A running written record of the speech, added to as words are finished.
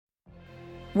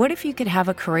What if you could have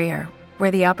a career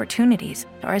where the opportunities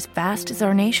are as vast as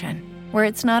our nation, where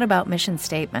it's not about mission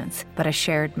statements, but a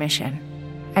shared mission?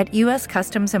 At U.S.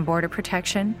 Customs and Border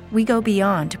Protection, we go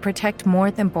beyond to protect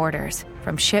more than borders.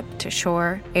 From ship to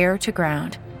shore, air to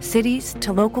ground, cities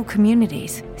to local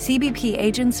communities, CBP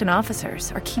agents and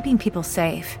officers are keeping people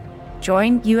safe.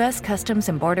 Join U.S. Customs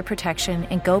and Border Protection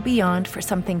and go beyond for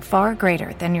something far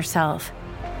greater than yourself.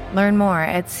 Learn more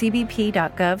at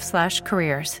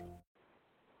cbp.gov/careers.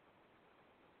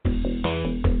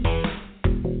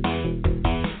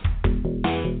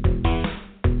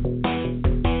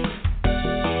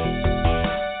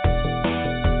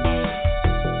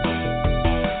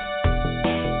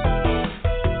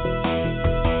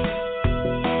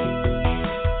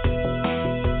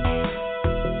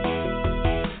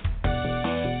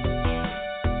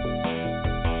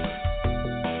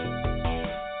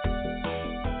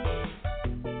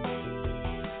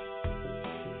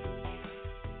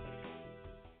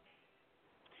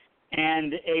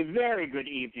 And a very good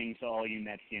evening to all you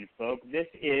Metsian folk. This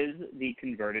is the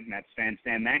Converted Mets fan,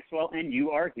 Sam Maxwell, and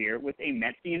you are here with a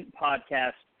Metsian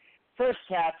podcast first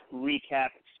half recap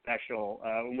special.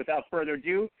 Without further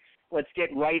ado, let's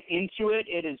get right into it.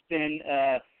 It has been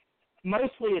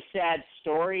mostly a sad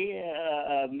story,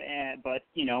 but,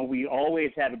 you know, we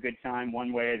always have a good time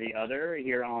one way or the other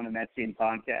here on the Metsian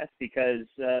podcast because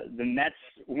the Mets,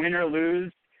 win or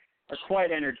lose, are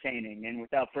quite entertaining. And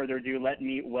without further ado, let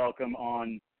me welcome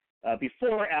on,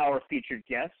 before our featured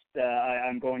guest,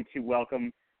 I'm going to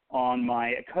welcome on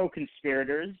my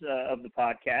co-conspirators of the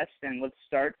podcast. And let's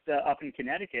start up in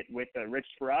Connecticut with Rich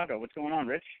Sparago. What's going on,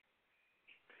 Rich?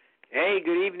 Hey,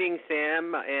 good evening,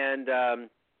 Sam. And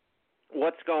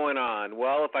what's going on?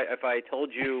 Well, if I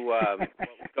told you what was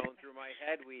going through my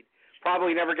head, we'd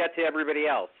probably never get to everybody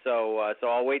else. So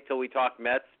I'll wait till we talk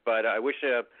Mets. But I wish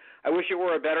it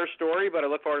were a better story, but I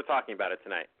look forward to talking about it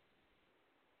tonight.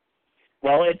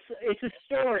 Well, it's a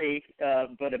story,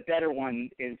 but a better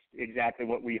one is exactly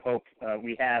what we hope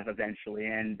we have eventually.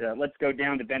 And let's go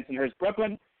down to Bensonhurst,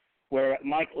 Brooklyn, where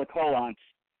Mike LeColant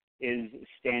is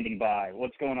standing by.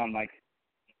 What's going on, Mike?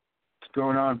 What's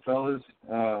going on, fellas?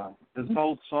 There's an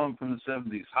old song from the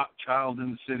 70s, Hot Child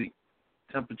in the City.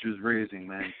 Temperature's raising,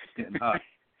 man. It's getting hot.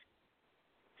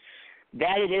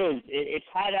 That it is. It's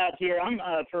hot out here. I'm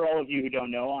for all of you who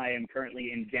don't know, I am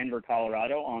currently in Denver,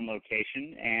 Colorado on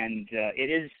location, and it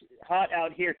is hot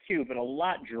out here too, but a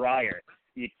lot drier.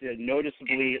 It's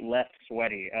noticeably less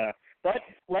sweaty. But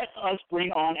let us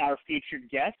bring on our featured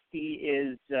guest. He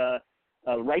is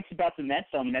writes about the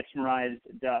Mets on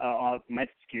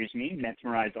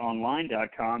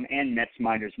MetsmerizedOnline.com and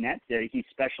MetsMinersNet. He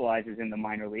specializes in the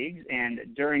minor leagues,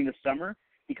 and during the summer,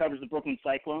 he covers the Brooklyn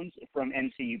Cyclones from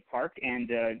MCU Park, and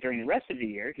during the rest of the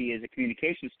year, he is a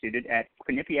communications student at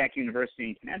Quinnipiac University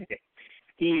in Connecticut.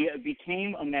 He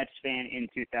became a Mets fan in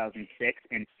 2006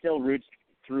 and still roots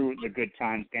through the good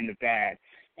times and the bad.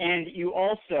 And you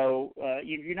also,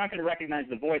 you're not going to recognize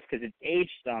the voice because it's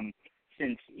aged some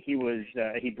since he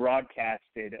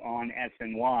broadcasted on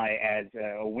SNY as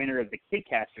a winner of the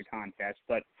Kidcaster contest,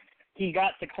 but he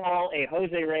got to call a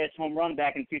Jose Reyes home run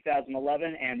back in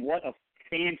 2011, and what a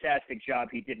fantastic job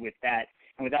he did with that.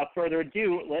 And without further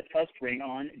ado, let us bring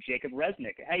on Jacob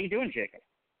Resnick. How you doing, Jacob?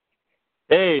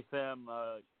 Hey, Sam.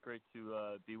 Great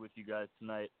to be with you guys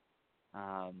tonight.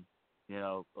 You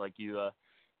know, like you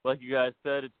guys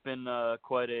said, it's been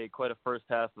quite a first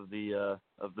half of the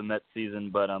Mets season,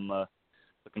 but I'm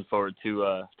looking forward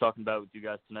to talking about it with you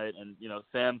guys tonight. And you know,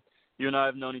 Sam, you and I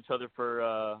have known each other for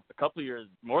a couple of years,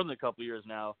 more than a couple of years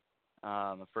now.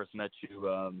 I first met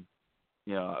you.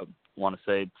 You know, I want to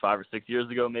say 5 or 6 years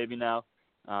ago, maybe now.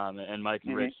 And Mike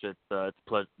and Rich, it's a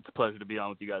pleasure to be on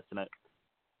with you guys tonight.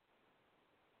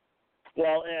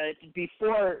 Well,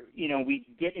 before we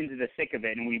get into the thick of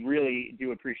it, and we really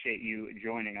do appreciate you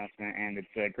joining us, and it's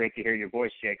great to hear your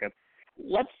voice, Jacob.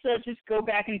 Let's just go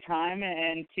back in time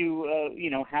and to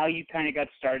how you kind of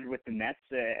got started with the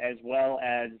Mets, as well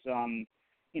as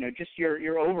just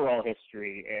your overall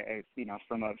history,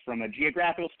 from a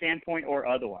geographical standpoint or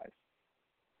otherwise.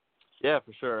 Yeah,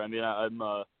 for sure. I mean, I'm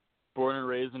born and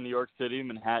raised in New York City,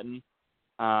 Manhattan.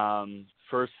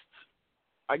 First,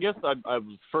 I guess I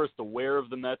was first aware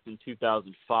of the Mets in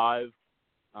 2005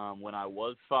 when I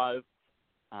was 5.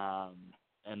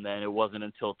 And then it wasn't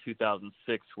until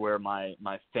 2006 where my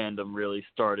fandom really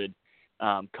started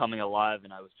coming alive,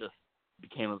 and I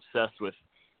became obsessed with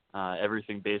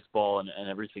everything baseball and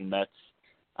everything Mets.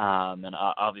 And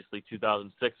obviously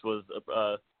 2006 was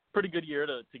a pretty good year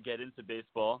to get into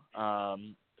baseball,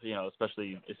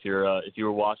 especially if you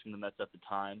were watching the Mets at the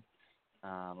time.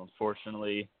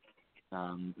 Unfortunately,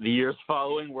 The years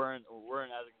following weren't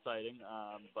as exciting,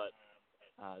 but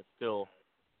still,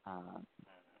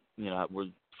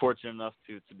 we're fortunate enough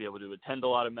to be able to attend a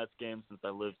lot of Mets games since I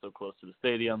live so close to the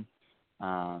stadium.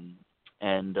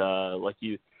 And like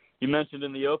you mentioned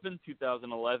in the open,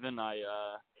 2011, I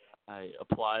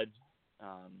applied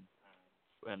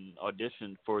and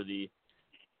auditioned for the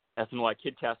SNY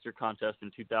Kidcaster contest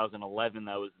in 2011.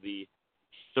 That was the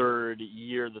third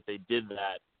year that they did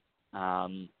that,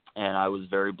 and I was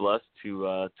very blessed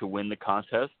to win the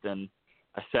contest. And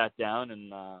I sat down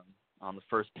and on the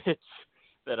first pitch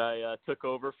that I took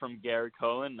over from Gary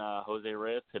Cohen, Jose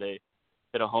Reyes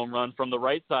hit a home run from the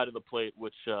right side of the plate,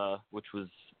 which was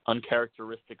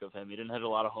uncharacteristic of him. He didn't hit a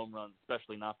lot of home runs,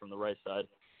 especially not from the right side.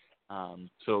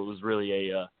 So it was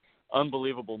really a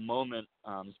unbelievable moment,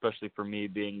 especially for me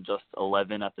being just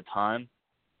 11 at the time.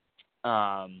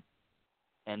 And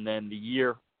then the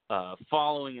year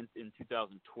following in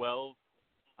 2012,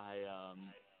 I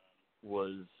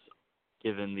was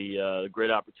given the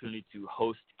great opportunity to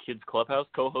co-host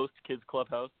Kids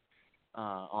Clubhouse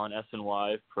on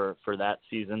SNY for that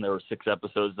season. There were 6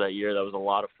 episodes that year. That was a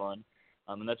lot of fun.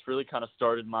 And that's really kind of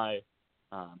started my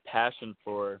passion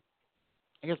for,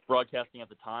 I guess, broadcasting at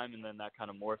the time, and then that kind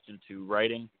of morphed into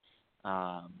writing.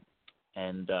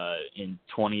 And in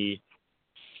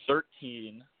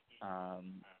 2013,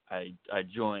 I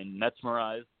joined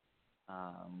Metsian,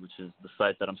 which is the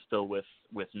site that I'm still with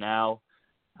now.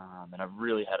 And I've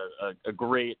really had a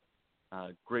great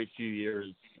few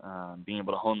years being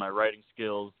able to hone my writing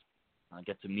skills,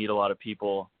 get to meet a lot of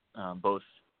people, both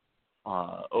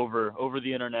over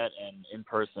the internet and in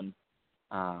person.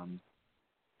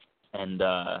 And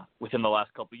within the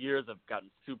last couple of years, I've gotten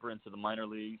super into the minor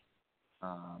leagues,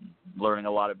 learning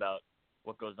a lot about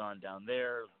what goes on down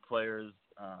there, players,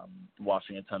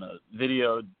 watching a ton of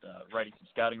video, writing some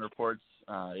scouting reports,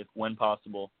 when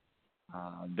possible.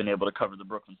 Been able to cover the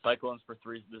Brooklyn Cyclones for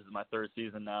 3. This is my 3rd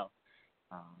season now.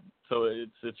 So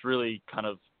it's really kind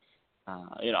of,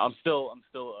 I'm still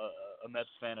a Mets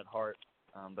fan at heart,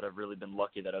 but I've really been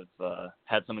lucky that I've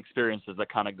had some experiences that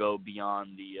kind of go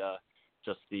beyond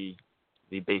just the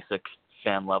basic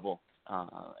fan level,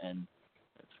 and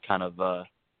it's kind of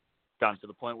gotten to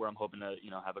the point where I'm hoping to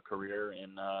have a career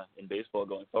in baseball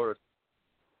going forward.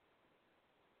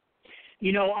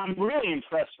 I'm really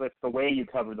impressed with the way you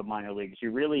cover the minor leagues.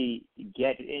 You really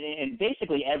get, and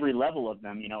basically every level of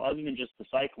them, other than just the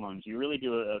Cyclones, you really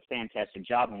do a fantastic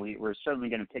job, and we're certainly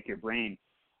going to pick your brain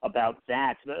about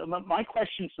that. My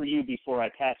question for you before I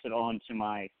pass it on to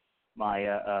my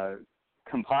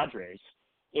compadres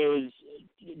is,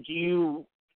 do you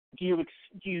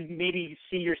maybe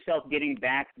see yourself getting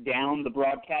back down the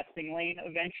broadcasting lane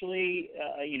eventually?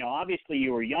 Obviously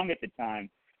you were young at the time,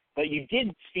 but you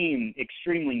did seem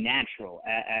extremely natural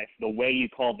at the way you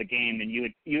called the game, and you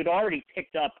had already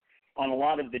picked up on a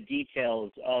lot of the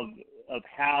details of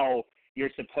how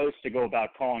you're supposed to go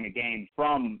about calling a game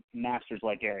from masters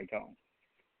like Gary Cohen.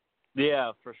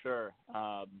 Yeah, for sure.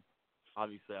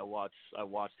 Obviously, I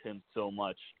watched him so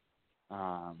much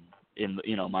in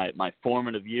my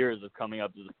formative years of coming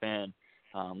up as a fan.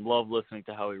 Love listening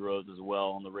to Howie Rose as well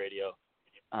on the radio.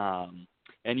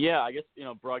 And yeah, I guess,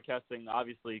 broadcasting,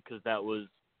 obviously, because that was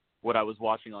what I was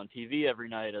watching on TV every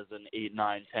night as an 8,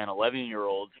 9, 10,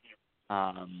 11-year-old,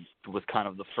 was kind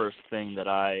of the first thing that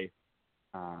I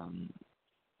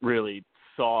really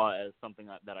saw as something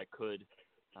that I could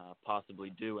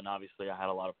possibly do. And obviously I had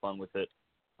a lot of fun with it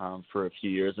for a few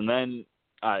years. And then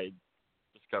I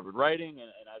discovered writing,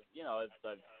 and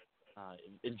I've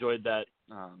enjoyed that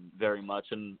very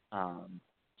much. And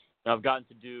I've gotten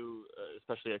to do,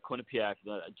 especially at Quinnipiac,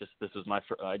 I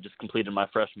just completed my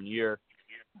freshman year.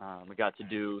 I got to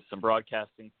do some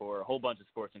broadcasting for a whole bunch of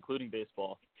sports, including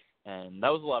baseball, and that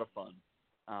was a lot of fun.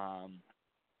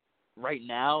 Right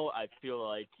now, I feel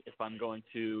like if I'm going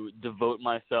to devote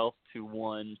myself to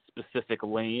one specific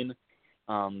lane,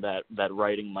 that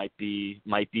writing might be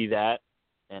that,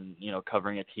 and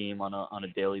covering a team on a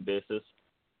daily basis.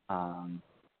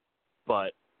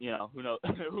 But who knows?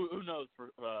 Who knows for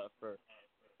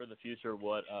the future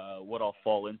what I'll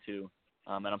fall into,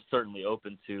 and I'm certainly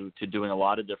open to doing a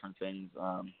lot of different things,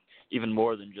 even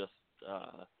more than just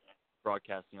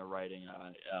broadcasting or writing.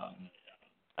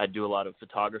 I do a lot of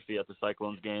photography at the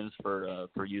Cyclones games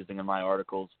for using in my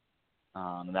articles,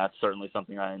 and that's certainly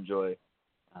something I enjoy.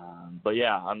 But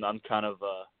yeah, I'm kind of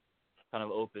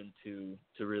open to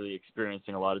really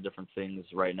experiencing a lot of different things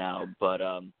right now. But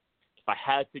if I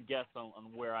had to guess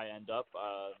on where I end up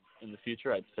in the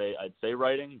future, I'd say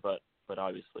writing, but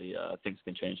obviously things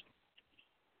can change.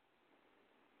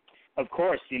 of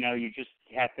course, you just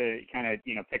have to kind of,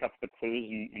 pick up the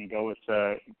clues and go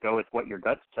with what your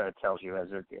gut tells you as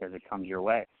it comes your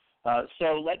way.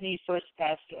 So let me first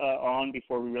pass on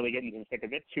before we really get into the thick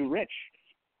of it to Rich.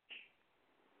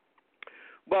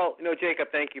 Well, Jacob,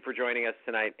 thank you for joining us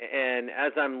tonight. And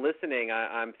as I'm listening,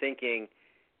 I'm thinking,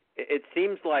 it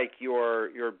seems like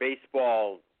your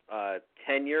baseball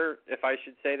tenure, if I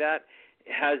should say that,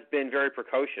 has been very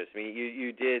precocious. I mean,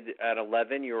 you did at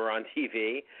 11, you were on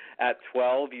TV. At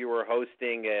 12, you were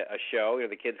hosting a show,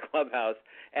 the Kids Clubhouse.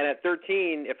 And at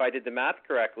 13, if I did the math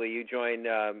correctly, you joined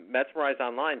Mesmerize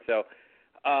Online. So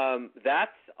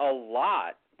that's a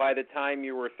lot by the time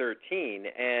you were 13.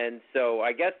 And so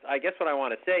I guess what I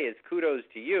want to say is kudos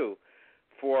to you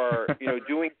for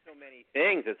doing so many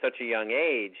things at such a young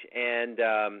age. And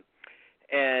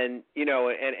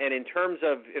in terms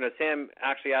of, Sam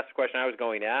actually asked the question I was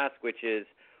going to ask, which is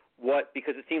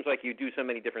because it seems like you do so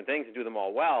many different things and do them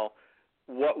all well,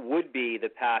 what would be the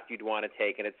path you'd want to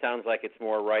take? And it sounds like it's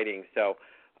more writing. So,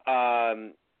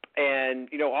 all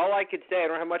I could say, I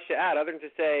don't have much to add other than to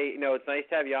say, it's nice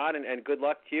to have you on and good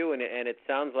luck to you. And it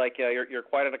sounds like you're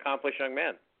quite an accomplished young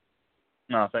man.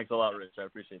 No, thanks a lot, Rich. I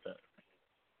appreciate that.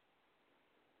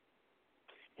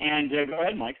 And go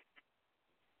ahead, Mike.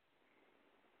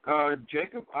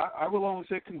 Jacob, I will only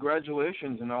say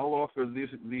congratulations, and I'll offer these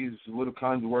little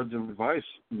kinds of words of advice.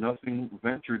 Nothing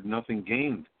ventured, nothing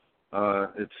gained.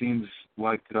 It seems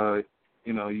like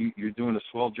you're doing a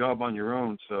swell job on your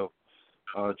own, so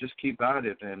just keep at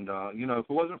it. And if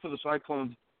it wasn't for the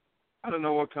Cyclones, I don't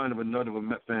know what kind of a nut of a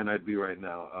Met fan I'd be right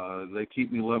now. They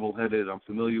keep me level-headed. I'm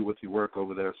familiar with your work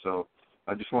over there, so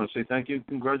I just want to say thank you.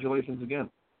 Congratulations again.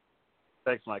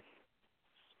 Thanks, Mike.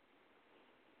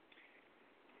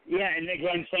 Yeah, and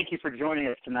again, thank you for joining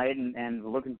us tonight, and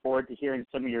looking forward to hearing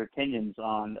some of your opinions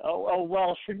on.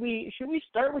 Well, should we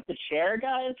start with the chair,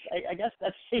 guys? I guess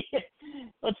that's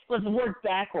let's work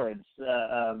backwards,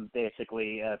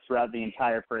 basically, throughout the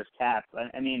entire first half.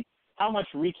 I mean, how much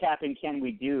recapping can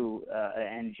we do?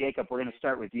 And Jacob, we're going to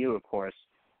start with you, of course,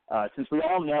 since we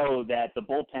all know that the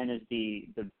bullpen is the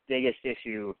biggest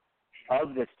issue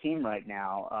of this team right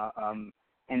now.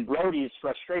 And Brody's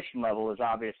frustration level is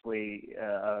obviously,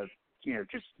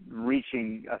 just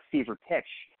reaching a fever pitch.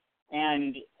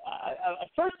 And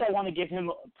first, I want to give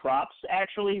him props,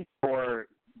 actually, for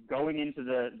going into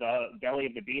the belly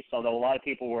of the beast, although a lot of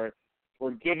people were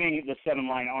giving the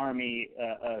Seven-Line Army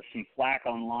some flack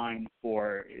online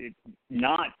for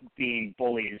not being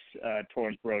bullies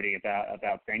towards Brody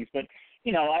about things. But,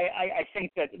 I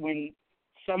think that when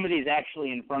somebody's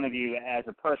actually in front of you as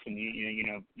a person,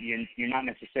 you're not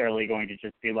necessarily going to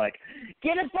just be like,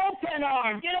 get a bullpen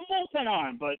arm.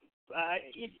 But,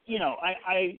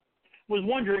 I was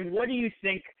wondering, what do you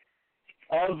think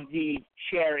of the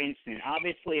chair incident?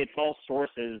 Obviously, it's all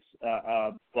sources,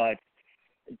 but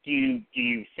do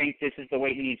you think this is the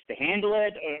way he needs to handle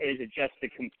it, or is it just a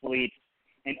complete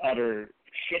and utter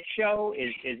shit show?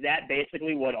 Is that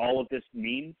basically what all of this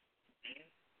means?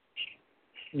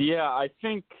 Yeah, I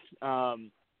think,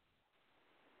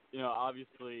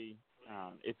 obviously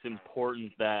it's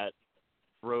important that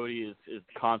Brody is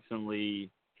constantly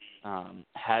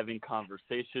having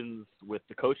conversations with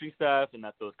the coaching staff, and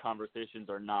that those conversations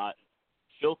are not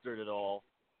filtered at all.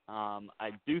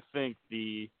 I do think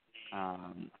the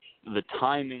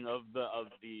timing of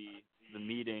the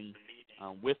meeting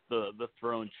with the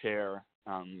throne chair,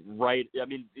 right? I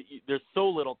mean, there's so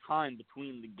little time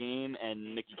between the game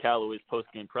and Mickey Callaway's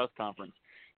post-game press conference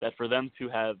that for them to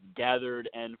have gathered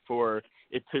and for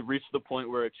it to reach the point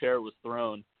where a chair was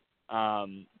thrown,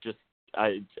 I just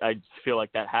feel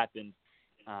like that happened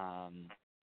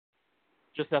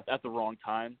just at the wrong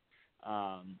time.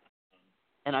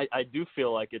 And I do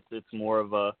feel like it's more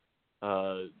of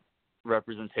a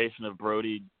representation of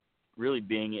Brody really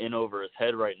being in over his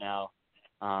head right now.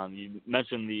 You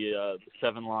mentioned the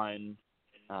seven-line,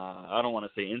 I don't want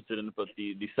to say incident, but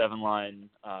the seven-line,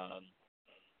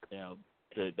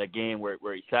 that game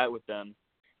where he sat with them.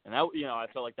 And that, I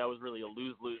felt like that was really a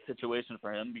lose-lose situation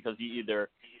for him, because he either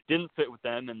didn't sit with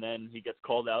them and then he gets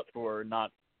called out for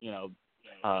not,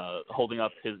 holding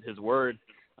up his word,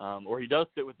 or he does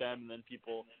sit with them and then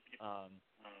people,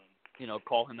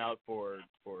 call him out for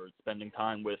spending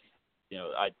time with,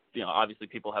 obviously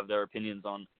people have their opinions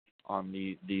on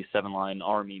the Seven-Line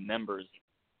Army members.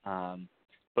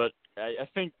 But I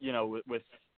think, with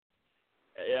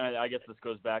I guess this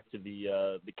goes back to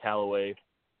the Callaway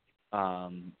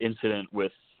incident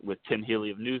with Tim Healy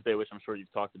of Newsday, which I'm sure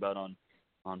you've talked about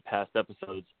on past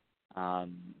episodes.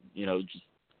 Just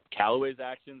Callaway's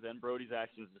actions and Brody's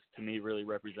actions, to me, really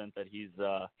represent that he's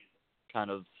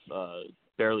kind of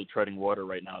barely treading water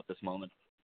right now at this moment.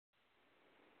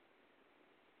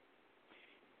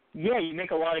 Yeah, you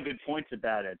make a lot of good points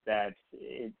about it, that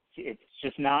it's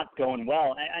just not going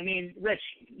well. I mean, Rich,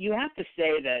 you have to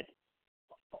say that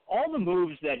all the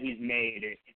moves that he's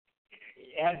made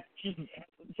have just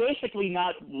basically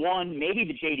not one, maybe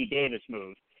the J.D. Davis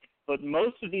move, but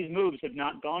most of these moves have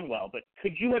not gone well. But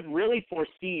could you have really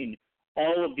foreseen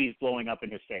all of these blowing up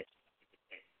in his face?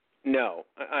 No.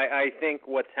 I think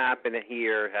what's happened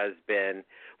here has been,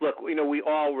 look, we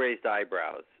all raised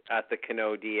eyebrows at the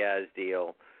Cano-Diaz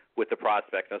deal with the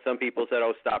prospects. Now, some people said,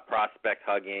 "Oh, stop prospect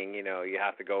hugging. You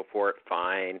have to go for it."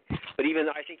 Fine, but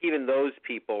I think even those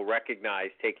people recognize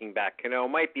taking back Cano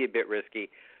might be a bit risky.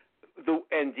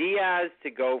 And Diaz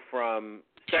to go from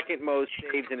second most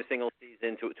saves in a single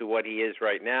season to what he is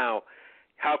right now,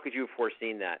 how could you have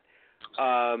foreseen that?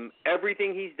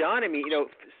 Everything he's done. I mean,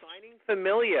 signing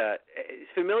Familia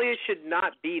should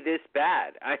not be this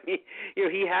bad. I mean,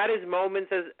 he had his moments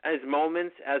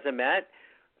as a Met.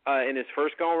 In his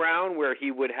first go-around where he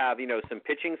would have, some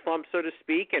pitching slumps, so to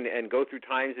speak, and go through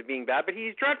times of being bad, but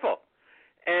he's dreadful.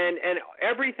 And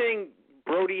everything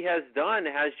Brody has done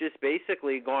has just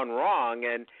basically gone wrong.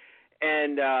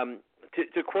 And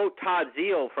to quote Todd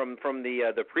Zeal from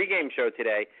the pregame show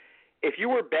today, if you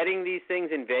were betting these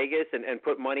things in Vegas and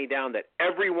put money down that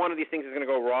every one of these things is going to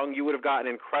go wrong, you would have gotten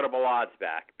incredible odds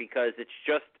back, because it's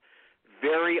just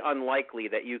very unlikely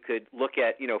that you could look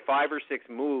at, 5 or 6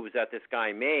 moves that this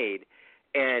guy made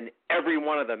and every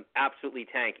one of them absolutely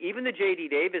tank. Even the J.D.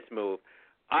 Davis move,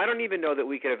 I don't even know that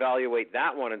we could evaluate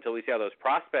that one until we see how those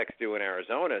prospects do in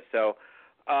Arizona. So,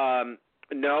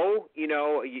 no,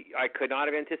 I could not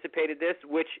have anticipated this,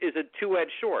 which is a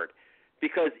two-edged sword,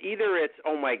 because either it's,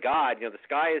 oh my God, the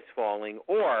sky is falling,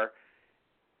 or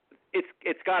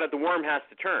it's got the worm has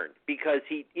to turn, because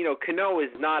Cano is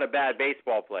not a bad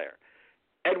baseball player.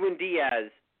 Edwin Diaz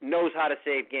knows how to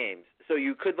save games. So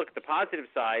you could look at the positive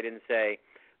side and say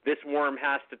this worm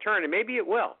has to turn, and maybe it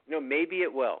will. Maybe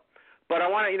it will. But I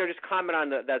want to, just comment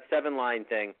on that 7-line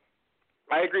thing.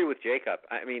 I agree with Jacob.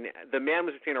 I mean, the man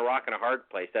was between a rock and a hard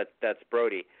place. That's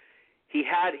Brody.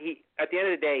 At the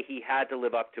end of the day, he had to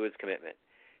live up to his commitment.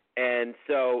 And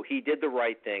so he did the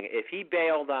right thing. If he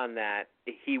bailed on that,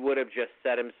 he would have just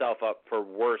set himself up for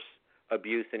worse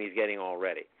abuse than he's getting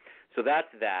already. So that's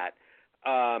that.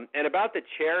 And about the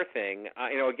chair thing,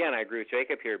 again, I agree with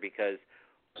Jacob here, because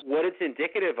what it's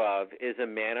indicative of is a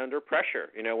man under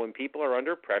pressure. When people are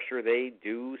under pressure, they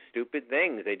do stupid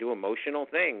things. They do emotional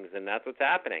things, and that's what's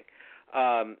happening.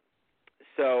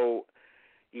 So,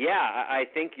 yeah, I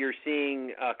think you're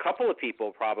seeing a couple of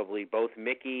people, probably both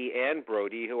Mickey and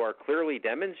Brody, who are clearly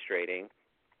demonstrating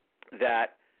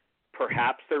that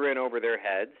perhaps they're in over their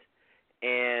heads,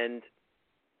 and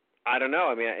I don't know.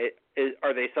 I mean,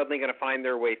 are they suddenly going to find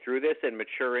their way through this and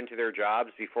mature into their jobs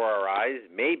before our eyes?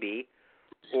 Maybe.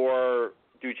 Or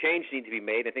do change need to be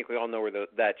made? I think we all know where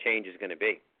that change is going to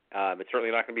be. It's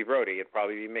certainly not going to be Brody. It'll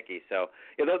probably be Mickey. So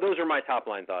those are my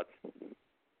top-line thoughts.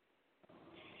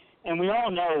 And we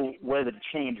all know where the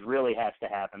change really has to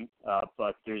happen,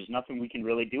 but there's nothing we can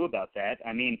really do about that.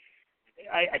 I mean,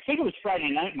 I think it was Friday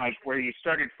night, Mike, where you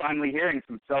started finally hearing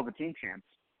some Sell the Team chants.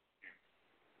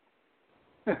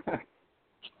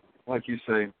 Like you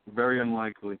say, very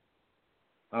unlikely.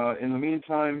 In the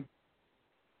meantime,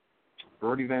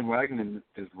 Brody Van Wagenen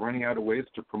is running out of ways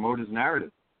to promote his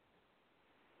narrative.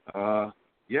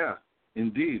 Yeah,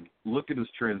 indeed. Look at his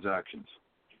transactions.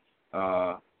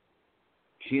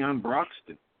 Keon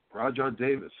Broxton, Rajah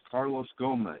Davis, Carlos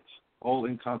Gomez, all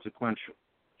inconsequential.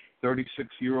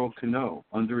 36-year-old Cano,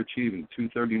 underachieving,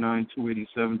 239,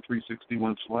 287,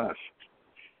 361 slash.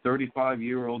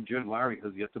 35-year-old Jed Larry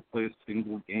has yet to play a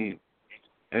single game.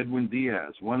 Edwin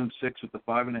Diaz, 1-6 with a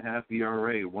 5.5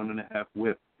 ERA, 1.5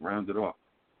 WHIP, rounded off.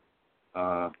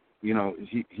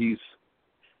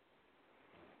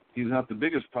 He's not the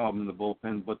biggest problem in the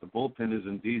bullpen, but the bullpen is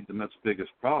indeed the Mets'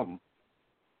 biggest problem.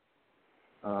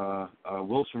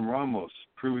 Wilson Ramos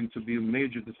proving to be a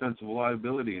major defensive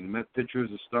liability, and Met pitchers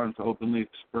are starting to openly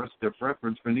express their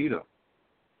preference for Nito.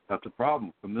 That's a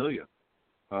problem. Familia,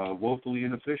 woefully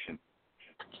inefficient,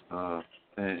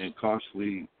 and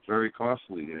costly, very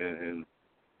costly. And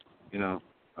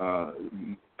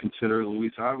consider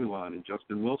Luis Avilan and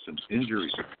Justin Wilson,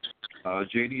 injuries.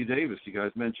 J.D. Davis, you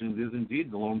guys mentioned, is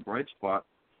indeed the lone bright spot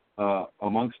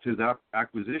amongst his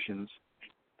acquisitions.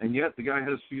 And yet the guy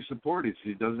has few supporters.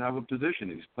 He doesn't have a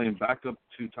position. He's playing backup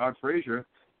to Todd Frazier,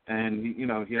 and he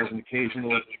has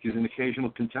he's an occasional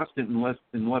contestant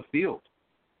in left field.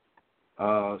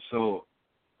 So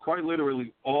quite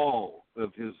literally all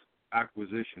of his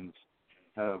acquisitions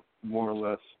have more or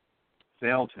less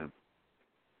failed him.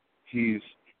 He's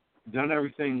done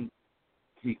everything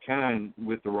he can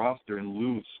with the roster in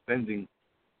lieu of spending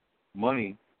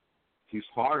money. He's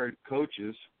hired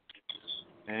coaches,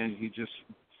 and he just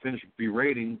finished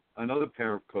berating another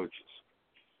pair of coaches.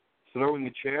 Throwing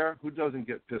a chair, who doesn't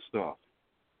get pissed off?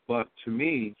 But to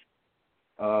me,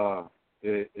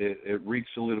 it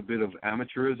reeks a little bit of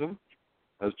amateurism,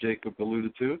 as Jacob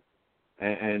alluded to,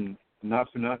 and not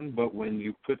for nothing, but when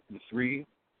you put the three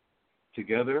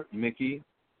together, Mickey,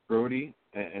 Brody,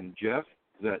 and Jeff,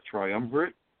 that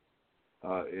triumvirate,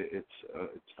 it's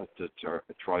a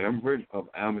triumvirate of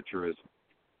amateurism.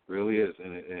 It really is,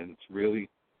 and it's really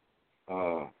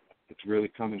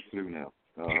coming through now.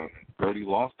 Brody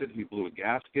lost it. He blew a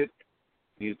gasket.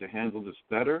 He needs to handle this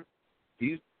better.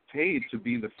 He's paid to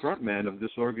be the front man of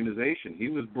this organization. He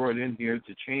was brought in here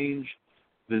to change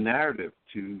the narrative,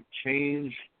 to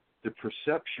change the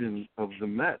perception of the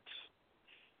Mets,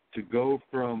 to go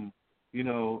from,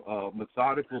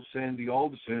 methodical Sandy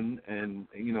Alderson and,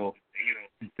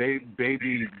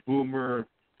 baby boomer,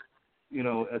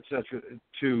 et cetera,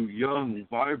 to young,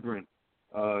 vibrant,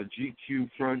 GQ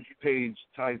front page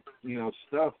type,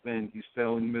 stuff, and he's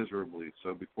failing miserably.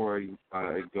 So before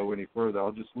I go any further,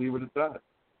 I'll just leave it at that.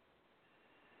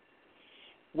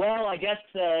 Well, I guess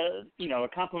a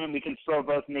compliment we can throw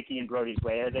both Mickey and Brody's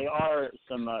way. They are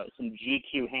some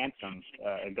GQ handsomes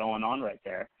going on right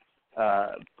there,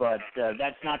 but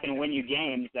that's not going to win you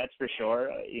games. That's for sure.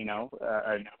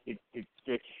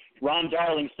 Ron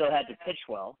Darling still had to pitch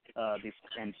well,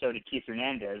 and so did Keith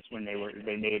Hernandez when they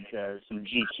made some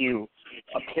GQ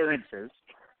appearances.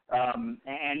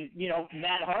 And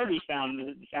Matt Harvey found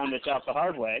this out the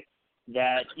hard way,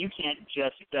 that you can't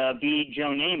just be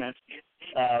Joe Namath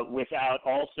without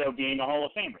also being a Hall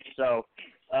of Famer. So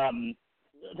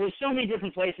there's so many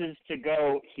different places to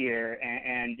go here,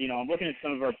 and I'm looking at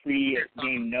some of our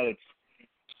pre-game notes.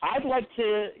 I'd like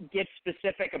to get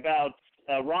specific about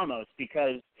Ramos,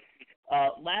 because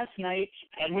last night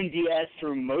Edwin Diaz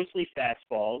threw mostly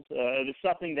fastballs. It was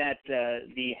something that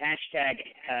the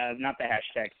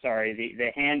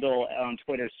handle on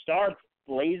Twitter,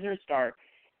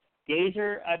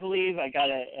 Gazer, I believe. I got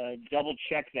to double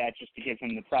check that just to give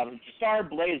him the proper Star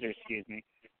Blazer. Excuse me.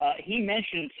 He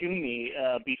mentioned to me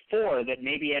before that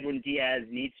maybe Edwin Diaz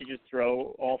needs to just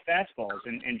throw all fastballs.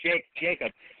 And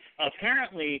Jacob,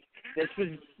 apparently this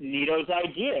was Nito's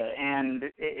idea,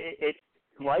 and it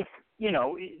like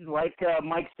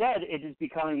Mike said, it is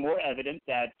becoming more evident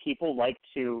that people like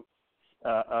to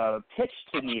pitch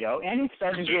to Nito, and he's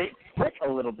starting to hit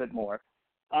a little bit more.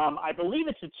 I believe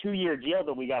it's a 2-year deal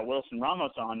that we got Wilson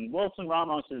Ramos on. Wilson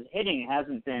Ramos' hitting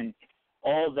hasn't been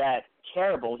all that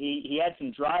terrible. He had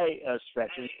some dry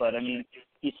stretches, but,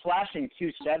 he's slashing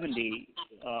 270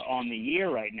 on the year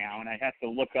right now, and I'd have to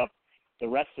look up the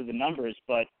rest of the numbers.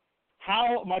 But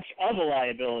how much of a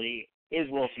liability is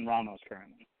Wilson Ramos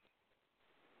currently?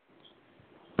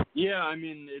 Yeah,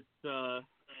 it's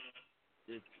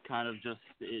kind of just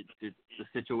the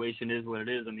situation is what it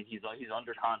is. He's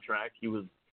under contract. He was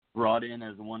brought in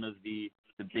as one of the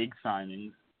big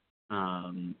signings.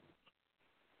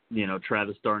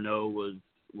 Travis d'Arnaud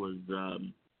was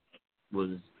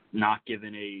not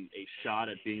given a shot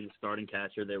at being the starting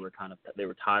catcher. They were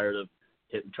tired of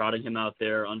trotting him out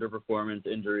there, underperformance,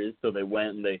 injuries. So they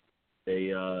went and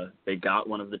they got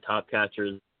one of the top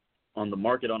catchers on the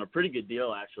market on a pretty good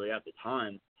deal actually at the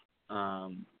time.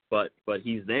 But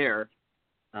he's there,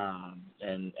 and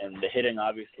the hitting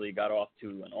obviously got off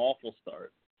to an awful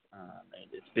start. And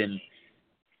it's been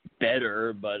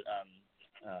better, but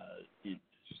it's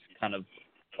kind of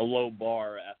a low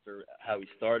bar after how he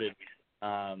started.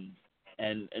 And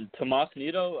Tomas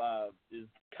Nido is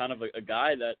kind of a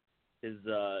guy that has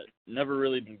never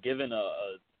really been given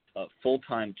a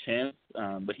full-time chance,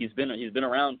 but he's been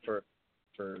around for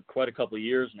quite a couple of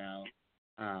years now,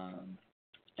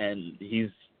 and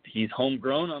he's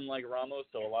homegrown, unlike Ramos.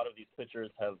 So a lot of these pitchers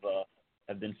have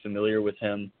been familiar with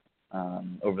him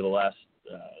over the last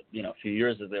few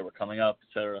years as they were coming up, et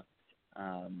cetera.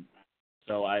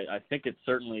 So I think it's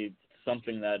certainly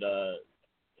something that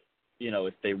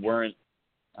if they weren't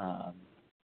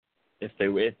if they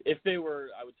were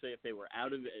I would say if they were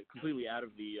completely out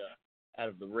of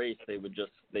the race, they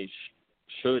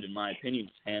should, in my opinion,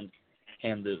 hand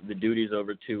the duties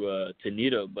over to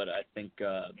Nito. But I think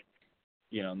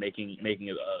making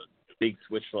a big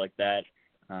switch like that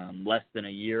less than a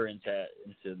year into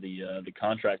the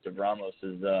contract of Ramos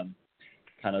is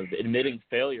kind of admitting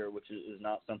failure, which is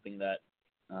not something that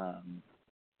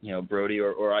Brody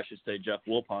or I should say Jeff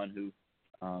Wilpon, who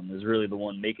is really the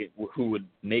one who would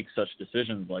make such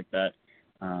decisions like that,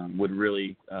 would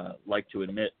really like to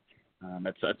admit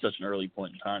at such an early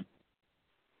point in time.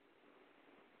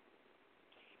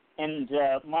 And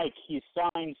Mike, he's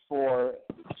signed for,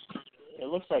 it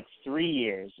looks like 3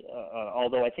 years,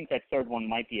 although I think that third one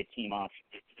might be a team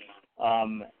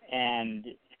option. And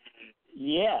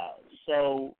yeah,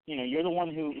 so you're the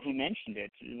one who mentioned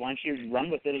it. Why don't you run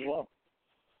with it as well?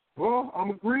 Well, I'm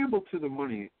agreeable to the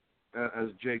money, as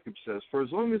Jacob says. For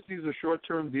as long as these are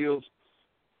short-term deals,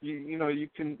 you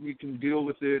can deal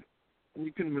with it and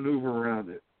you can maneuver around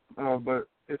it. But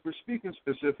if we're speaking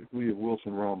specifically of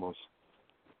Wilson Ramos,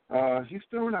 he's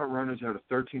throwing out runners at a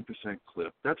 13%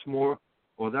 clip. That's more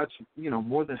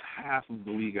than half of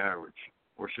the league average,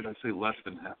 or should I say less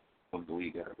than half of the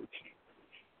league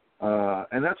average.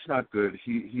 And that's not good.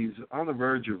 He's on the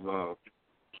verge of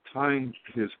tying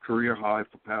his career high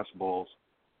for pass balls.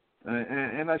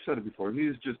 And I said it before,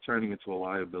 he's just turning into a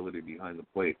liability behind the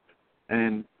plate.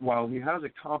 And while he has a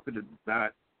competent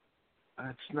bat,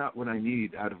 that's not what I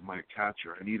need out of my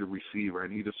catcher. I need a receiver. I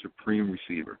need a supreme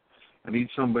receiver. I need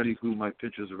somebody who my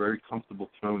pitchers are very comfortable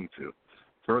throwing to.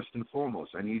 First and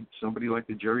foremost, I need somebody like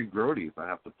a Jerry Grody if I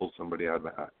have to pull somebody out of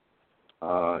the hat.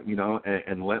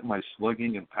 And let my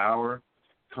slugging and power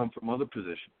come from other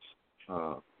positions.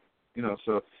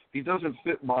 So he doesn't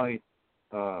fit my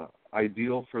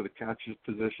ideal for the catcher's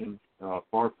position,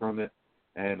 far from it.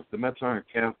 And if the Mets aren't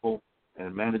careful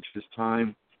and manage his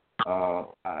time,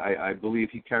 I believe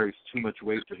he carries too much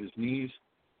weight for his knees.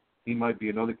 He might be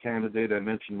another candidate I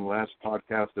mentioned in the last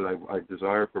podcast that I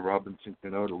desire for Robinson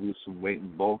Cano to lose some weight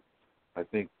and bulk. I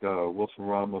think Wilson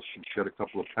Ramos should shed a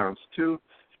couple of pounds too,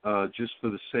 just for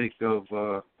the sake of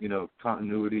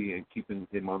continuity and keeping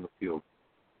him on the field.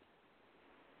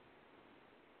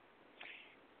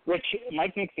 Rich,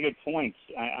 Mike makes a good point.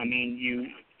 I mean,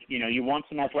 you want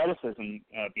some athleticism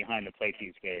behind the plate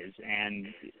these days, and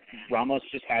Ramos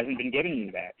just hasn't been giving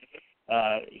you that.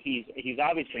 He's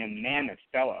obviously a mammoth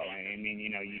fellow. I mean,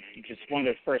 you just one of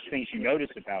the first things you notice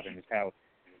about him is how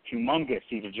humongous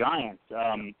he's a giant.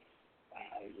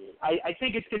 I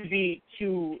think it's going to be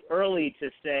too early to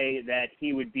say that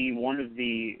he would be one of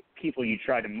the people you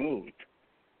try to move.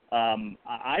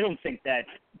 I don't think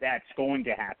that's going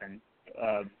to happen.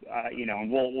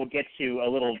 And we'll get to a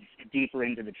little deeper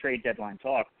into the trade deadline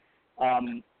talk.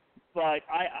 But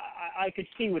I could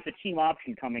see with the team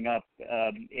option coming up,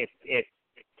 if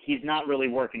he's not really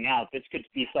working out, this could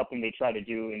be something they try to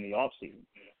do in the offseason.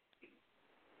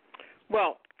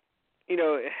 Well,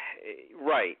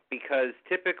 right, because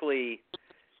typically,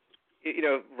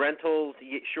 rentals,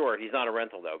 sure, he's not a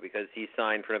rental, though, because he's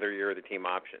signed for another year of the team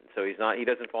option. So he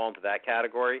doesn't fall into that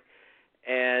category.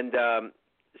 And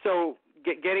so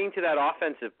getting to that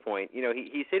offensive point,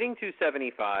 he's hitting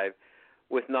 275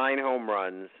 with 9 home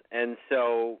runs, and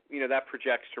so that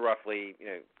projects to roughly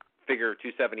figure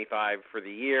 275 for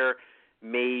the year,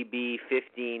 maybe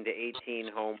 15 to 18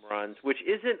 home runs, which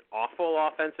isn't awful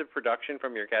offensive production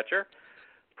from your catcher.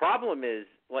 Problem is,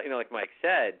 like Mike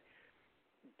said,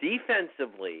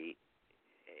 defensively,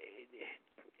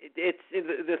 it's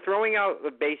the throwing out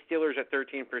of base stealers at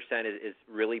 13% is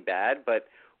really bad, but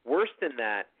worse than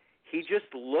that, he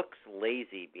just looks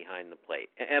lazy behind the plate.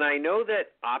 And I know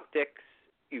that optics,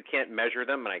 you can't measure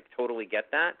them, and I totally get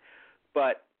that.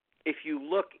 But if you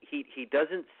look, he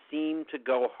doesn't seem to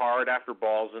go hard after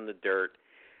balls in the dirt.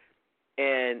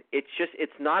 And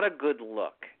it's not a good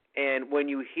look. And when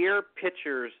you hear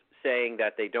pitchers saying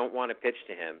that they don't want to pitch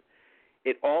to him,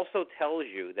 it also tells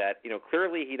you that,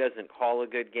 clearly he doesn't call a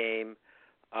good game.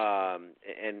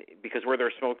 And because where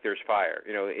there's smoke, there's fire.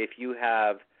 If you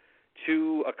have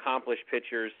 2 accomplished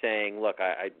pitchers saying, look,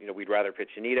 we'd rather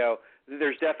pitch Anito,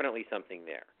 there's definitely something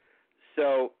there.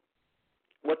 So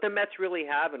what the Mets really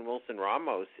have in Wilson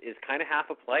Ramos is kind of half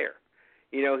a player.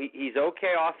 He's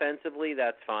okay offensively,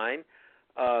 that's fine.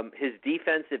 His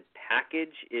defensive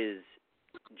package is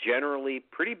generally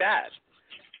pretty bad.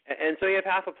 And so you have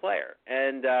half a player.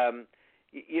 And,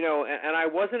 and I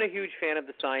wasn't a huge fan of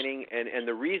the signing, and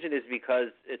the reason is because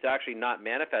it's actually not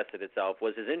manifested itself,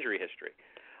 was his injury history.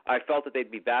 I felt that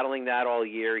they'd be battling that all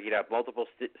year. He'd have multiple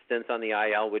stints on the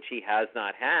IL, which he has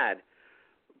not had.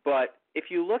 But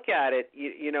if you look at it,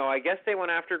 I guess they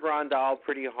went after Grandal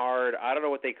pretty hard. I don't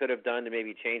know what they could have done to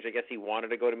maybe change. I guess he wanted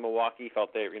to go to Milwaukee.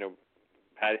 Felt they,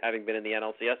 having been in the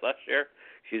NLCS last year,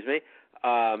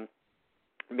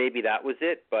 maybe that was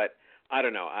it. But I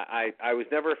don't know. I was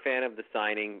never a fan of the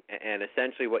signing, and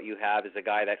essentially what you have is a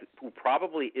guy who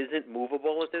probably isn't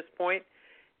movable at this point.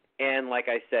 And like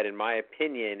I said, in my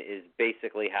opinion, is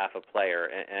basically half a player.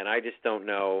 And I just don't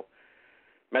know.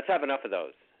 Mets have enough of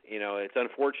those. It's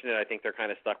unfortunate. I think they're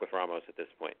kind of stuck with Ramos at this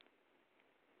point.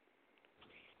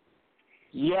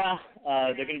 Yeah,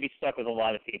 they're going to be stuck with a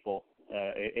lot of people,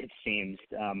 it seems,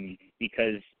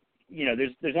 because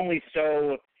there's only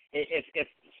so if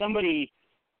somebody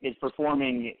is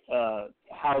performing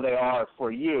how they are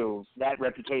for you, that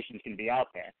reputation is going to be out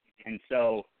there, and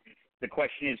so the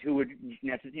question is who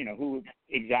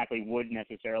exactly would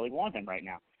necessarily want them right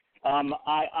now.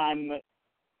 I'm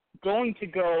going to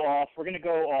go off. We're going to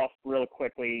go off real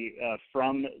quickly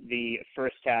from the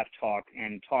first half talk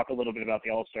and talk a little bit about the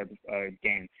All-Star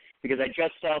game, because I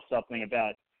just saw something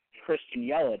about Christian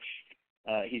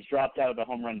Yelich. He's dropped out of the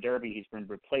home run derby. He's been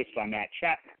replaced by Matt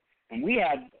Chapman. And we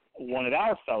had one of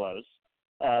our fellows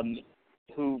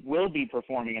who will be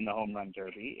performing in the home run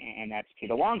derby, and that's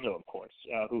Pete Alonso, of course,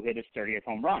 who hit his 30th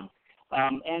home run.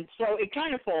 And so it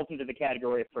kind of falls into the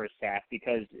category of first half,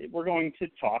 because we're going to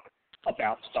talk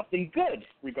about something good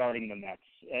regarding the Mets.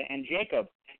 And Jacob,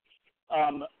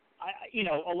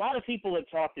 a lot of people have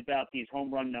talked about these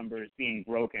home run numbers being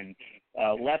broken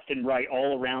left and right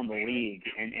all around the league,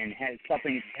 and has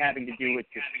something having to do with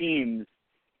the teams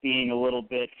being a little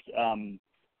bit,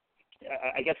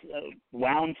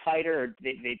 wound tighter. Or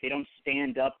they don't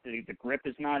stand up. The grip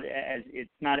is not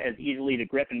as easily to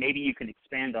grip, and maybe you can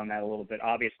expand on that a little bit.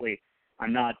 Obviously,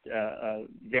 I'm not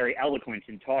very eloquent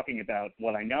in talking about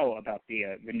what I know about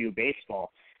the new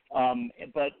baseball.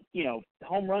 But,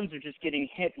 home runs are just getting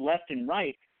hit left and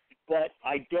right. But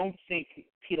I don't think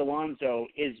Pete Alonso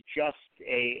is just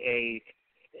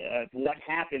what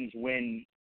happens when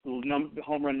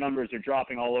home run numbers are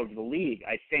dropping all over the league.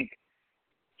 I think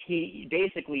he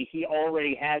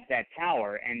already has that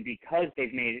power, and because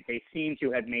they seem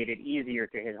to have made it easier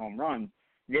to hit home runs,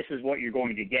 this is what you're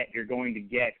going to get. You're going to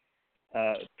get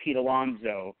Pete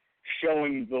Alonso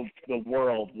showing the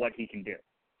world what he can do.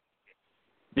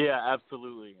 Yeah,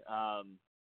 absolutely. I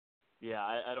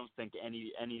don't think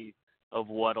any of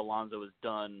what Alonso has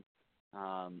done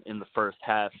in the first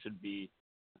half should be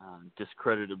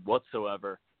discredited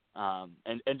whatsoever.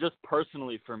 And just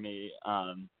personally for me,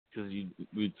 because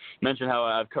we mentioned how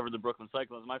I've covered the Brooklyn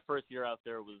Cyclones. My first year out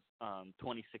there was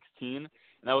 2016, and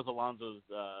that was Alonso's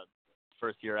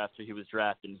first year after he was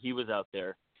drafted, and he was out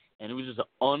there. And it was just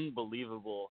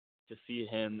unbelievable to see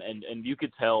him, and you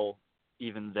could tell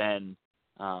even then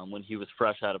when he was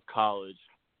fresh out of college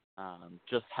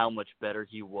just how much better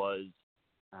he was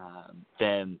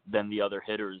than the other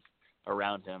hitters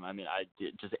around him. I mean,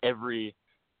 just every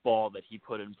ball that he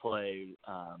put in play,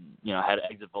 had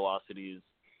exit velocities,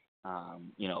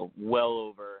 well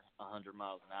over 100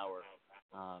 miles an hour,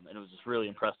 and it was just really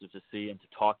impressive to see and to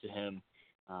talk to him,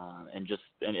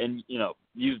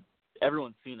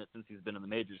 everyone's seen it since he's been in the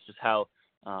majors, just how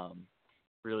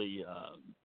really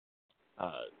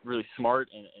smart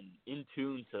and in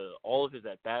tune to all of his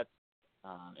at-bats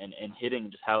and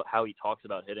hitting, just how he talks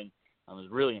about hitting was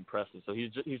really impressive. So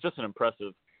he's just an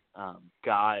impressive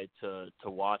guy to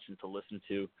watch and to listen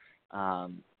to.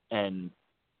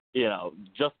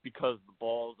 Just because the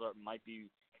balls might be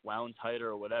wound tighter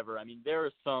or whatever, I mean, there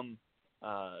are some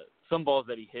balls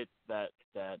that he hits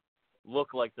that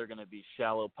look like they're going to be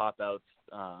shallow pop-outs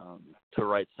to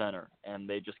right center, and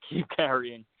they just keep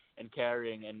carrying and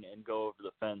go over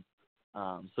the fence.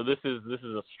 So this is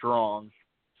a strong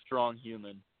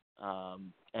human,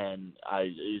 and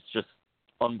it's just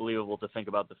unbelievable to think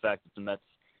about the fact that the Mets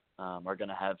are going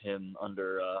to have him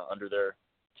under their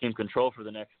team control for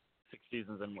the next 6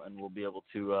 seasons, and we'll be able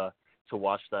to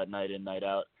watch that night in, night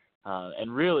out.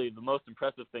 And really, the most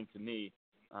impressive thing to me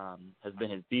has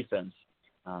been his defense,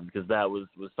 because that was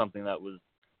something that was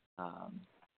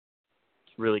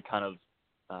really kind of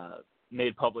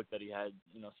made public, that he had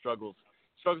struggles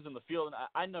in the field, and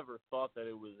I never thought that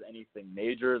it was anything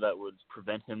major that would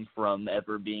prevent him from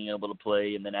ever being able to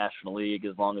play in the National League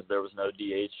as long as there was no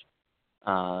DH.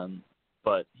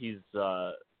 But he's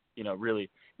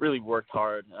really worked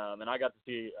hard, and I got to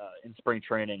see in spring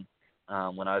training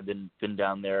when I've been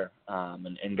down there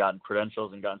and gotten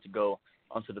credentials and gotten to go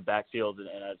onto the backfield,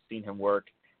 and I've seen him work,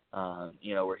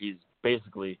 where he's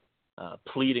basically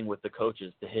pleading with the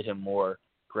coaches to hit him more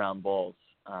ground balls,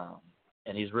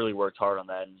 and he's really worked hard on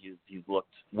that, and he's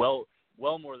looked well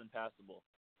more than passable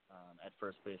at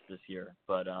first base this year.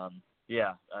 But I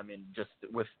mean, just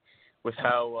with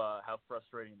how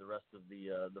frustrating the rest of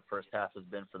the first half has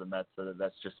been for the Mets,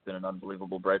 that's just been an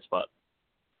unbelievable bright spot.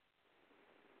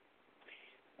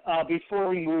 Before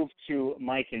we move to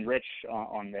Mike and Rich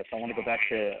on this, I want to go back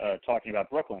to talking about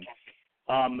Brooklyn.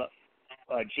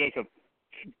 Jacob,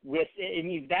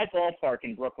 that ballpark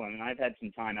in Brooklyn, and I've had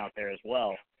some time out there as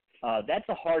well, that's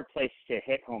a hard place to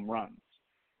hit home runs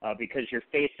because you're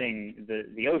facing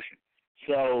the ocean.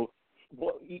 So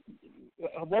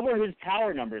what were his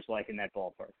power numbers like in that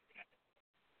ballpark?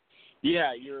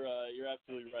 Yeah, you're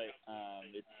absolutely right.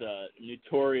 It's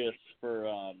notorious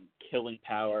for killing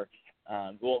power.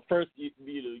 Well, first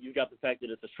you've got the fact that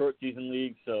it's a short season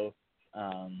league, so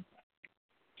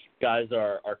guys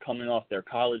are coming off their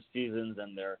college seasons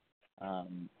and they're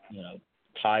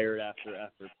tired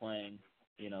after playing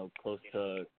close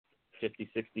to 50,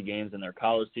 60 games in their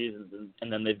college seasons,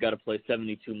 and then they've got to play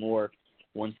 72 more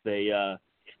once they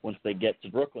get to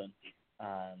Brooklyn.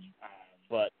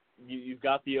 But you've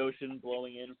got the ocean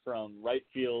blowing in from right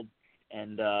field,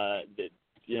 and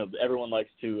everyone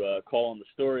likes to call on the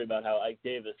story about how Ike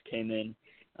Davis came in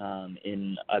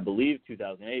I believe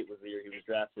 2008 was the year he was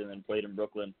drafted and then played in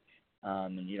Brooklyn.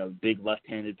 And big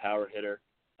left-handed power hitter,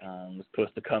 was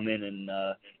supposed to come in and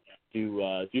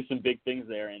do some big things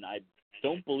there, and I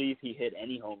don't believe he hit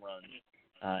any home runs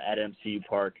at MCU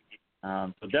Park.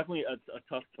 So definitely a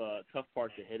tough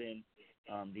park to hit in.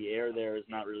 The air there is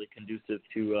not really conducive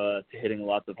to hitting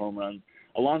lots of home runs.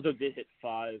 Alonso did hit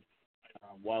 5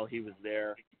 while he was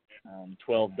there,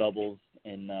 12 doubles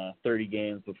in 30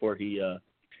 games before he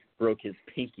broke his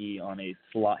pinky on a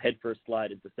headfirst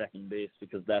slide into second base,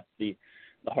 because that's the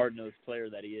hard-nosed player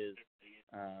that he is.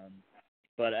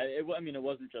 But it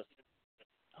wasn't just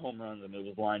home runs. It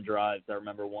was line drives. I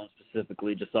remember one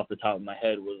specifically, just off the top of my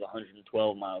head, was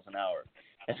 112 miles an hour.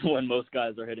 And when most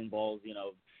guys are hitting balls,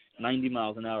 90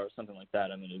 miles an hour or something like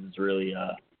that, it was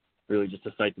really just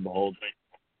a sight to behold.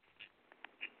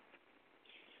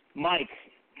 Mike,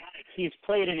 he's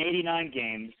played in 89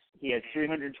 games. He has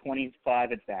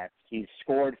 325 at-bats. He's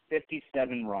scored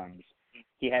 57 runs.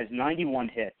 He has 91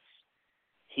 hits.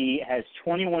 He has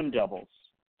 21 doubles.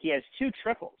 He has 2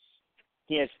 triples.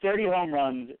 He has 30 home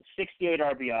runs, 68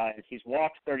 RBIs. He's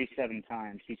walked 37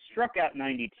 times. He's struck out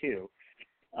 92,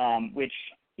 which,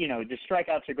 the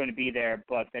strikeouts are going to be there,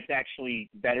 but that's actually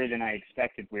better than I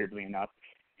expected, weirdly enough.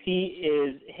 He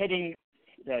is hitting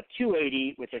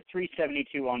 280 with a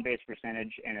 372 on-base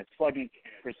percentage and a slugging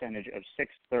percentage of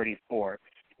 634,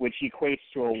 which equates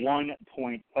to a 1.006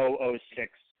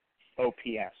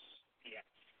 OPS.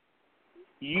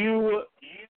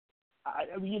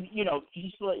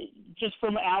 Just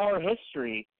from our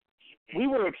history, we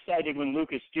were excited when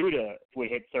Lucas Duda would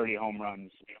hit 30 home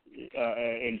runs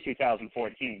in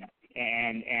 2014,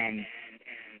 and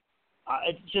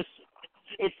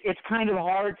it's kind of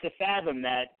hard to fathom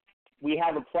that we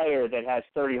have a player that has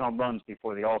 30 home runs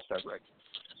before the All-Star break.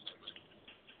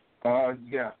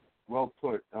 Yeah, well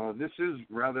put. This is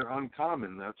rather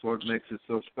uncommon. That's what makes it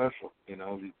so special.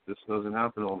 This doesn't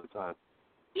happen all the time.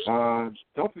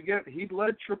 Don't forget, he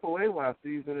led AAA last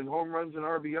season in home runs and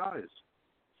RBIs.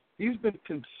 He's been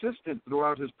consistent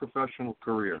throughout his professional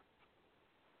career.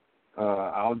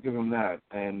 I'll give him that.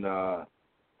 And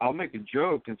I'll make a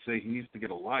joke and say he needs to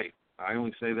get a life. I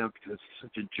only say that because he's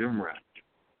such a gym rat.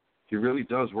 He really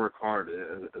does work hard,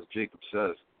 as Jacob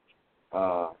says.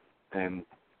 And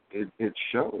it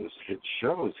shows. It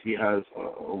shows. He has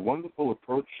a wonderful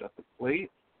approach at the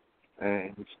plate,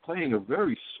 and he's playing a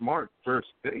very smart first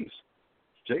base.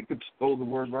 Jacob stole the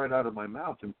word right out of my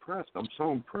mouth. Impressed. I'm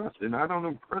so impressed, and I don't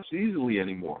impress easily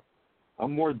anymore.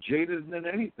 I'm more jaded than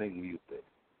anything these days,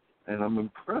 and I'm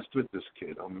impressed with this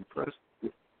kid. I'm impressed,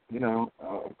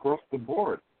 across the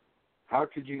board. How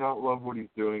could you not love what he's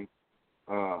doing?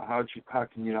 How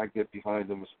can you not get behind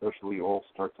him, especially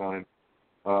All-Star time?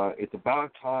 It's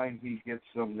about time he gets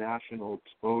some national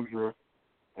exposure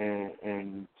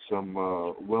and some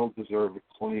well-deserved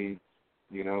acclaim,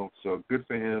 So good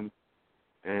for him,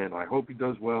 and I hope he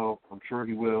does well. I'm sure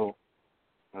he will.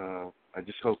 I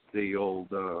just hope the old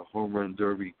home run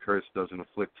derby curse doesn't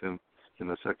afflict him in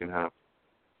the second half.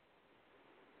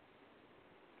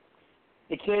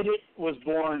 The kid was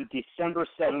born December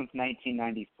 7th,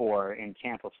 1994 in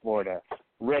Tampa, Florida.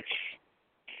 Rich,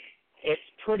 it's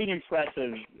pretty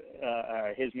impressive,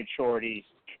 his maturity.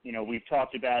 We've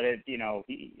talked about it,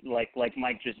 like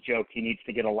Mike just joked, he needs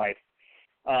to get a life.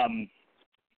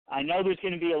 I know there's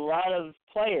going to be a lot of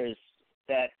players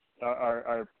that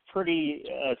are pretty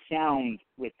sound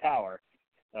with power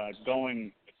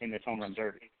going in this home run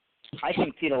derby. I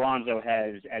think Pete Alonso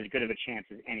has as good of a chance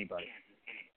as anybody.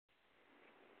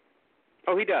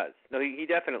 Oh, he does. No, he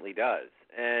definitely does.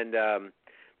 And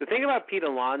the thing about Pete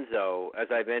Alonso, as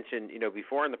I mentioned,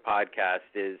 before in the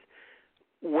podcast, is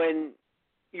when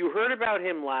you heard about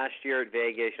him last year at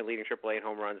Vegas and leading AAA in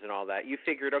home runs and all that, you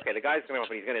figured, okay, the guy's going to come up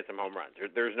and he's going to hit some home runs.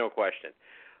 There's no question.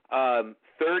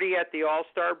 30 at the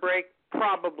All-Star break,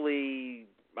 probably,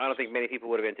 I don't think many people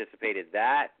would have anticipated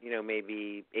that,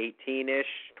 maybe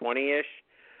 18-ish, 20-ish.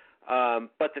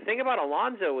 But the thing about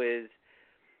Alonso is,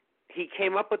 he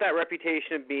came up with that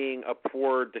reputation of being a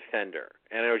poor defender.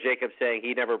 And I know Jacob's saying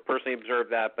he never personally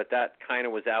observed that, but that kind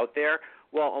of was out there.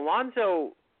 Well,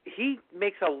 Alonso, he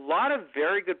makes a lot of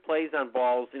very good plays on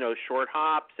balls, short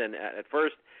hops, and at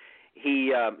first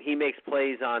he makes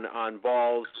plays on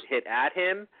balls hit at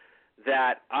him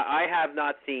that I have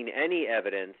not seen any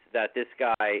evidence that this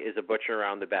guy is a butcher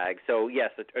around the bag. So, yes,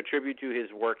 a tribute to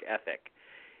his work ethic.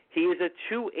 He is a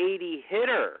 280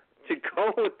 hitter to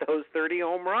go with those 30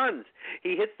 home runs.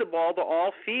 He hits the ball to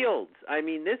all fields. I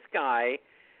mean, this guy,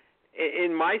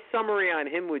 in my summary on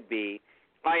him would be,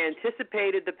 I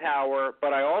anticipated the power,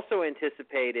 but I also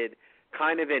anticipated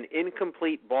kind of an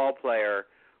incomplete ball player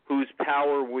whose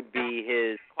power would be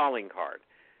his calling card.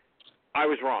 I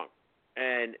was wrong.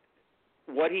 And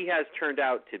what he has turned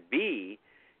out to be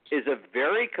is a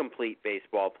very complete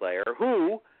baseball player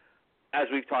who, as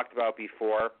we've talked about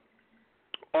before,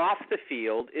 off the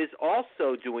field is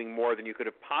also doing more than you could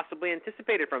have possibly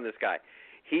anticipated from this guy.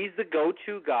 He's the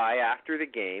go-to guy after the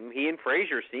game. He and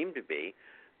Frazier seem to be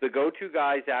the go-to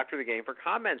guys after the game for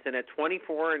comments. And at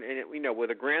 24 and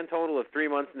with a grand total of 3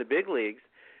 months in the big leagues,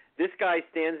 this guy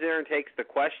stands there and takes the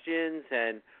questions.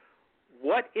 And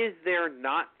what is there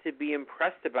not to be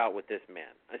impressed about with this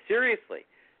man? Wesley.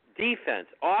 Defense,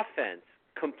 offense,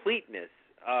 completeness,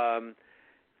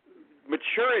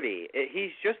 maturity.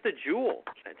 He's just a jewel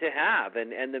to have.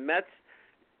 And the Mets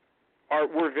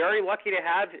we're very lucky to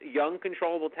have young,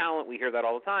 controllable talent. We hear that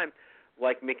all the time,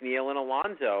 like McNeil and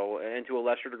Alonso, and to a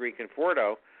lesser degree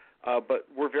Conforto. But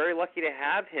we're very lucky to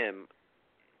have him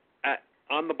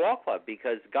on the ball club,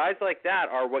 because guys like that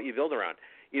are what you build around.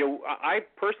 You know, I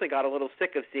personally got a little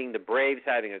sick of seeing the Braves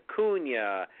having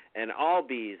Acuna and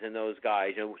Albies and those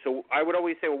guys. You know, so I would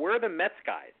always say, well, where are the Mets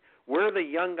guys? Where are the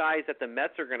young guys that the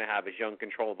Mets are going to have as young,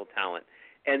 controllable talent?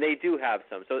 And they do have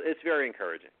some. So it's very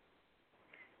encouraging.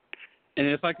 And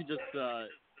if I could just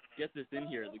get this in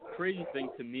here, the crazy thing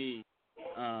to me,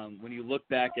 when you look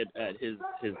back at his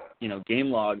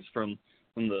game logs from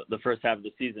the first half of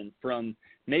the season, from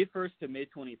May 1st to May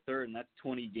 23rd, and that's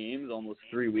 20 games, almost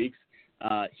 3 weeks,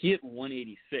 he hit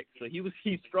 186. So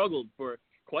he struggled for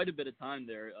quite a bit of time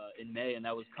there in May, and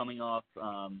that was coming off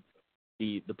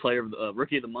the player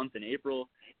rookie of the month in April.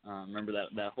 Remember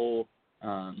that whole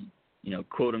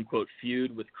quote unquote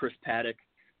feud with Chris Paddock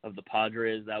of the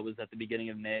Padres. That was at the beginning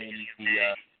of May, and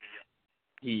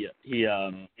he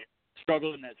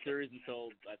struggled in that series until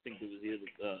I think it was either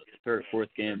the third or fourth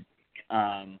game.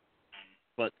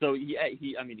 But so he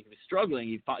was struggling.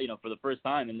 He fought, for the first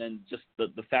time, and then just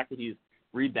the fact that he's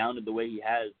rebounded the way he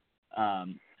has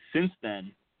since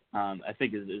then, I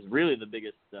think is really the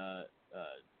biggest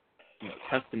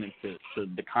testament to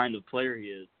the kind of player he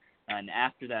is. And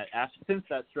since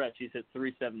that stretch, he's hit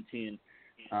 317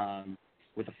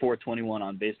 with a 421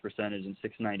 on base percentage and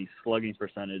 690 slugging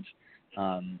percentage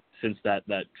since that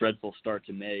dreadful start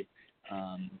to May.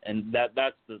 And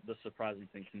that's the surprising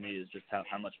thing to me, is just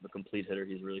how much of a complete hitter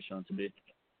he's really shown to be.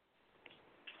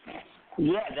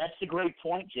 Yeah, that's a great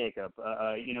point, Jacob.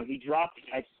 He dropped.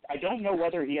 I don't know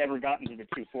whether he ever got into the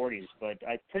 240s, but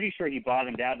I'm pretty sure he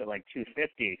bottomed out at like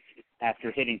 250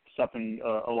 after hitting something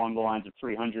along the lines of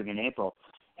 300 in April.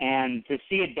 And to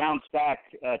see it bounce back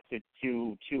to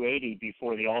 280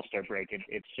 before the All-Star break,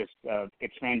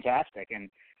 it's fantastic.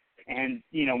 And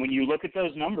when you look at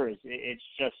those numbers, it's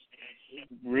just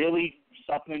really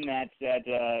something that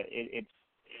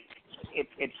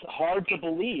it's hard to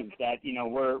believe that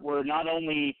we're not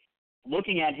only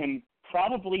looking at him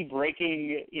probably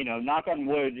breaking, knock on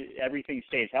wood, everything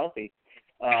stays healthy.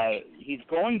 He's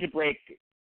going to break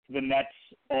the Mets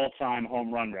all-time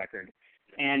home run record,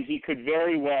 and he could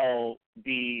very well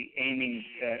be aiming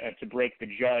to break the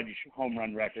Judge home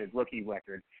run record, rookie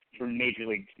record for Major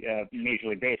League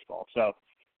Baseball. So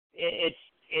it's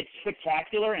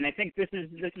spectacular, and I think this is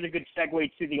a good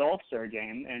segue to the All-Star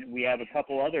game, and we have a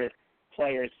couple other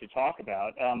players to talk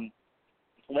about.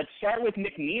 Let's start with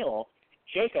McNeil.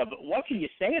 Jacob, what can you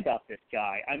say about this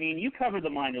guy? I mean, you cover the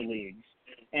minor leagues,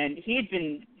 and he had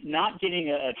been not getting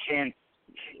a chance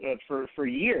for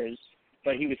years,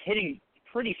 but he was hitting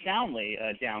pretty soundly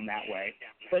down that way.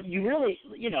 But you really,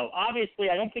 obviously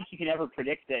I don't think you can ever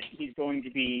predict that he's going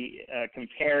to be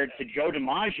compared to Joe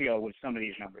DiMaggio with some of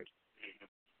these numbers.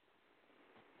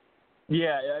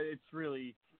 Yeah, it's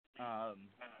really,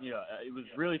 it was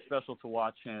really special to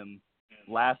watch him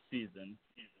last season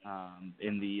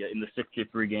in the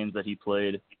 63 games that he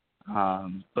played.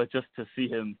 But just to see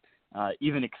him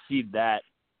even exceed that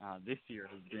this year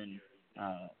has been,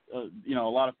 a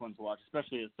lot of fun to watch,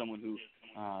 especially as someone who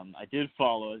I did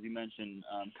follow, as you mentioned,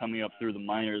 coming up through the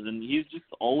minors, and he's just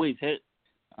always hit.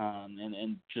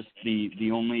 And just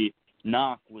the only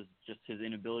knock was just his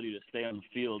inability to stay on the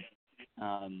field.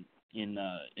 In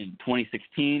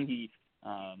 2016, he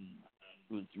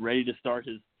was ready to start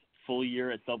his full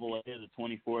year at Double A as a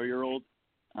 24-year-old,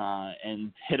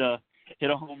 and hit a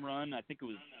home run. I think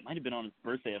might have been on his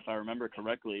birthday, if I remember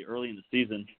correctly, early in the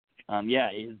season.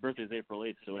 His birthday is April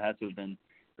 8th, so it had to have been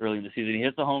early in the season. He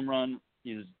hits a home run.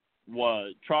 He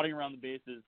was trotting around the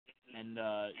bases and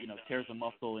tears a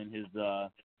muscle in his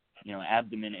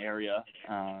abdomen area.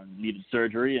 Needed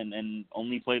surgery and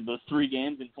only played those 3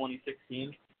 games in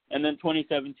 2016. And then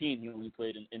 2017, he only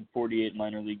played in 48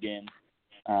 minor league games.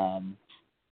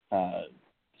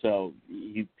 So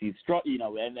he's strong,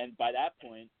 and then by that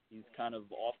point, he's kind of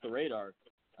off the radar,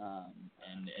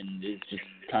 and is just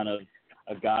kind of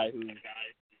a guy who's,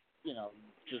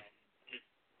 just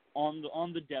on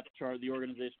the depth chart, the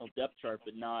organizational depth chart,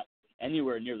 but not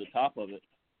anywhere near the top of it.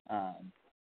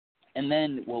 And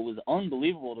then what was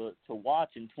unbelievable to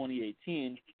watch in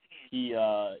 2018, he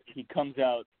comes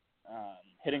out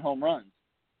hitting home runs.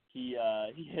 He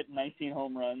hit 19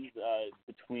 home runs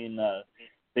between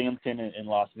Binghamton and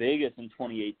Las Vegas in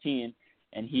 2018,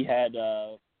 and he had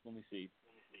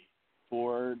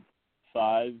 4,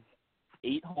 5,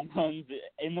 8 home runs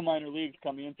in the minor leagues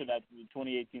coming into that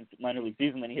 2018 minor league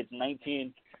season. Then he hits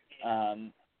 19.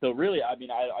 So really, I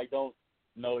mean, I don't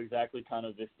know exactly kind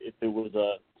of if it was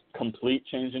a complete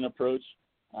change in approach,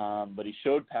 but he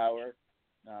showed power.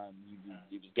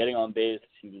 He was getting on base.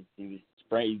 He was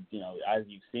spraying, as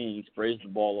you've seen, he sprays the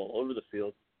ball all over the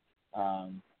field.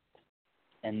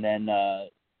 And then,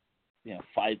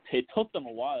 it took them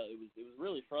a while. It was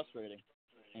really frustrating.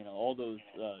 All those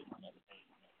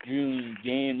June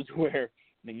games where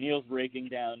McNeil's breaking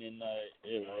down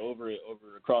over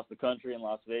across the country in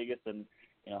Las Vegas, and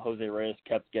Jose Reyes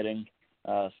kept getting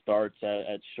starts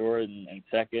at short and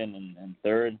second and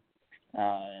third,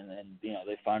 and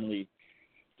they finally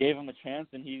gave him a chance,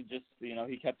 and he just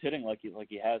he kept hitting like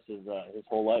he has his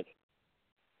whole life.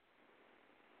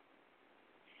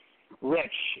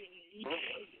 Rich,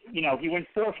 he went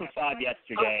 4 for 5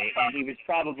 yesterday, and he was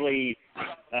probably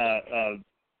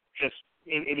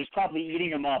it was probably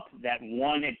eating him up, that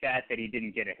one at bat that he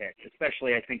didn't get a hit.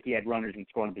 Especially, I think he had runners in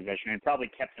scoring position, and it probably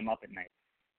kept him up at night.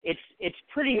 It's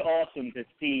pretty awesome to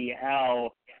see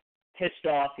how pissed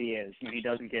off he is when he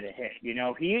doesn't get a hit.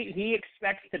 He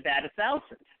expects to bat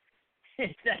 1,000.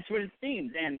 That's what it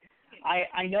seems, and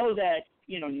I know that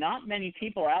not many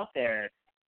people out there.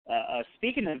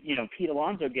 Speaking of Pete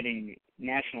Alonso getting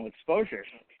national exposure,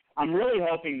 I'm really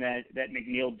hoping that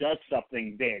McNeil does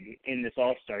something big in this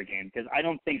All-Star game, because I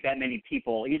don't think that many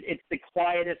people. It's the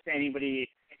quietest anybody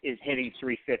is hitting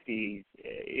 350s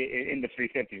in the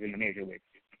 350s in the major leagues.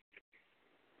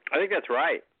 I think that's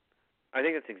right. I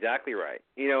think that's exactly right.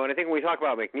 And I think when we talk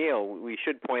about McNeil, we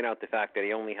should point out the fact that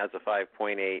he only has a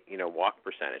 5.8 walk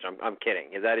percentage. I'm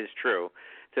kidding. That is true.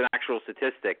 It's an actual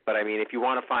statistic. But I mean, if you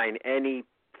want to find any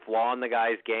flaw in the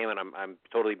guy's game, and I'm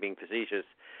totally being facetious,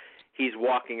 he's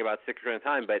walking about 6% of the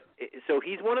time. But so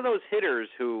he's one of those hitters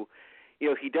who,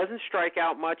 he doesn't strike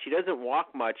out much, he doesn't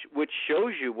walk much, which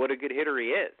shows you what a good hitter he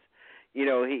is.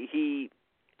 He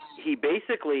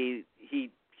basically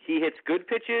he hits good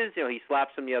pitches. He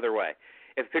slaps them the other way.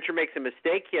 If a pitcher makes a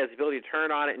mistake, he has the ability to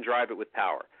turn on it and drive it with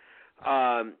power.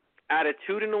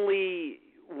 Attitudinally,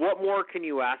 what more can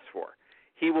you ask for?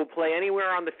 He will play anywhere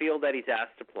on the field that he's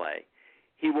asked to play.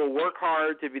 He will work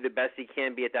hard to be the best he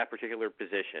can be at that particular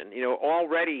position.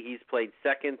 Already he's played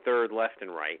second, third, left,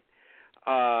 and right.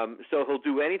 So he'll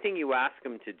do anything you ask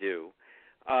him to do.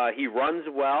 He runs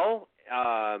well.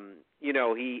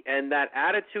 And that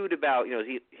attitude about,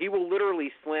 he will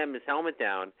literally slam his helmet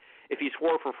down if he's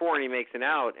 4 for 4 and he makes an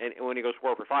out, and when he goes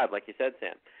 4 for 5, like you said,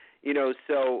 Sam.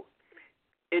 So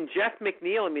in Jeff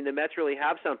McNeil, I mean, the Mets really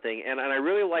have something, and I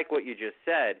really like what you just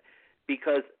said,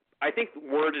 because I think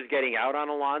word is getting out on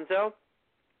Alonso.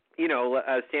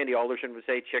 As Sandy Alderson would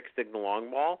say, chicks dig the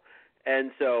long ball.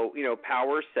 And so,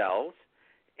 power sells.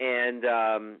 And,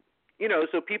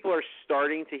 so people are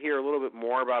starting to hear a little bit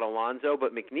more about Alonso.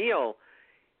 But McNeil,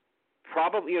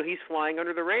 probably, he's flying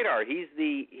under the radar. He's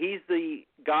the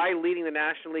guy leading the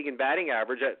National League in batting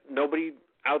average that nobody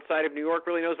outside of New York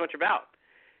really knows much about.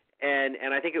 And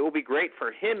I think it will be great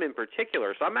for him in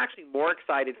particular. So I'm actually more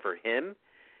excited for him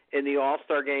in the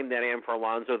All-Star game than I am for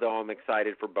Alonso, though I'm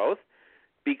excited for both,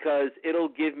 because it'll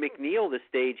give McNeil the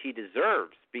stage he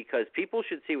deserves, because people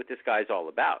should see what this guy's all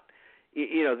about.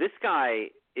 This guy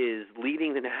is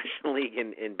leading the National League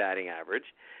in batting average,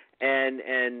 and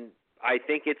I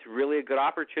think it's really a good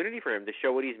opportunity for him to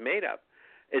show what he's made of.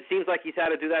 It seems like he's had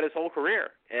to do that his whole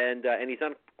career, and he's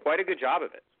done quite a good job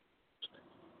of it.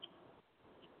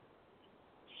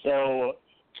 So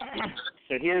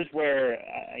here's where,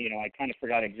 I kind of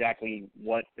forgot exactly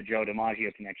what the Joe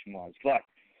DiMaggio connection was. But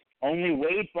only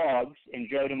Wade Boggs and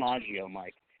Joe DiMaggio,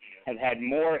 Mike, have had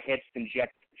more hits than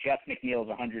Jeff McNeil's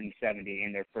 170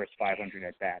 in their first 500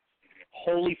 at-bats.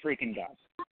 Holy freaking God.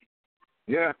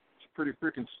 Yeah, it's pretty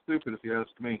freaking stupid if you ask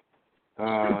me.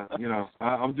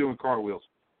 I'm doing cartwheels.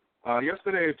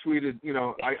 Yesterday I tweeted,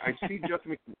 I see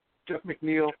Jeff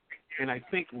McNeil and I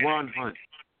think Ron Hunt,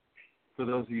 for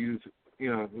those of you,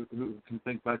 who can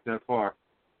think back that far.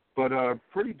 But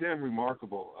pretty damn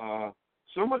remarkable.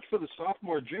 So much for the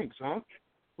sophomore jinx, huh?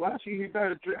 Last year he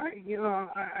batted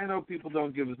I know people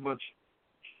don't give as much,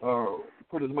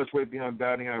 put as much weight behind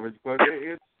batting average, but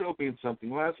it still means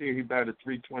something. Last year he batted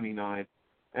 .329,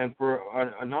 and for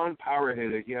a non-power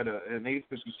hitter he had an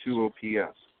 .852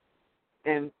 OPS.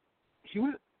 And he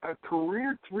was a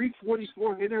career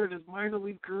 .344 hitter in his minor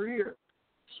league career.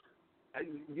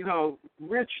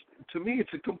 Rich, to me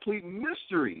it's a complete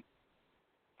mystery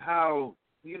how,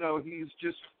 he's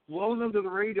just flown under the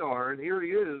radar, and here he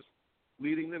is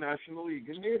leading the National League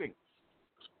in hitting.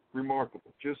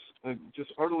 Remarkable. Just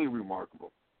utterly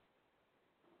remarkable.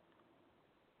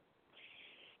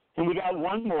 And we got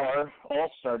one more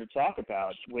All-Star to talk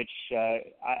about, which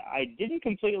I didn't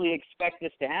completely expect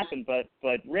this to happen, but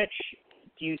Rich,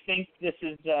 do you think this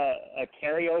is a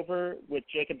carryover with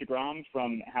Jacob deGrom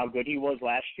from how good he was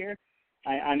last year?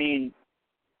 I mean,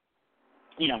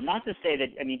 not to say that.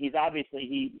 I mean, he's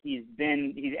obviously he's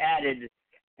added,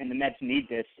 and the Mets need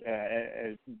this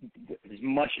as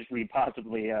much as we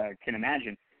possibly can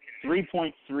imagine.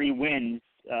 3.3 wins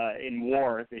in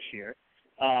WAR this year.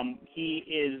 He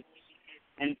is,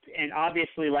 and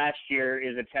obviously last year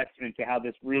is a testament to how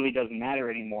this really doesn't matter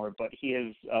anymore. But he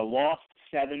has lost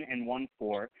 7 and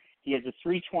 1/4. He has a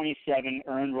 327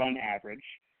 earned run average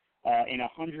in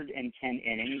 110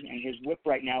 innings, and his WHIP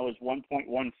right now is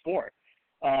 1.14.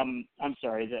 I'm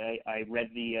sorry, I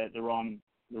read the wrong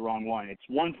one. It's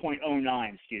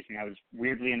 1.09. Excuse me. I was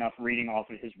weirdly enough reading off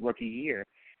of his rookie year.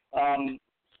 I'm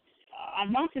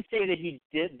not to say that he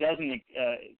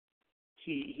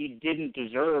didn't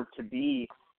deserve to be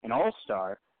an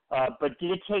All-Star, but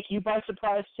did it take you by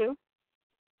surprise too?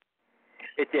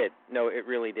 It did. No, it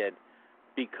really did.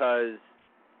 Because,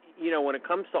 when it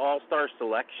comes to All-Star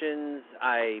selections,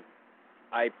 I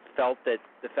felt that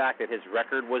the fact that his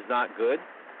record was not good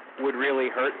would really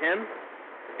hurt him.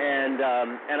 And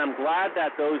I'm glad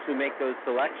that those who make those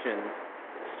selections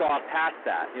saw past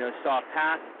that, saw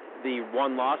past the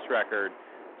one-loss record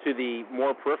to the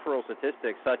more peripheral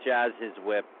statistics, such as his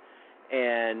WHIP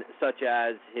and such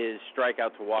as his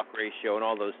strikeout-to-walk ratio and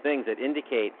all those things that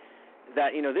indicate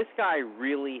that, this guy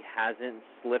really hasn't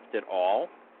slipped at all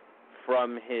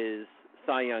from his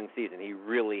Cy Young season. He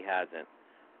really hasn't.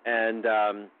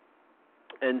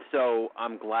 And so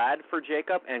I'm glad for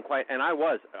Jacob, and I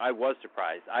was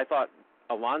surprised. I thought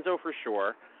Alonso for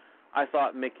sure. I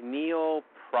thought McNeil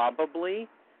probably,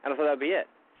 and I thought that'd be it.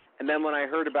 And then when I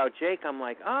heard about Jake, I'm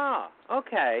like,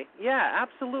 okay, yeah,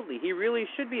 absolutely. He really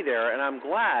should be there, and I'm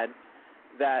glad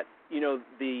that,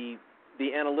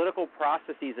 the analytical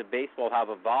processes of baseball have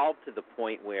evolved to the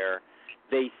point where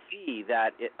they see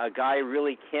that a guy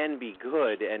really can be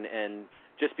good and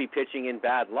just be pitching in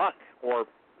bad luck, or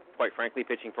quite frankly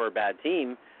pitching for a bad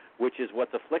team, which is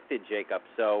what's afflicted Jacob.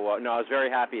 So I was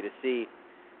very happy to see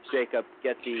Jacob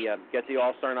get the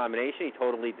All-Star nomination. He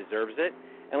totally deserves it,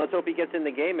 and let's hope he gets in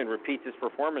the game and repeats his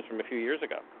performance from a few years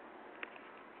ago.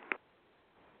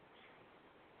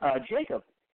 Jacob,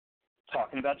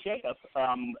 talking about Jacob,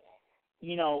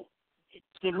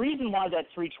 the reason why that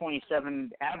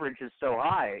 327 average is so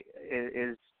high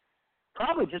is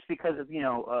probably just because of,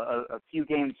 a few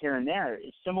games here and there.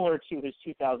 It's similar to his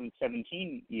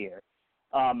 2017 year.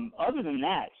 Other than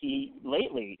that,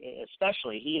 lately,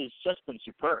 especially, he has just been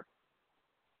superb.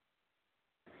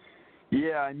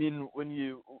 Yeah, I mean, when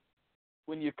you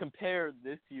compare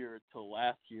this year to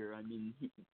last year, I mean,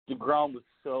 deGrom was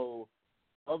so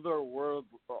otherworldly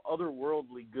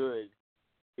good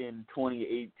in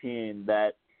 2018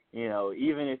 that,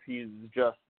 even if he's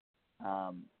just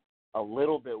a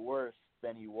little bit worse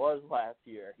than he was last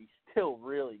year, he's still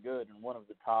really good and one of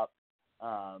the top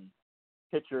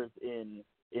pitchers in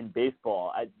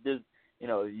baseball.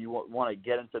 You want to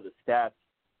get into the stats.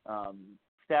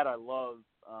 Stat I love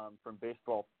from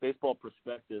baseball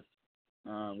perspective,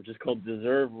 which is called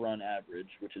deserve run average,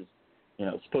 which is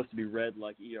supposed to be read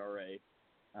like ERA,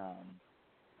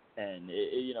 and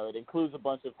it includes a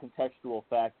bunch of contextual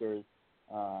factors,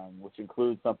 which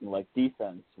includes something like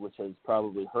defense, which has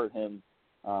probably hurt him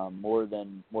more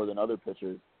than other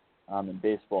pitchers in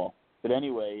baseball. But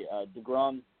anyway,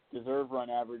 deGrom's deserved run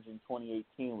average in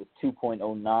 2018 was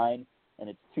 2.09, and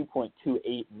it's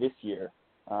 2.28 this year.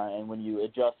 And when you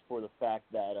adjust for the fact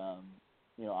that,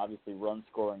 obviously run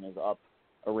scoring is up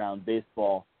around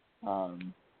baseball,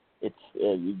 it's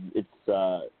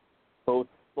both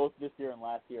this year and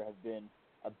last year have been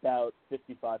about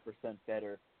 55%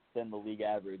 better than the league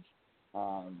average.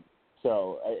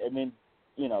 So, I mean,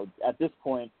 at this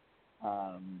point,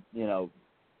 6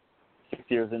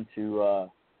 years into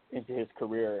his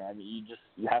career, I mean,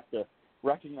 you have to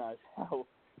recognize how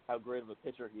great of a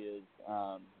pitcher he is.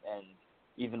 And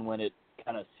even when it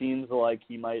kind of seems like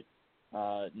he might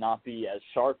not be as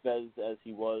sharp as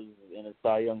he was in his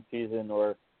Cy Young season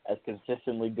or as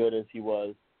consistently good as he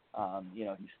was,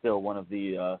 he's still one of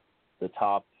the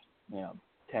top,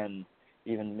 10,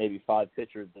 even maybe 5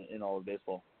 pitchers in all of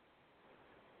baseball.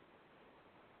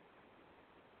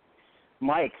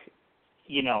 Mike,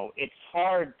 it's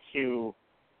hard to.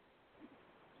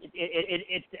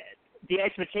 The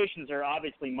expectations are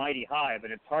obviously mighty high,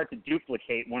 but it's hard to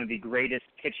duplicate one of the greatest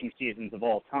pitching seasons of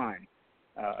all time,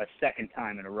 a second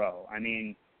time in a row. I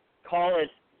mean, call it.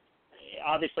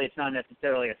 Obviously, it's not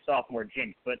necessarily a sophomore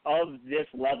jinx, but of this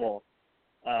level,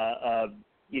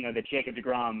 that Jacob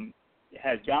deGrom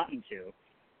has gotten to,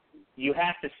 you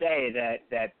have to say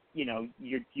that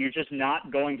you're just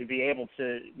not going to be able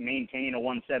to maintain a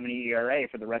 1.70 ERA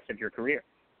for the rest of your career.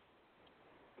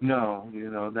 No,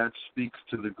 that speaks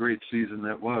to the great season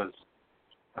that was.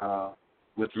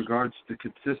 With regards to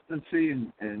consistency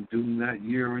and doing that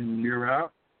year in, year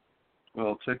out,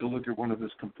 well, take a look at one of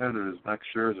his competitors, Max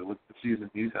Scherzer. Look at the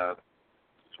season he's had.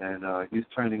 And he's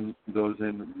turning those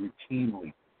in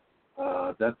routinely.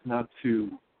 That's not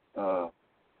to,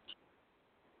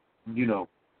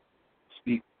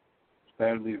 speak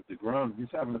badly of deGrom.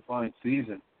 He's having a fine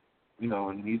season,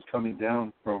 and he's coming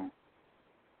down from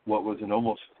what was an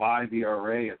almost 5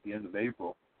 ERA at the end of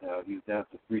April. He's down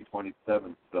to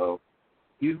 3.27. So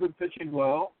he's been pitching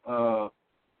well.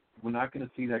 We're not going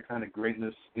to see that kind of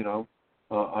greatness,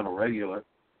 on a regular.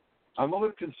 I'm a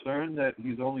little concerned that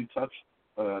he's only touched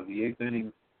the 8th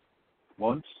inning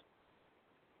once.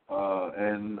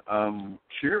 And I'm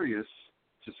curious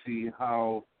to see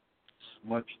how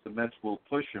much the Mets will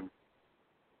push him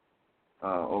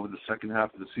over the second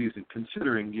half of the season,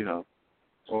 considering,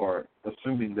 or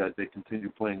assuming that they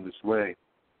continue playing this way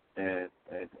and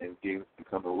games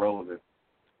become irrelevant.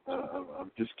 I'm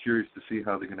just curious to see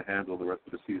how they're going to handle the rest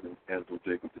of the season, handle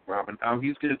Jacob deGrom, and how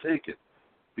he's going to take it,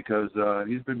 because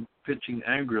he's been pitching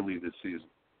angrily this season.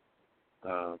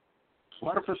 A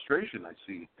lot of frustration I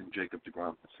see in Jacob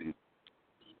deGrom this season.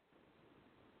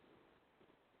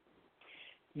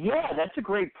 Yeah, that's a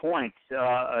great point.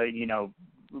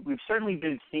 We've certainly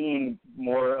been seeing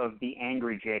more of the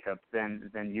angry Jacob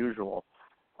than usual.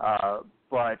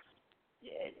 But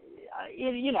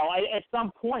at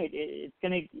some point it's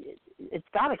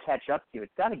got to catch up to you.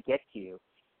 It's got to get to you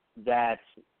that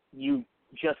you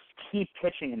just keep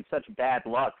pitching in such bad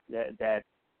luck that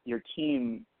your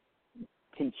team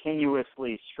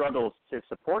continuously struggles to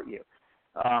support you.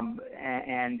 And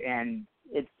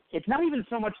it's not even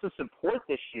so much the support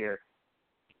this year.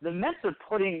 The Mets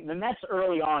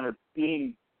early on are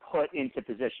being put into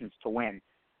positions to win.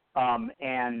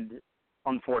 And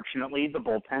unfortunately, the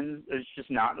bullpen is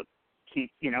just not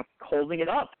holding it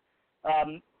up.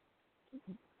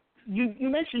 You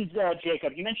mentioned,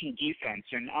 Jacob, you mentioned defense,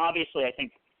 and obviously I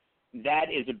think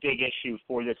that is a big issue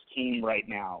for this team right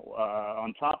now,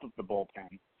 on top of the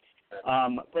bullpen.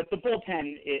 But the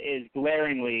bullpen is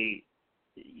glaringly,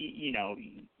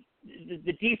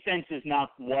 the defense is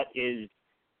not what is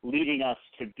leading us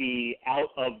to be out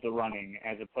of the running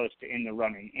as opposed to in the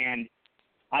running. And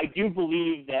I do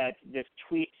believe that this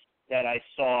tweet that I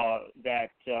saw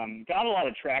that got a lot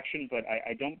of traction, but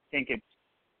I don't think it's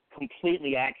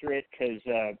completely accurate, because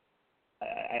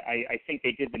I think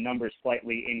they did the numbers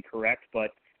slightly incorrect.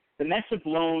 But the Mets have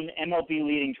blown MLB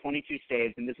leading 22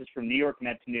 saves, and this is from New York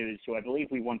Mets News, who I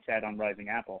believe we once had on Rising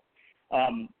Apple.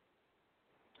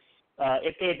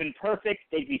 If they had been perfect,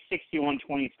 they'd be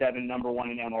 61-27, number one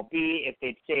in MLB. If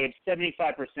they'd saved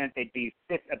 75%, they'd be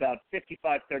about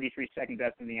 55-33, second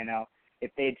best in the NL.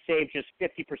 If they'd saved just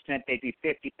 50%, they'd be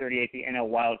 50-38, the NL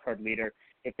wildcard leader.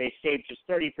 If they saved just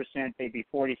 30%, they'd be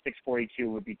 46-42,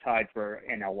 would be tied for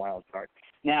NL wildcard.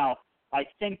 Now, I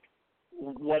think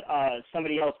what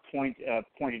somebody else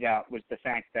pointed out was the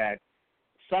fact that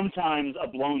sometimes a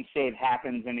blown save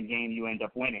happens in a game, you end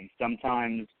up winning.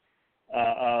 Sometimes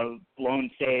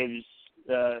blown saves,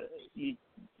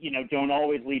 don't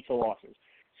always lead to losses.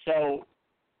 So,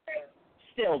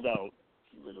 still though,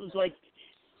 it was like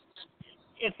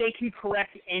if they can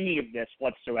correct any of this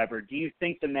whatsoever, do you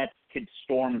think the Mets could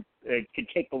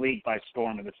take the league by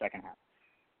storm in the second half?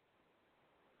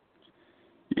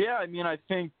 Yeah, I mean, I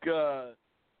think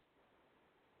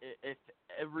if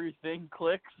everything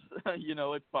clicks,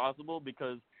 it's possible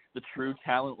because the true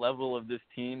talent level of this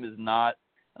team is not,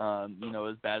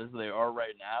 as bad as they are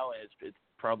right now. It's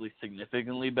probably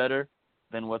significantly better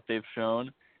than what they've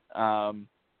shown.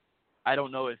 I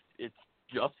don't know if it's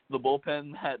just the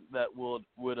bullpen that would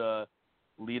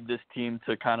lead this team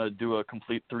to kind of do a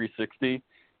complete 360,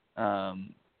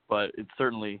 but it's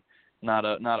certainly not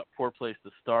a poor place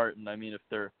to start. And I mean, if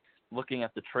they're looking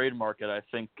at the trade market, I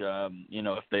think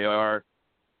if they are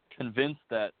convinced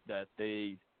that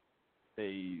they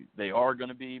are going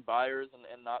to be buyers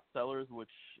and not sellers, which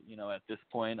at this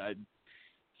point I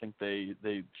think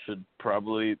they should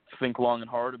probably think long and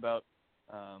hard about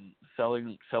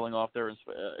selling off their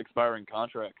expiring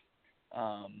contracts.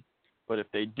 But if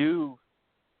they do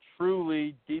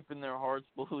truly, deep in their hearts,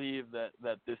 believe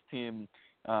that this team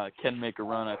can make a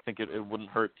run, I think it wouldn't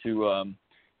hurt to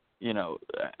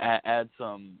add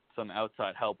some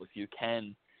outside help if you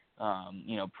can.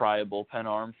 Pry a bullpen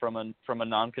arm from a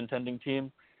non-contending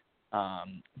team.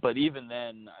 But even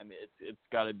then, I mean, it's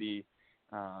got to be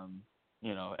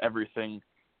everything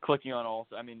clicking on all.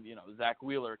 I mean, Zach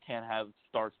Wheeler can't have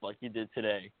starts like he did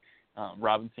today.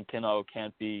 Robinson Cano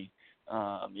can't be,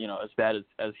 as bad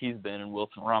as he's been, and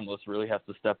Wilson Ramos really has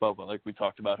to step up, like we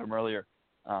talked about him earlier.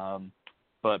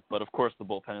 But of course the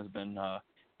bullpen has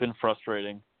been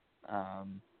frustrating.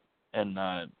 And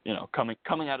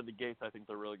coming out of the gates, I think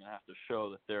they're really going to have to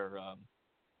show that they're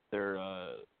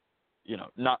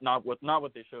not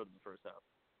what they showed in the first half.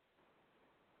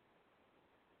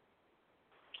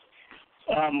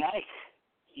 Mike,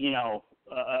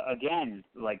 again,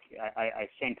 I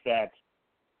think that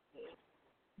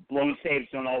blown saves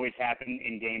don't always happen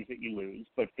in games that you lose,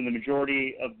 but for the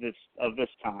majority of this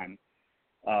time,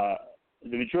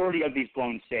 the majority of these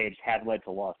blown saves have led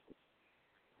to losses.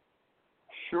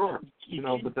 Sure,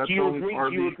 but that's only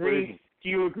part of the equation. Do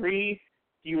you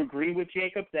agree with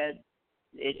Jacob that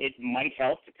it might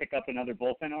help to pick up another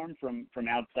bullpen arm from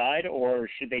outside, or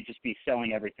should they just be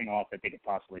selling everything off that they could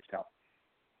possibly sell?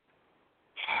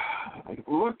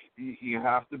 Look, you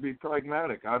have to be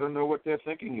pragmatic. I don't know what their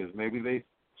thinking is. Maybe they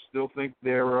still think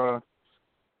they're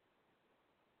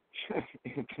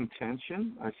in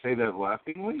contention. I say that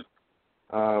laughingly.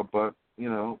 But,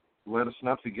 let us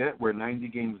not forget we're 90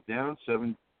 games down,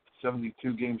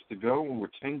 72 games to go, and we're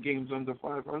 10 games under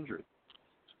 500.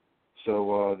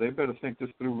 So they better think this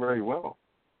through very well.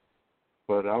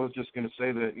 But I was just going to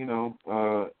say that,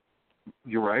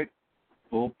 you're right.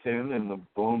 Bullpen and the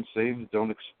blown saves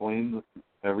don't explain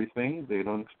everything. They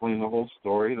don't explain the whole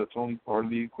story. That's only part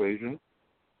of the equation.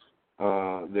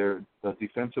 They're a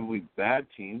defensively bad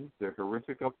team. They're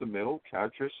horrific up the middle,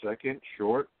 catcher, second,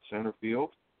 short, center field.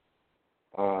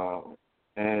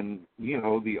 And,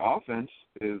 the offense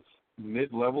is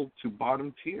mid-level to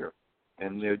bottom tier,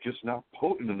 and they're just not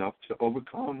potent enough to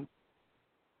overcome,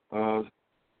 a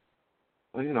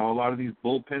lot of these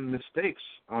bullpen mistakes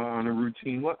on a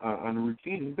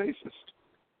routine basis.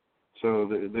 So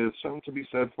there's something to be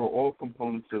said for all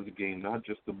components of the game, not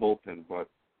just the bullpen, but,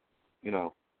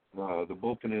 the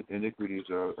bullpen iniquities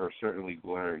are certainly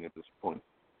glaring at this point.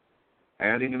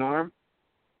 Adding an arm,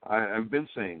 I've been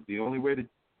saying the only way to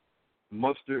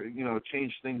muster,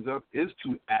 change things up is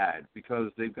to add,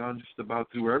 because they've gone just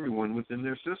about through everyone within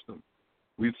their system.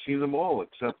 We've seen them all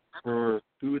except for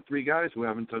 2 or 3 guys who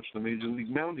haven't touched the major league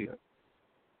mound yet.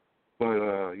 But,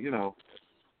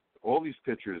 all these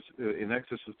pitchers in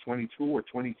excess of 22 or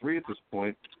 23 at this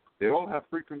point, they all have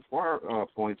frequent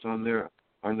points on their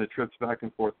trips back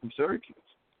and forth from Syracuse.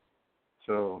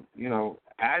 So,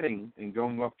 adding and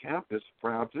going off campus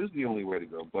perhaps is the only way to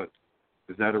go. But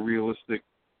is that a realistic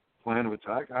plan of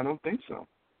attack? I don't think so.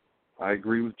 I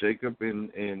agree with Jacob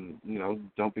in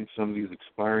dumping some of these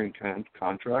expiring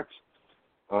contracts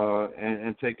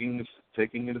and taking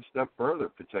it a step further,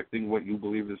 protecting what you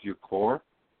believe is your core,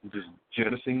 and just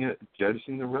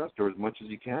jettisoning the rest, or as much as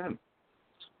you can.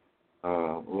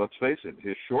 Let's face it,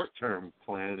 his short-term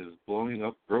plan is blowing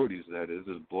up, Brody's that is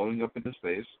blowing up in his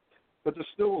face, but there's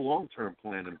still a long-term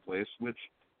plan in place, which,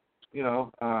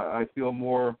 I feel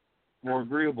more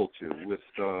agreeable to with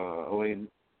Elaine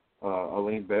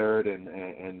Barrett,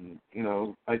 and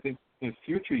I think in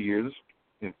future years,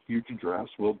 in future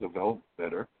drafts, will develop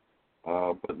better.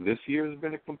 But this year has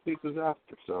been a complete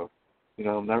disaster. So,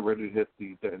 I'm not ready to hit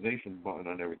the detonation button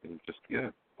on everything just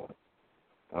yet. But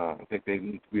I think they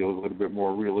need to be a little bit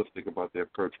more realistic about their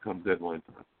approach come deadline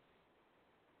time.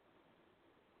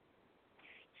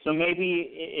 So maybe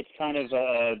it's kind of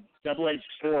a double-edged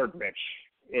sword, Rich,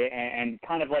 and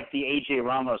kind of like the A.J.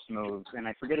 Ramos move. And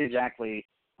I forget exactly,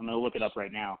 I'm going to look it up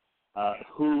right now,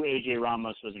 who A.J.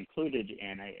 Ramos was included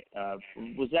in.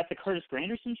 Was that the Curtis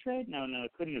Granderson trade? No,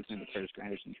 it couldn't have been the Curtis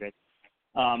Granderson trade.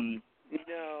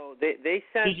 No, they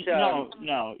sent...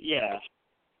 yeah.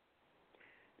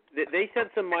 They sent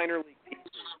some minor league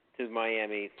pieces to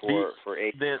Miami for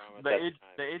A.J. Ramos.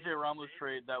 The A.J. Ramos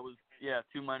trade, that was,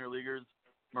 2 minor leaguers.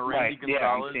 Morandy Right, Gonzalez,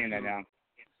 I'm seeing that now.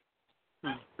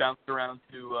 Who's bounced around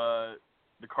to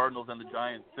the Cardinals and the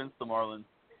Giants since the Marlins,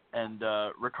 and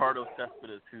Ricardo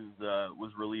Cespedes, who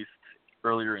was released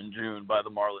earlier in June by the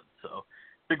Marlins. So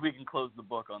I think we can close the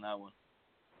book on that one.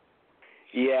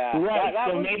 Yeah. Right, that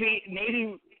so was...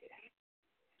 maybe...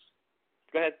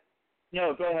 Go ahead.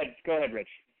 No, go ahead, Rich.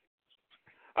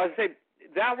 I was going to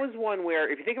say, that was one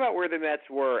where, if you think about where the Mets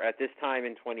were at this time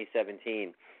in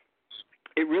 2017,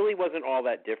 it really wasn't all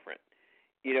that different.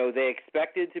 You know, they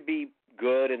expected to be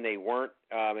good, and they weren't.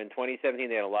 In 2017,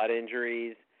 they had a lot of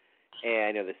injuries,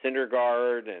 and the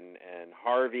Syndergaard and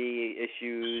Harvey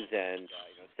issues, and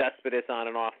Cespedes on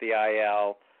and off the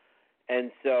IL.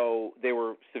 And so they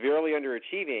were severely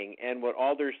underachieving, and what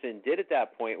Alderson did at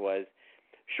that point was,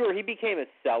 sure, he became a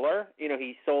seller.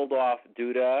 He sold off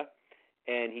Duda,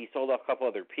 and he sold off a couple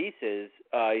other pieces.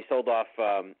 He sold off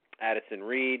Addison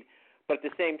Reed. But at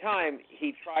the same time,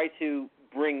 he tried to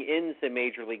bring in some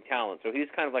major league talent. So he was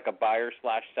kind of like a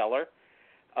buyer/seller,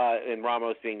 and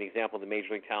Ramos being the example of the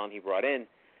major league talent he brought in.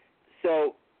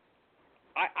 So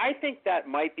I think that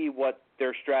might be what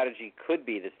their strategy could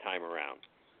be this time around,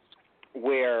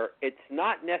 where it's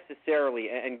not necessarily,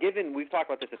 and given we've talked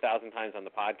about this 1,000 times on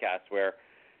the podcast, where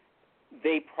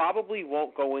they probably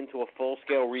won't go into a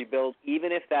full-scale rebuild,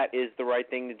 even if that is the right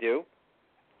thing to do.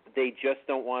 They just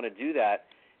don't want to do that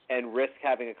and risk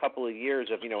having a couple of years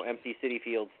of, empty Citi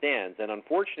Field stands. And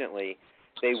unfortunately,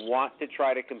 they want to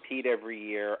try to compete every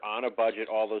year on a budget,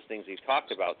 all those things we've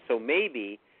talked about. So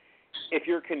maybe if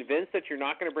you're convinced that you're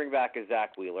not going to bring back a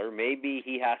Zach Wheeler, maybe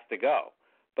he has to go.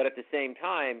 But at the same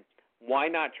time, why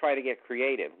not try to get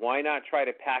creative? Why not try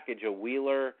to package a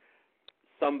Wheeler,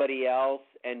 somebody else,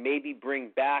 and maybe bring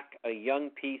back a young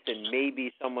piece and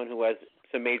maybe someone who has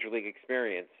some major league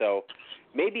experience? So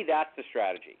maybe that's the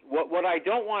strategy. What I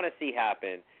don't want to see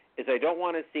happen is I don't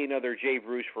want to see another Jay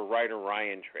Bruce for Ryder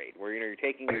Ryan trade where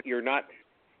you're not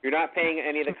paying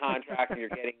any of the contracts and you're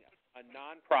getting a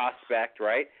non-prospect,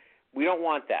 right? We don't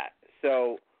want that.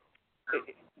 So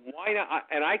why not?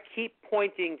 And I keep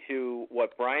pointing to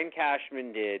what Brian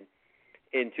Cashman did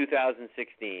in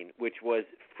 2016, which was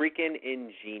freaking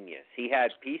ingenious. He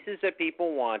had pieces that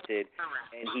people wanted,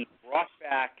 and he brought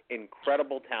back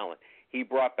incredible talent. He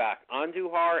brought back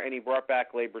Andujar, and he brought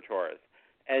back Gleyber Torres.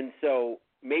 And so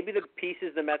maybe the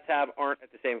pieces the Mets have aren't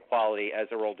at the same quality as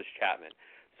Aroldis Chapman.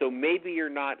 So maybe you're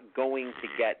not going to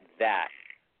get that.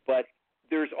 But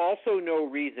there's also no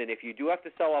reason, if you do have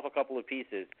to sell off a couple of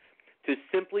pieces, to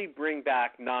simply bring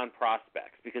back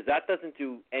non-prospects, because that doesn't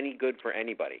do any good for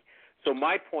anybody. So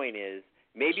my point is,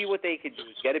 maybe what they could do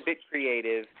is get a bit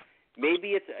creative.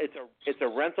 Maybe it's a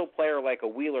rental player like a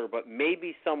Wheeler, but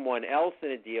maybe someone else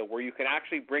in a deal where you can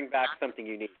actually bring back something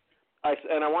unique.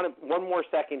 And I want one more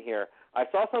second here. I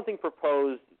saw something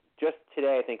proposed just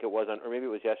today, I think it was, or maybe it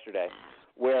was yesterday,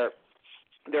 where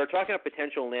they were talking about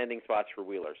potential landing spots for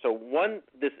Wheeler. So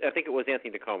I think it was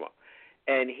Anthony DeComo,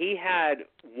 and he had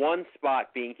one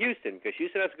spot being Houston, because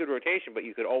Houston has a good rotation, but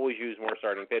you could always use more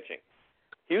starting pitching.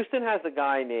 Houston has a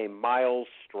guy named Miles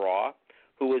Straw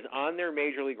who is on their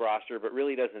major league roster but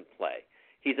really doesn't play.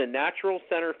 He's a natural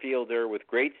center fielder with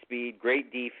great speed,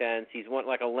 great defense. He's one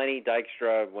like a Lenny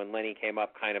Dykstra when Lenny came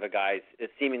up, kind of a guy.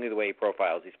 It's seemingly the way he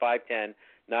profiles. He's 5'10",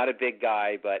 not a big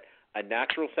guy, but a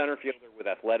natural center fielder with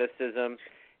athleticism.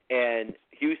 And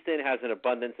Houston has an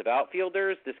abundance of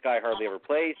outfielders. This guy hardly ever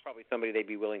plays, probably somebody they'd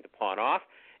be willing to pawn off.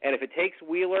 And if it takes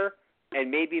Wheeler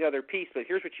and maybe another piece, but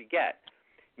here's what you get.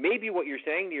 Maybe what you're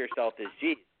saying to yourself is,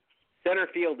 geez, center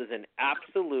field is an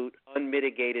absolute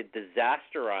unmitigated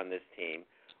disaster on this team.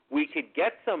 We could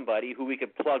get somebody who we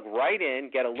could plug right in,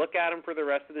 get a look at him for the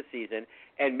rest of the season,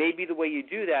 and maybe the way you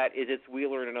do that is it's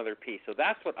Wheeler and another piece. So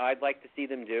that's what I'd like to see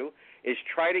them do, is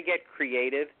try to get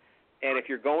creative. And if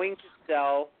you're going to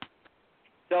sell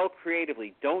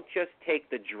creatively. Don't just take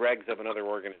the dregs of another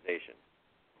organization.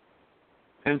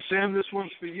 And Sam, this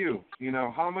one's for you.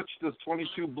 How much does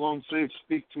 22 blown saves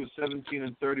speak to a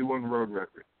 17-31 road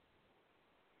record?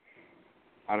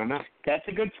 I don't know. That's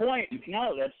a good point.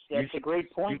 No, that's a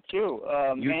great point too.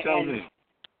 You tell me.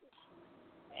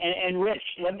 And Rich,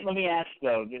 let me ask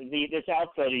though, this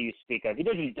outsider you speak of, he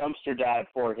doesn't dumpster dive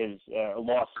for his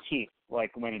lost teeth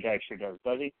like Wayne Dykstra does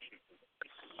he?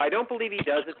 I don't believe he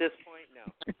does at this point.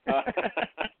 No.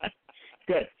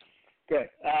 Good.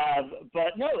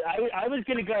 But no, I was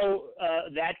going to go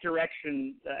that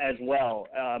direction as well.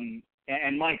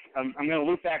 And Mike, I'm going to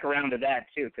loop back around to that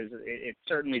too, because it's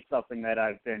certainly something that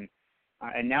I've been,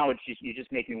 and now you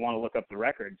just make me want to look up the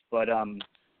records. But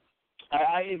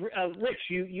Rich,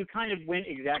 you kind of went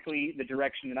exactly the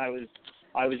direction that I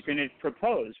was going to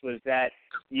propose, was that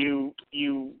you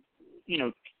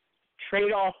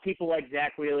trade off people like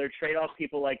Zach Wheeler, trade off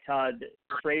people like Todd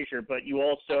Frazier, but you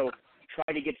also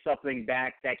try to get something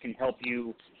back that can help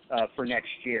you for next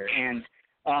year. And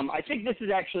I think this is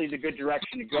actually the good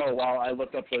direction to go while I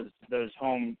look up those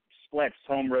home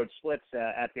road splits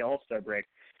at the All-Star break.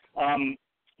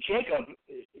 Jacob,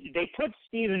 they put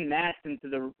Steven Matz into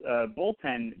the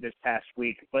bullpen this past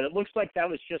week, but it looks like that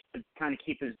was just to kind of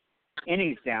keep his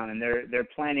innings down, and they're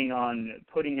planning on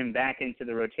putting him back into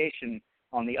the rotation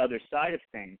on the other side of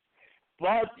things.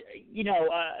 But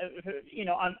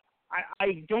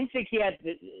I don't think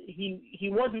he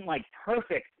wasn't like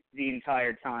perfect the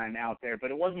entire time out there,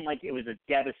 but it wasn't like it was a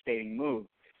devastating move.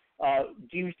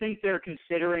 Do you think they're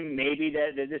considering maybe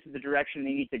that this is the direction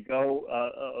they need to go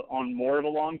on more of a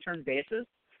long-term basis?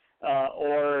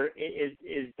 Or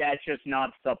is that just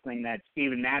not something that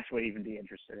Steven Matz would even be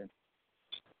interested in?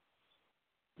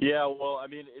 Yeah, well, I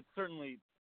mean, it's certainly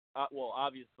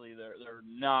obviously they're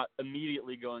not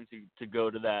immediately going to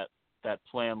go to that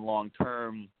plan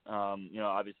long-term.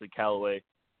 Obviously Callaway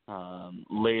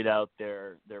laid out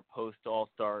their post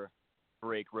All-Star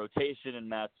break rotation, and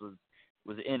Matz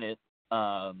was in it,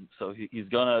 so he's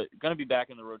gonna be back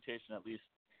in the rotation at least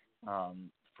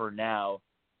for now.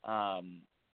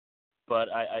 But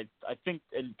I think,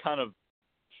 and kind of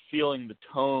feeling the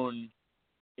tone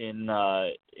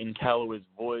in Callaway's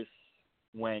voice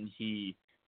when he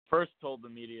first told the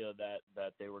media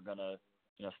that they were gonna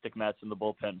stick Matz in the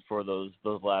bullpen for those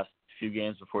last few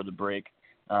games before the break,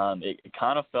 it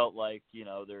kind of felt like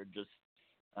they're just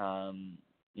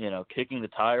kicking the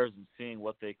tires and seeing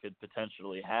what they could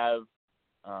potentially have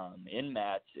in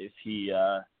Matz if he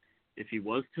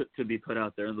was to be put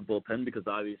out there in the bullpen, because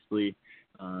obviously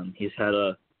he's had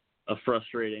a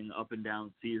frustrating up and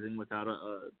down season without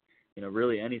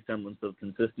really any semblance of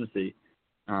consistency.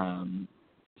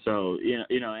 So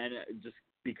and just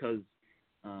because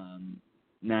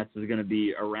Matz is going to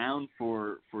be around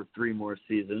for 3 more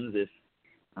seasons, if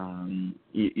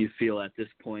you feel at this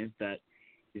point that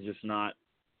he's just not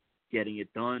getting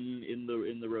it done in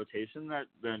the rotation,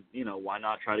 then why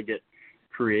not try to get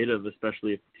creative,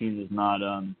 especially if the team is not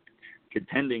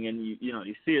contending. And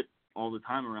you see it all the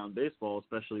time around baseball,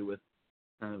 especially with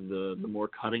kind of the more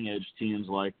cutting edge teams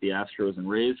like the Astros and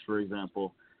Rays, for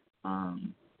example,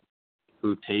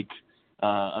 who take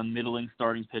a middling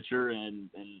starting pitcher and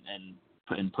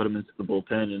put him into the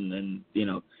bullpen, and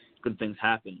good things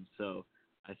happen. So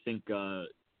I think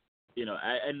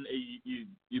and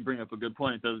you bring up a good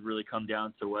point. It does really come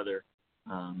down to whether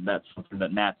that's something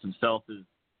that Matz himself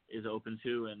is open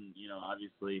to, and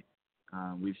obviously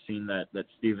we've seen that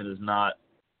Steven is not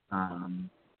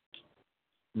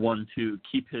one to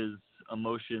keep his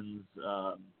emotions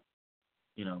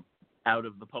out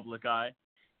of the public eye.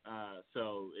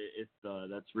 So if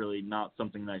that's really not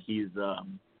something that he's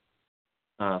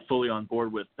fully on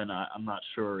board with, then I'm not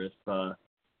sure if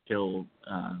he'll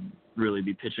really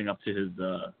be pitching up to his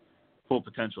full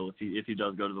potential if he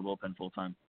does go to the bullpen full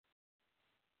time.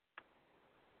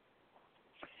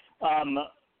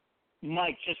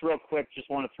 Mike, just real quick, just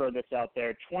want to throw this out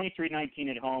there. 23-19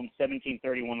 at home,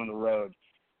 17-31 on the road.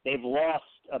 They've lost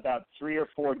about 3 or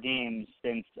 4 games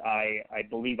since I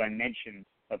believe I mentioned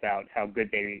about how good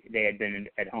they had been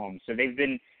at home. So they've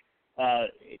been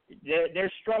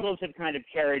their struggles have kind of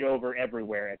carried over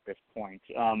everywhere at this point.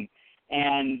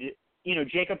 And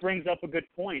Jacob brings up a good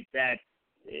point that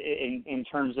in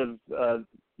terms of the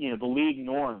league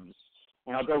norms,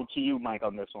 and I'll go to you, Mike,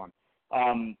 on this one.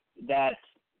 That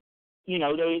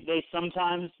they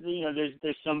sometimes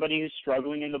there's somebody who's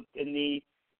struggling in the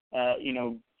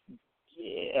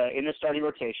starting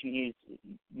rotation. He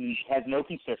has no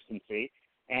consistency,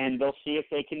 and they'll see if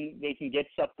they can get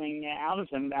something out of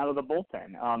him out of the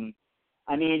bullpen.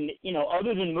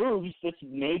 Other than moves, this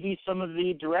may be some of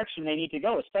the direction they need to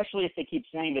go, especially if they keep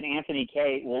saying that Anthony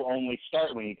Kay will only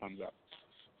start when he comes up.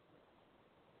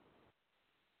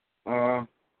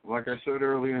 Like I said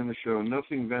earlier in the show,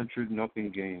 nothing ventured,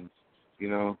 nothing gained.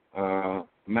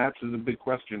 Matz is a big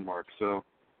question mark, so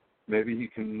maybe he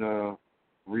can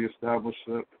reestablish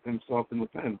himself in the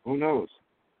pen. Who knows?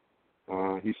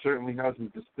 He certainly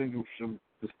hasn't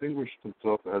distinguished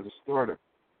himself as a starter.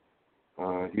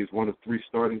 He's one of 3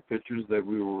 starting pitchers that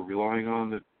we were relying on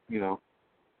that,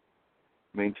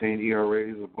 maintain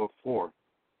ERAs above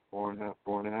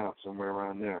 4.5, somewhere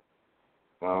around there.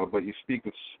 But you speak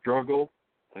of struggle,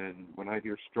 and when I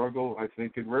hear struggle, I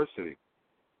think adversity.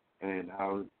 And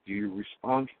how do you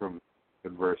respond from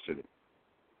adversity?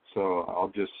 So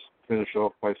I'll just finish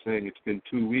off by saying it's been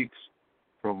 2 weeks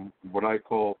from what I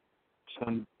call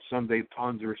Sunday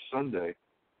Ponderous Sunday,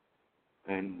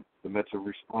 and the Mets have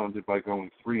responded by going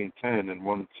 3-10 and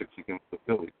 1-6 against the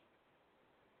Phillies.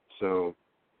 So,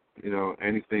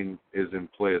 anything is in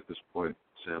play at this point,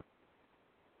 Sam.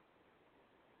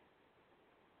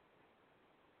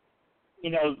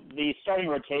 The starting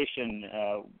rotation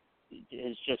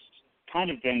has just kind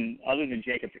of been, other than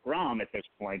Jacob deGrom at this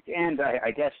point, and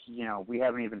I guess, we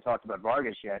haven't even talked about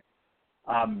Vargas yet,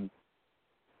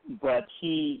 but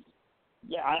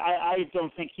I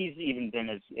don't think he's even been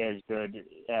as good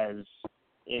as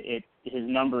his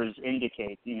numbers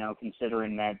indicate,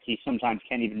 considering that he sometimes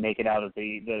can't even make it out of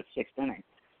the 6th inning.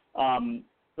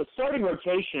 The starting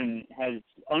rotation has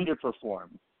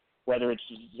underperformed, whether it's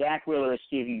Zach Wheeler or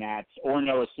Steven Matz or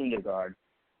Noah Syndergaard.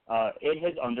 It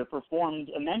has underperformed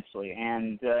immensely,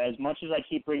 and as much as I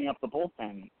keep bringing up the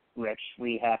bullpen, Rich,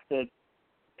 we have to,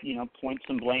 point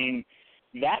some blame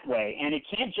that way. And it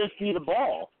can't just be the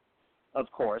ball,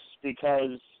 of course,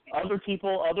 because other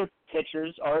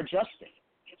pitchers are adjusting.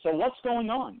 So what's going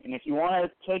on? And if you want to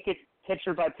take it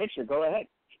pitcher by pitcher, go ahead.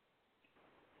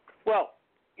 Well,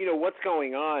 what's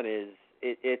going on is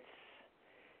it's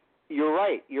you're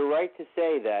right. You're right to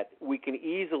say that we can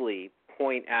easily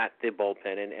point at the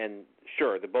bullpen, and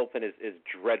sure, the bullpen is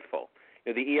dreadful.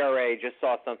 The ERA, just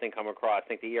saw something come across. I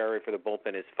think the ERA for the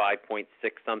bullpen is 5.6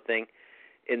 something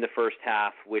in the first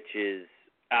half, which is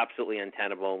absolutely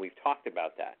untenable, and we've talked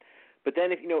about that. But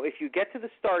then if you get to the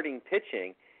starting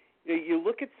pitching, you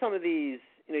look at some of these,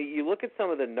 you look at some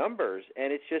of the numbers,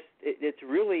 and it's just it's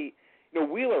really,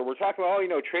 Wheeler. We're talking about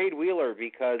trade Wheeler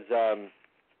because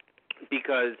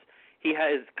he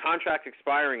has contract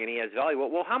expiring and he has value.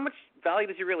 Well, how much value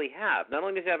does he really have? Not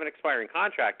only does he have an expiring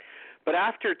contract, but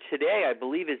after today, I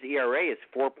believe his ERA is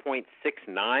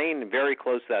 4.69, very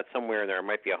close to that, somewhere in there. It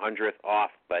might be 100th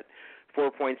off, but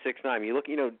 4.69. You look,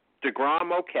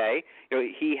 DeGrom, okay.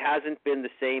 He hasn't been the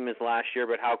same as last year,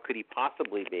 but how could he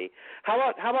possibly be? How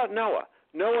about Noah?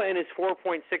 Noah and his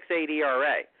 4.68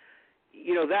 ERA.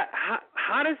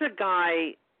 How does a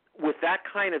guy with that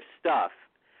kind of stuff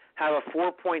have a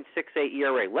 4.68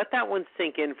 ERA? Let that one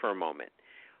sink in for a moment.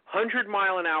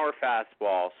 100-mile-an-hour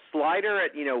fastball, slider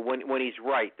at, when he's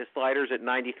right, the slider's at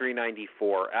 93,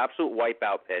 94, absolute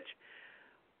wipeout pitch.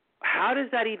 How does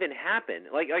that even happen?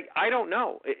 Like I don't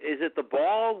know. Is it the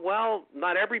ball? Well,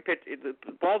 not every pitch. The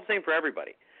ball's the same for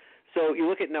everybody. So you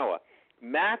look at Noah.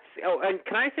 Matz, and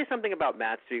can I say something about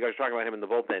Matz? So you guys are talking about him in the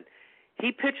bullpen.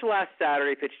 He pitched last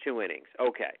Saturday, pitched 2 innings.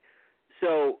 Okay.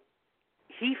 So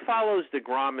he follows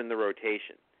DeGrom in the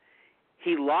rotation.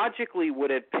 He logically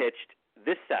would have pitched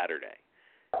this Saturday.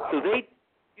 So do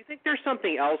you think there's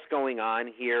something else going on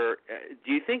here?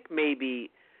 Do you think maybe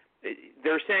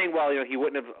they're saying, well, he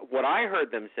wouldn't have, what I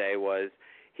heard them say was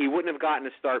he wouldn't have gotten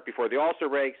a start before the All-Star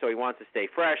break, so he wants to stay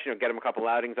fresh, get him a couple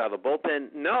outings out of the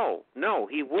bullpen. No,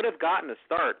 he would have gotten a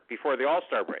start before the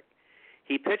All-Star break.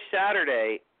 He pitched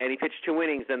Saturday, and he pitched 2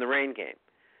 innings, then the rain came.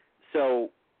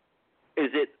 So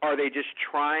are they just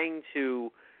trying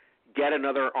to get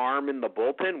another arm in the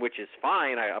bullpen, which is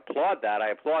fine. I applaud that.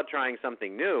 I applaud trying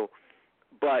something new.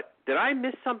 But did I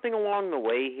miss something along the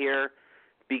way here?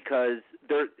 Because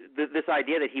this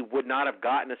idea that he would not have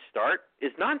gotten a start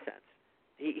is nonsense.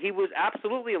 He was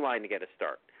absolutely aligned to get a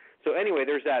start. So anyway,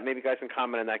 there's that. Maybe you guys can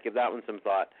comment on that, give that one some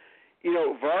thought.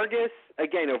 Vargas,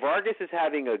 again, Vargas is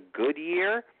having a good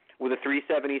year with a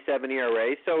 3.77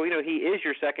 ERA. So, he is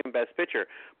your second best pitcher.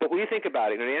 But when you think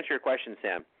about it, to answer your question,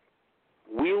 Sam,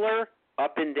 Wheeler,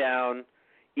 up and down,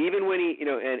 even when he,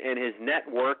 and his net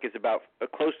work is about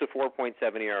close to 4.7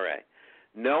 ERA.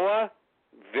 Noah,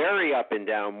 very up and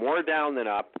down, more down than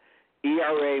up,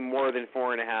 ERA more than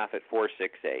 4.5 at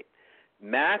 4.68.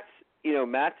 Matt's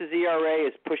ERA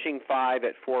is pushing 5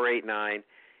 at 4.89.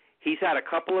 He's had a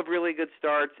couple of really good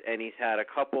starts, and he's had a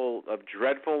couple of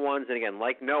dreadful ones. And again,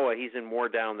 like Noah, he's in more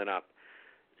down than up.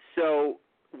 So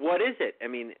what is it? I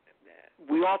mean,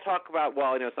 we all talk about,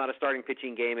 it's not a starting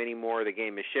pitching game anymore. The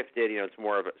game has shifted. It's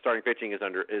more of starting pitching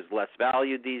is less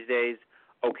valued these days.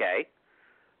 Okay.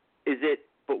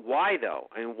 But why though?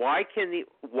 And why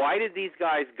did these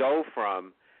guys go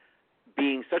from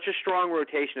being such a strong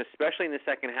rotation, especially in the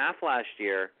second half last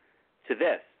year, to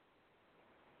this?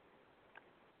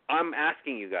 I'm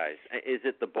asking you guys, is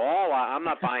it the ball? I'm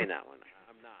not buying that one.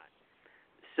 I'm not.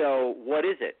 So what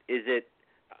is it? Is it?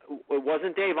 It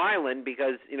wasn't Dave Island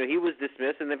because he was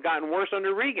dismissed, and they've gotten worse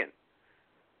under Regan.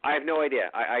 I have no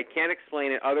idea. I can't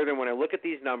explain it other than when I look at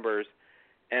these numbers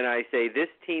and I say this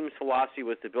team's philosophy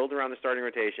was to build around the starting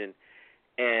rotation,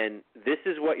 and this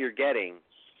is what you're getting.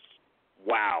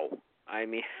 Wow. I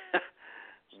mean,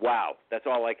 wow. That's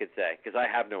all I could say because I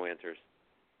have no answers.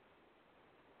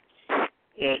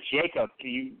 Jacob,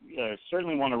 you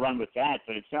certainly want to run with that,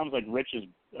 but it sounds like Rich's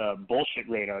bullshit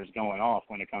radar is going off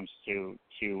when it comes to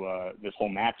this whole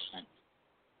match thing.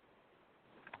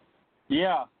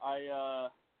 Yeah,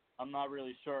 I'm not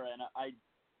really sure, and I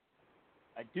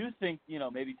do think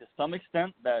maybe to some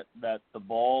extent that the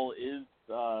ball is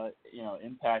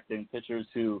impacting pitchers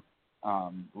who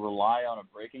rely on a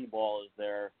breaking ball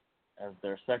as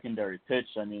their secondary pitch.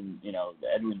 I mean,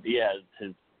 Edwin Diaz,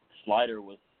 his slider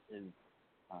was his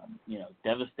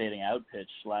devastating out pitch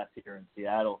last year in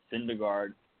Seattle.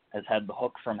 Syndergaard has had the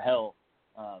hook from hell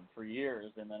for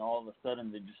years, and then all of a sudden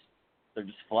they're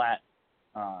just flat.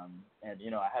 And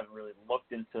I haven't really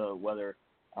looked into whether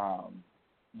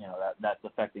that's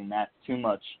affecting that too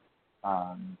much,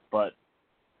 but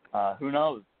who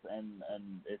knows? And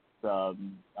it's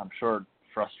I'm sure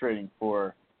frustrating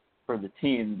for the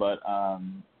team, but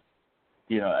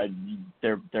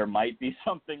there might be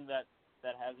something that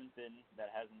hasn't been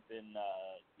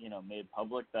made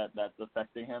public that's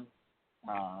affecting him.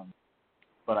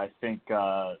 But I think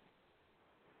at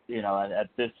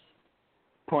this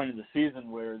point in the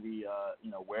season where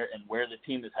where the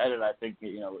team is headed, I think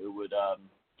it would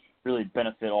really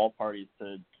benefit all parties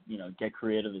to get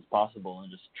creative as possible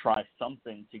and just try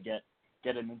something to get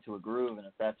him into a groove. And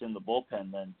if that's in the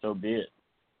bullpen, then so be it.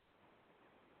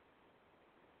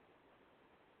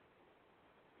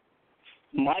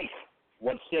 Mike,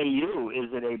 what say you?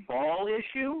 Is it a ball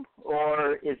issue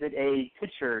or is it a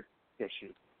pitcher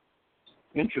issue?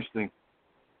 Interesting.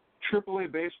 AAA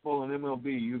baseball and MLB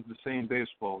use the same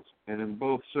baseballs, and in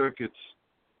both circuits,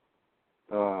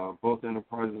 both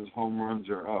enterprises' home runs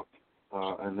are up,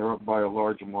 and they're up by a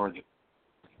large margin.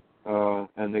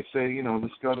 And they say, the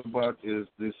scuttlebutt is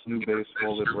this new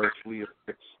baseball that virtually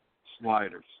affects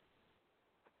sliders.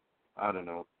 I don't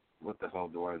know. What the hell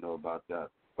do I know about that?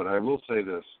 But I will say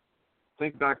this.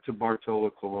 Think back to Bartolo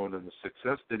Colon and the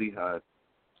success that he had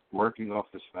working off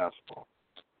his fastball.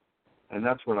 And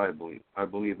that's what I believe. I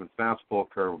believe in fastball,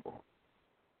 curveball.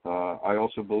 I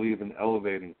also believe in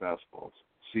elevating fastballs.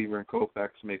 Seaver and Koufax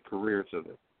make careers of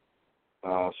it.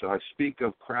 So I speak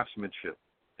of craftsmanship,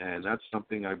 and that's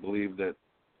something I believe that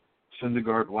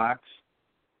Syndergaard lacks.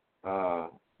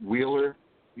 Wheeler,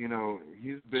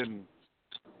 he's been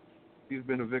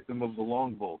a victim of the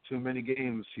long ball. Too many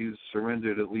games he's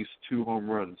surrendered at least 2 home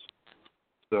runs.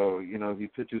 So, he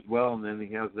pitches well, and then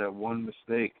he has that one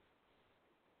mistake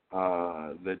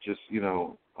that just,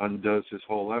 undoes his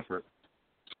whole effort.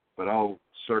 But I'll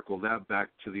circle that back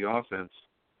to the offense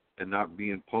and not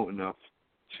being potent enough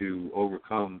to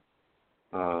overcome,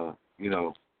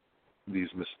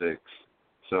 these mistakes.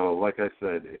 So, like I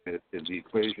said, the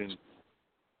equation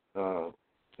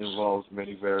involves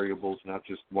many variables, not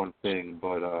just one thing.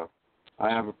 But I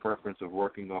have a preference of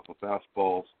working off of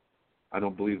fastballs. I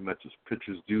don't believe Mets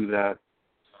pitchers do that.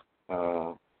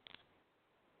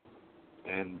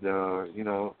 And,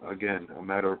 again, a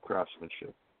matter of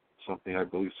craftsmanship, something I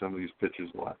believe some of these pitchers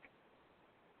lack.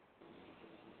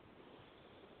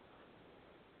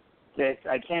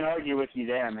 I can't argue with you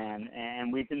there, man.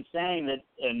 And we've been saying that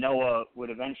Noah would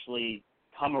eventually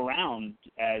come around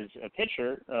as a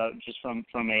pitcher just from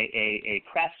a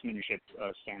craftsmanship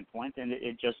standpoint, and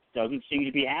it just doesn't seem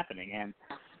to be happening. And,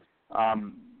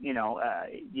 you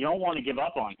don't want to give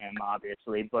up on him,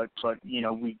 obviously, but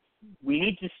we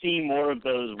need to see more of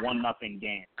those 1-0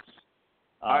 games.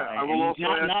 I will also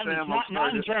add Sam. I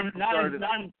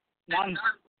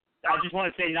just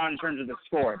want to say not in terms of the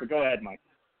score, but go ahead, Mike.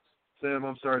 Sam,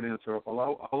 I'm sorry to interrupt.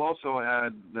 I'll also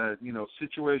add that,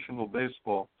 situational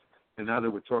baseball, and now that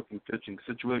we're talking pitching,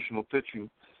 situational pitching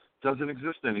doesn't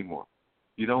exist anymore.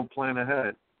 You don't plan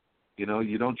ahead.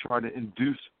 You don't try to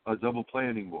induce a double play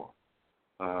anymore.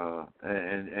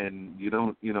 And you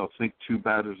don't, think 2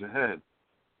 batters ahead.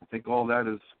 I think all that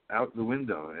is out the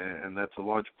window, and that's a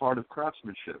large part of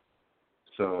craftsmanship.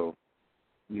 So,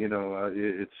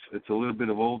 it's a little bit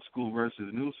of old school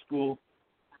versus new school,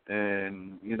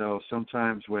 and,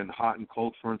 sometimes when hot and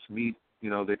cold fronts meet,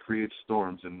 they create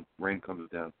storms and rain comes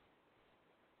down.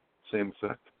 Same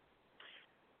effect.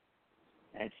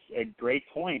 That's a great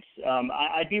point.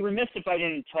 I'd be remiss if I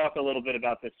didn't talk a little bit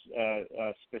about this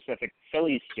specific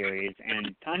Phillies series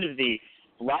and kind of the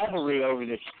rivalry over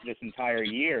this entire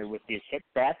year with these hit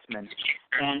batsmen.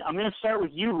 And I'm going to start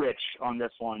with you, Rich, on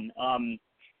this one.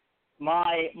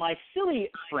 My Philly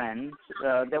friend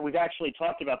that we've actually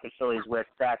talked about the Phillies with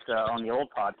back on the old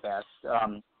podcast,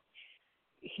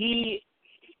 he's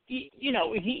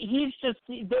just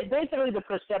basically the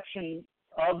perception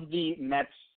of the Mets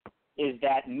is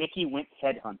that Mickey went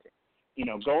headhunting.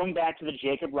 Going back to the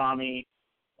Jacob Rami,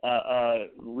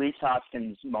 Rhys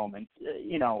Hoskins moment,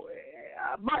 here's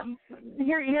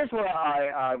what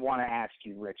I want to ask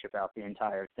you, Rich, about the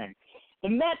entire thing. The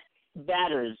Mets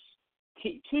batters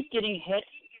keep getting hit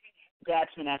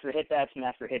batsman after hit batsman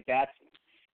after hit batsman.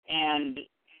 And,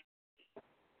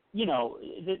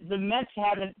 the Mets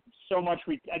haven't so much,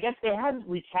 I guess they haven't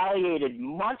retaliated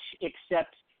much,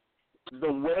 except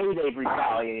the way they've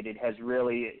retaliated has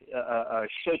really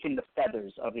shaken the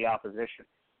feathers of the opposition.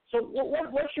 So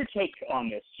what's your take on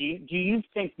this? Do you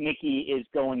think Mickey is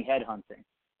going headhunting?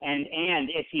 And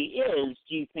if he is,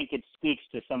 do you think it speaks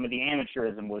to some of the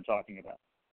amateurism we're talking about?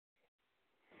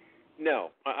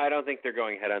 No, I don't think they're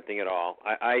going headhunting at all.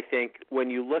 I think when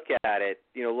you look at it,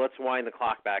 let's wind the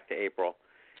clock back to April.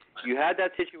 You had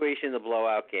that situation in the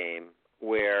blowout game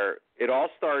where it all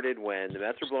started when the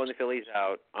Mets were blowing the Phillies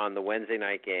out on the Wednesday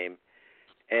night game,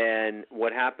 and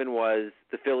what happened was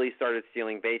the Phillies started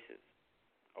stealing bases.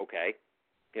 Okay,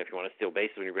 if you want to steal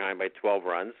bases when you're behind by 12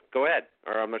 runs, go ahead.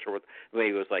 Or I'm not sure maybe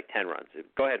it was like 10 runs.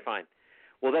 Go ahead, fine.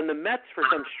 Well, then the Mets, for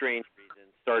some strange reason,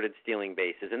 started stealing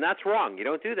bases, and that's wrong. You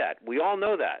don't do that. We all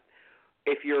know that.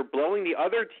 If you're blowing the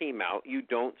other team out, you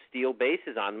don't steal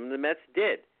bases on them. The Mets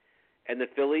did. And the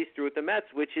Phillies threw at the Mets,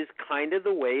 which is kind of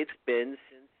the way it's been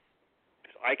since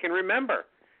I can remember.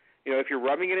 If you're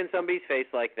rubbing it in somebody's face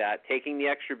like that, taking the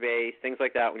extra base, things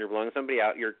like that, when you're blowing somebody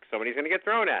out, somebody's going to get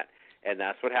thrown at. And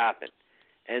that's what happened.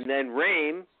 And then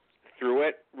Rame threw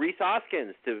at Rhys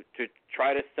Hoskins to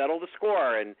try to settle the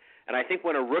score. And I think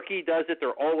when a rookie does it,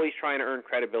 they're always trying to earn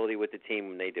credibility with the team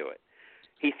when they do it.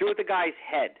 He threw at the guy's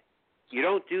head. You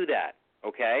don't do that,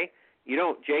 okay? You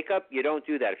don't, Jacob, you don't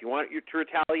do that. If you want to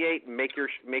retaliate and make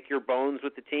your bones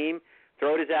with the team,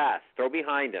 throw at his ass. Throw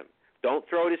behind him. Don't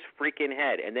throw at his freaking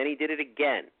head. And then he did it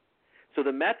again. So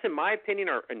the Mets, in my opinion,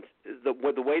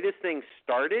 the way this thing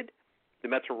started, the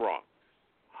Mets are wrong.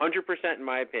 100% in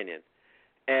my opinion.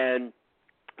 And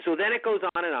so then it goes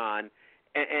on,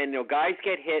 and guys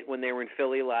get hit when they were in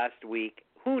Philly last week.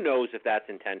 Who knows if that's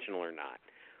intentional or not?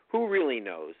 Who really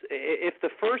knows? If the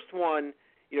first one,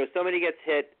 somebody gets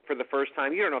hit for the first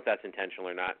time, you don't know if that's intentional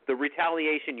or not. The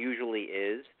retaliation usually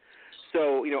is.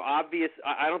 So,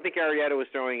 I don't think Arrieta was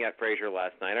throwing at Frazier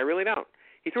last night. I really don't.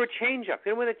 He threw a changeup.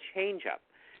 Hit him with a changeup.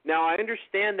 Now, I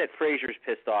understand that Frazier's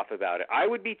pissed off about it. I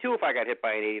would be, too, if I got hit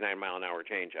by an 89-mile-an-hour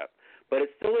changeup. But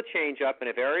it's still a changeup, and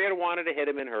if Arrieta wanted to hit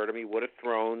him and hurt him, he would have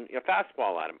thrown a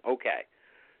fastball at him. Okay.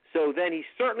 So then he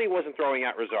certainly wasn't throwing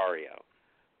at Rosario.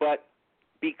 But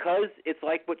because it's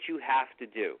like what you have to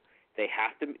do. They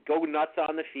have to go nuts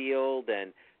on the field,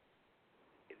 and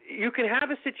you can have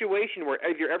a situation where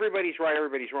if everybody's right,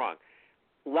 everybody's wrong.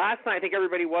 Last night, I think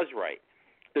everybody was right.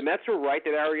 The Mets were right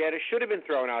that Arrieta should have been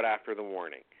thrown out after the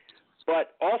warning.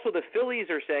 But also the Phillies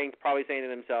are probably saying to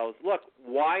themselves, look,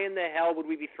 why in the hell would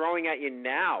we be throwing at you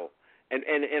now and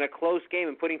in a close game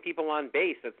and putting people on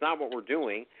base? That's not what we're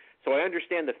doing. So I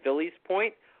understand the Phillies'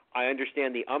 point. I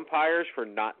understand the umpires for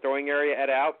not throwing Arrieta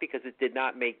out because it did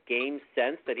not make game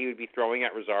sense that he would be throwing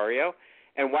at Rosario.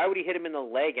 And why would he hit him in the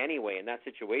leg anyway in that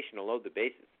situation to load the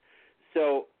bases?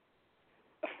 So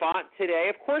Font today,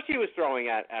 of course he was throwing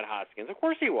at Hoskins. Of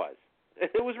course he was.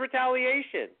 It was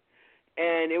retaliation.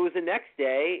 And it was the next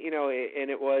day, and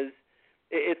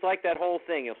it's like that whole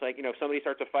thing. It's like, if somebody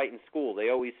starts a fight in school, they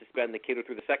always suspend the kid who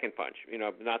threw the second punch,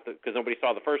 not because nobody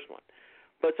saw the first one.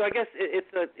 But so I guess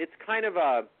it's kind of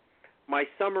my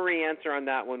summary answer on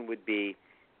that one would be,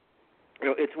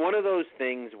 it's one of those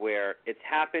things where it's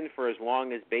happened for as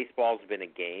long as baseball's been a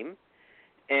game,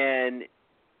 and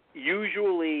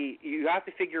usually you have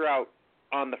to figure out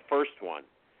on the first one,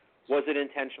 was it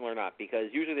intentional or not, because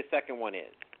usually the second one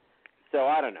is. So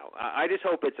I don't know. I just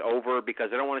hope it's over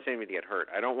because I don't want to see anybody get hurt.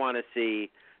 I don't want to see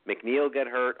McNeil get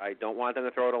hurt. I don't want them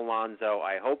to throw it Alonso.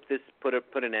 I hope this put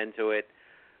an end to it.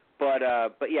 But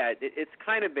yeah, it's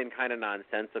kind of been kind of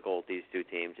nonsensical, these two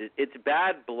teams. It's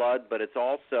bad blood, but it's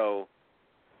also,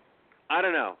 I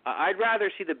don't know. I'd rather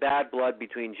see the bad blood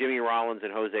between Jimmy Rollins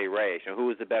and Jose Reyes,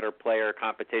 who is the better player,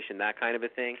 competition, that kind of a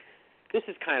thing. This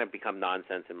has kind of become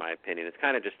nonsense, in my opinion. It's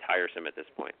kind of just tiresome at this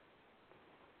point.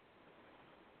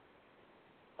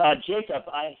 Jacob,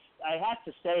 I have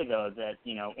to say, though, that,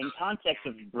 in context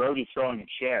of Brody throwing a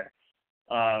chair,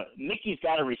 Mickey's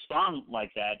got to respond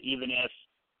like that, even if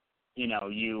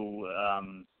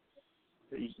even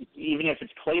if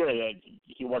it's clear that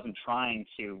he wasn't trying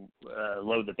to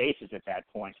load the bases at that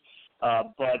point.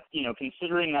 But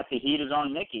considering that the heat is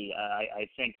on Mickey, I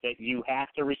think that you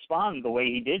have to respond the way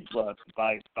he did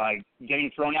by getting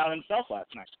thrown out himself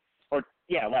last night.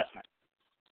 Last night.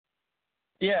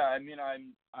 Yeah, I mean,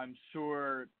 I'm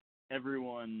sure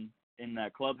everyone in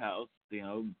that clubhouse,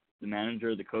 the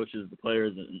manager, the coaches, the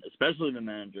players, and especially the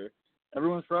manager,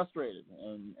 everyone's frustrated,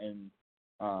 and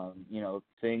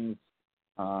things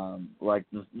like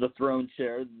the throne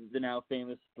chair, the now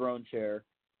famous throne chair,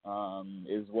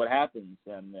 is what happens,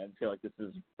 and I feel like this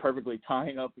is perfectly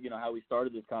tying up, how we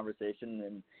started this conversation,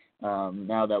 and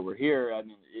now that we're here, I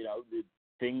mean,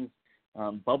 things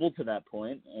bubble to that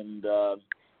point, and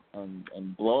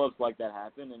blow-ups like that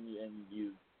happen, and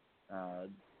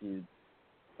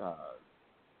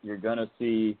you're gonna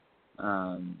see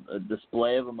a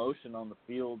display of emotion on the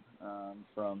field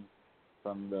from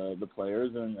the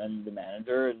players and the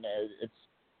manager, and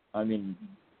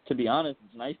to be honest,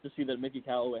 it's nice to see that Mickey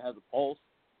Callaway has a pulse.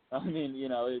 I mean,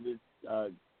 it's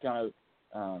kind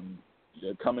of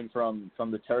coming from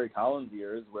the Terry Collins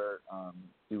years where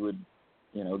he would,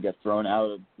 get thrown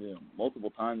out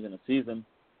multiple times in a season.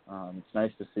 It's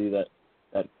nice to see that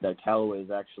Callaway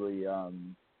is actually,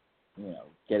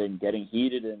 getting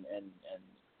heated and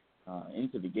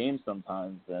into the game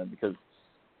sometimes, because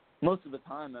most of the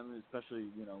time, I mean, especially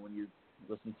when you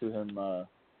listen to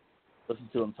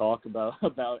him talk about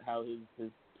how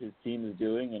his team is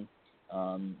doing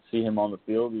and see him on the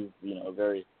field, he's a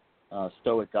very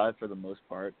stoic guy for the most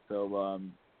part. So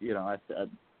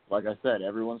like I said,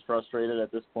 everyone's frustrated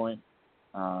at this point,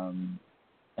 and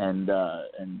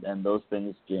those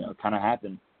things kind of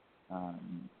happen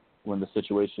when the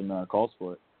situation calls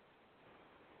for it.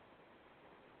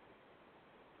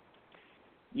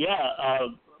 Yeah,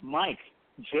 Mike,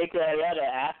 Jake Arrieta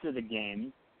after the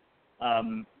game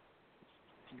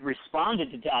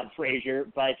responded to Todd Frazier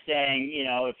by saying,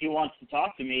 if he wants to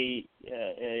talk to me,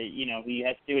 he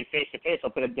has to do it face to face. I'll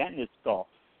put a dent in his skull.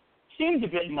 Seems a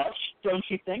bit much, don't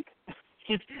you think?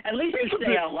 At least you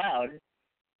say out loud.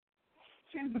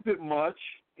 Seems a bit much,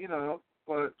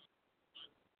 but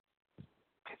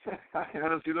I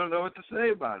honestly don't know what to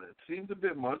say about it. Seems a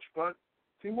bit much, but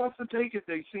if he wants to take it,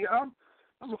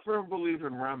 I'm a firm believer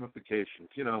in ramifications.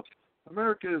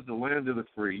 America is the land of the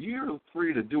free. You're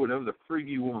free to do whatever the frig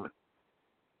you want.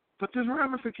 But there's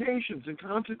ramifications and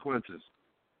consequences.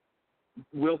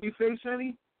 Will he face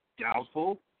any?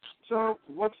 Doubtful. So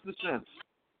what's the sense?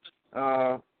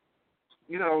 I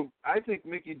think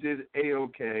Mickey did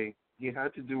A-okay. He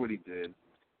had to do what he did.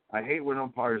 I hate when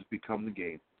umpires become the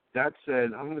game. That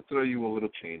said, I'm going to throw you a little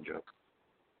change up.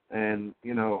 And,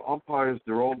 umpires,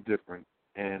 they're all different.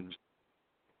 And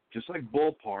just like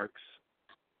ballparks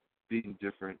being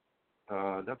different,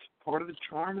 that's part of the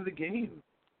charm of the game.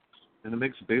 And it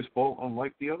makes baseball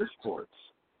unlike the other sports.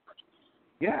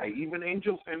 Yeah, even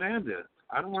Angel Fernandez,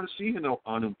 I don't want to see him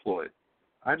unemployed.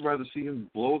 I'd rather see him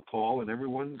blow a call and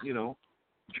everyone,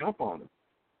 jump on him.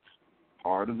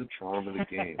 Part of the charm of the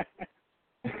game.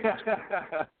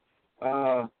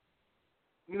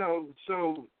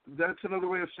 So that's another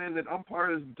way of saying that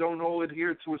umpires don't all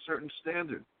adhere to a certain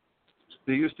standard.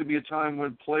 There used to be a time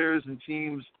when players and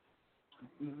teams,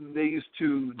 they used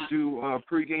to do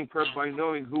pregame prep by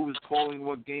knowing who was calling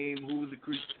what game, who was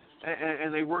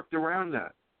and they worked around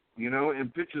that,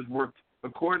 and pitchers worked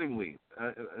accordingly,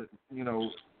 as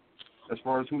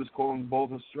far as who was calling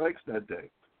balls and strikes that day.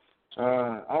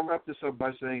 I'll wrap this up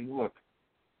by saying, look,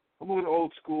 I'm a little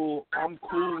old school. I'm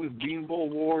cool with beanball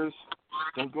wars.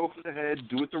 Don't go for the head.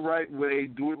 Do it the right way.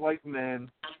 Do it like men.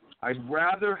 I'd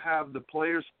rather have the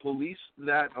players police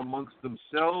that amongst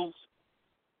themselves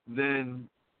than,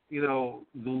 the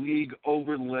league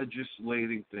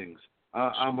over-legislating things.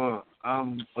 I'm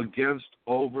against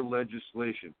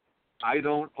over-legislation. I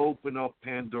don't open up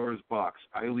Pandora's box.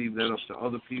 I leave that up to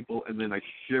other people, and then I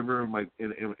shiver in my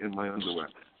underwear.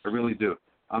 I really do.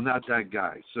 I'm not that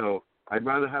guy. So I'd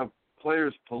rather have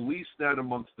players police that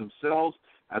amongst themselves.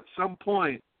 At some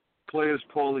point, players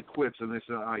call it quits, and they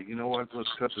say, all right, you know what, let's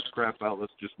cut this crap out.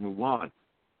 Let's just move on.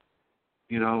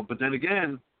 But then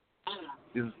again,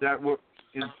 is that what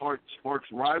in part sparks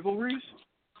rivalries?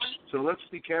 So let's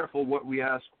be careful what we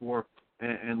ask for,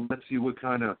 and let's see what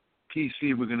kind of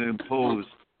PC we're going to impose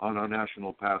on our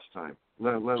national pastime.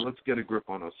 Let's get a grip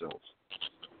on ourselves.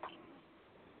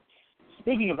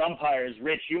 Speaking of umpires,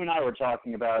 Rich, you and I were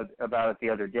talking about it the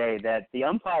other day, that the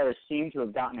umpires seem to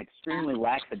have gotten extremely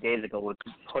lackadaisical with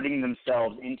putting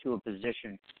themselves into a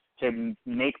position to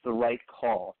make the right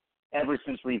call ever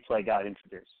since replay got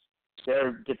introduced.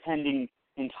 They're depending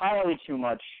entirely too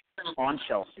much on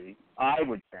Chelsea, I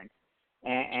would think.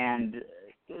 And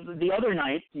the other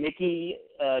night, Mickey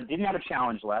didn't have a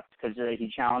challenge left because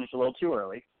he challenged a little too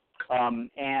early.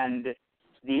 And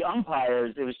the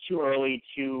umpires, it was too early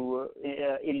to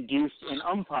induce an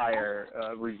umpire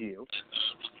review.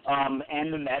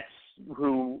 And the Mets,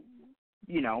 who,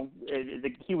 you know,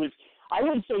 I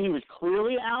wouldn't say he was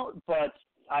clearly out, but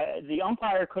the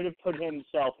umpire could have put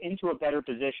himself into a better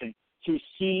position to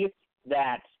see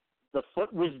that the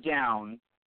foot was down.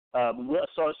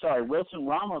 Wilson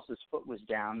Ramos' foot was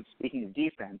down, speaking of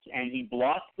defense, and he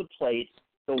blocked the plate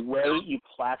the way you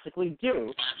classically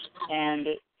do. And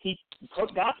he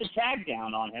got the tag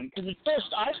down on him, because at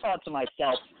first I thought to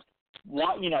myself,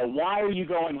 why are you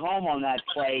going home on that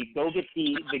play? Go get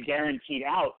the guaranteed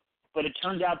out. But it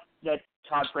turned out that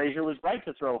Todd Frazier was right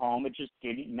to throw home. It just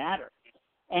didn't matter.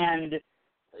 And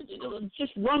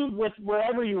just run with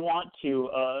wherever you want to,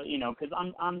 because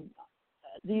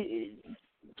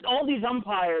all these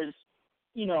umpires,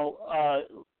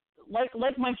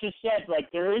 like Mike just said,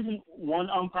 like there isn't one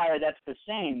umpire that's the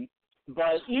same.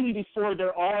 But even before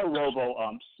there are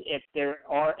robo-umps, if there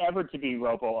are ever to be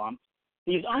robo-umps,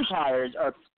 these umpires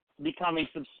are becoming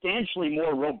substantially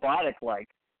more robotic-like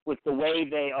with the way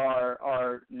they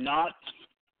are not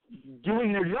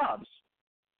doing their jobs.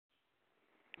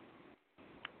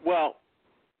 Well,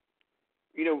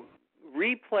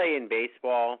 replay in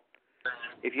baseball,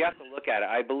 if you have to look at it,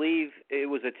 I believe it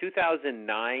was a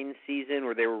 2009 season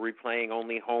where they were replaying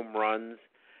only home runs,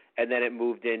 and then it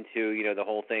moved into, the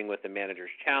whole thing with the manager's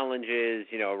challenges,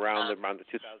 around the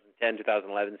 2010,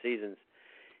 2011 seasons.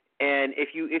 And if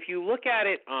you look at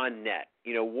it on net,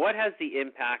 what has the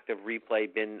impact of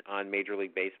replay been on Major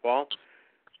League Baseball?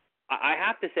 I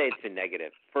have to say it's been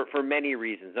negative for many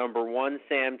reasons. Number one,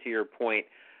 Sam, to your point,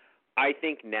 I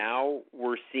think now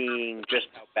we're seeing just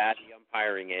how bad the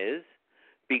umpiring is,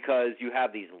 because you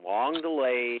have these long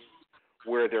delays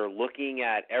where they're looking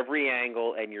at every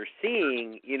angle, and you're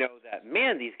seeing, that,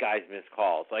 man, these guys miss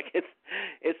calls. Like it's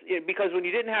because when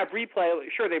you didn't have replay,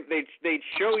 sure, they'd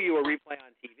show you a replay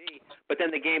on TV, but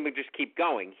then the game would just keep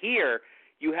going. Here,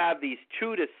 you have these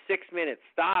 2 to 6 minute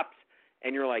stops,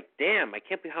 and you're like, damn, I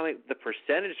can't believe how many the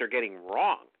percentages are getting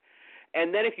wrong.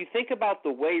 And then if you think about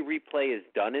the way replay is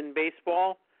done in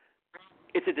baseball,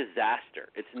 it's a disaster.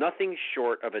 It's nothing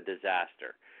short of a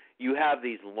disaster. You have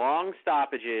these long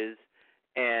stoppages,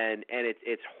 and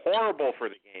it's horrible for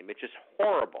the game. It's just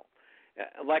horrible.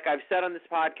 Like I've said on this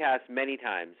podcast many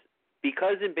times,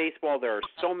 because in baseball there are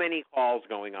so many calls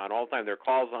going on all the time. There are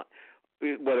calls on,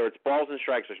 whether it's balls and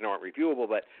strikes, which aren't reviewable,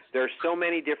 but there are so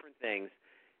many different things.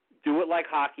 Do it like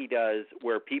hockey does,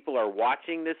 where people are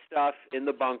watching this stuff in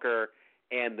the bunker,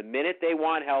 and the minute they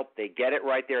want help, they get it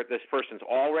right there. This person's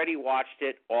already watched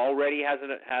it, already has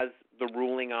the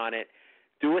ruling on it.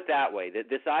 Do it that way.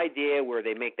 This idea where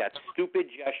they make that stupid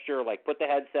gesture, like put the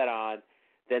headset on,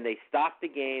 then they stop the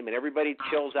game and everybody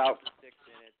chills out for 6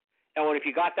 minutes. And if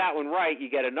you got that one right, you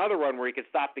get another one where you can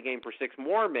stop the game for 6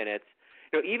 more minutes.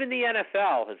 Even the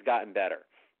NFL has gotten better.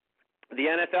 The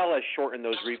NFL has shortened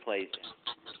those replays.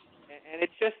 And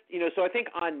it's just, so I think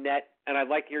on net, and I'd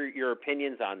like your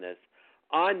opinions on this.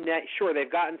 On net, sure,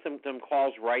 they've gotten some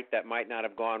calls right that might not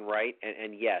have gone right,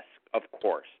 and yes, of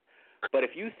course. But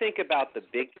if you think about the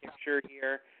big picture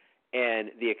here and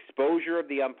the exposure of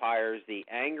the umpires, the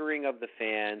angering of the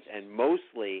fans, and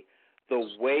mostly the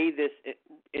way this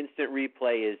instant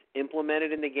replay is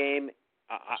implemented in the game,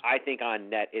 I think on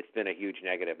net it's been a huge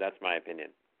negative. That's my opinion.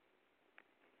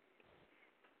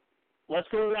 Let's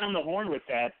go around the horn with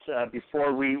that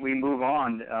before we move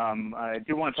on. I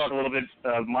do want to talk a little bit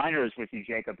of minors with you,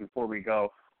 Jacob, before we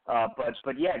go.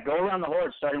 But yeah, go around the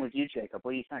horn, starting with you, Jacob.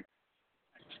 What do you think?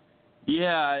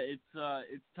 Yeah, it's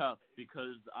tough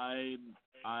because I'm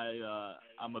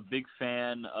a big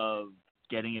fan of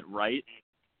getting it right,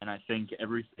 and I think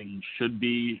everything should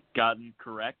be gotten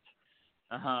correct.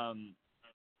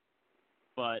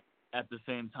 But at the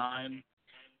same time,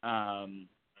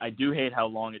 I do hate how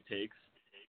long it takes,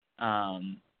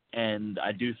 and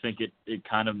I do think it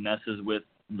kind of messes with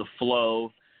the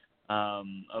flow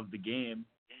of the game.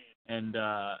 And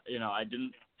I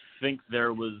didn't think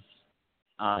there was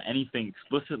anything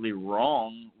explicitly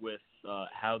wrong with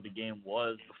how the game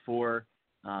was before,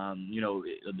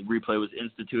 the replay was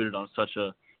instituted on such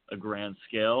a grand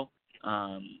scale.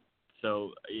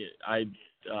 So I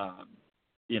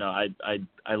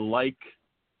like,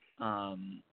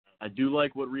 I do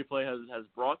like what replay has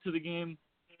brought to the game,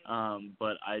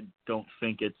 but I don't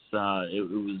think it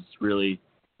was really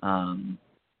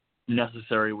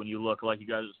necessary when you look, like you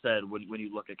guys have said, when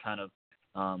you look at kind of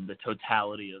the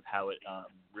totality of how it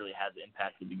really has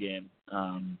impacted the game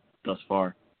thus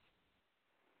far.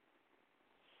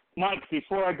 Mike,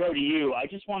 before I go to you, I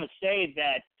just want to say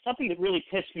that something that really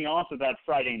pissed me off about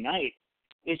Friday night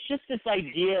is just this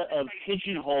idea of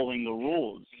pigeonholing the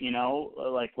rules.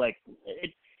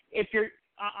 If you're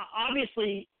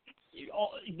obviously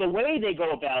the way they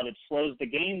go about it slows the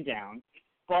game down.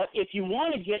 But if you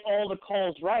want to get all the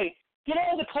calls right, get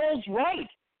all the calls right.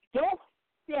 Don't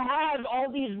you have all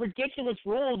these ridiculous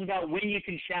rules about when you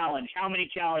can challenge, how many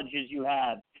challenges you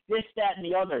have, this, that, and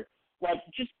the other.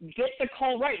 Just get the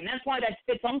call right. And that's why that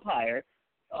fifth umpire,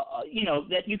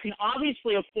 that you can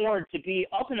obviously afford to be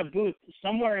up in a booth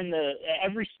somewhere in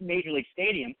every major league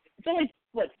stadium. It's only,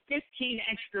 15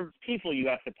 extra people you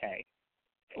have to pay.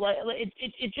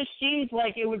 It just seems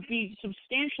like it would be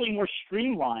substantially more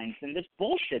streamlined than this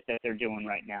bullshit that they're doing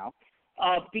right now,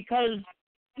 because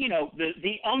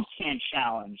the umps can't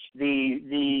challenge,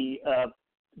 the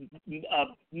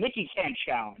Mickey can't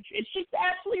challenge. It's just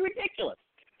absolutely ridiculous.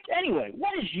 Anyway,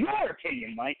 what is your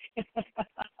opinion, Mike?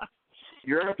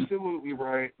 You're absolutely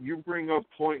right. You bring up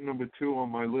point number 2 on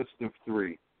my list of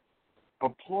 3.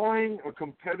 Applying a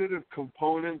competitive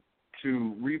component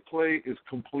to replay is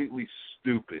completely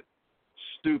stupid.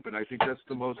 Stupid. I think that's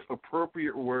the most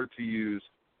appropriate word to use.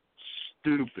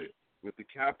 Stupid, with the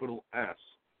capital S.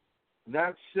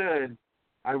 That said,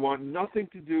 I want nothing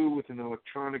to do with an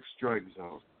electronic strike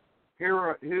zone.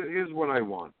 Here's what I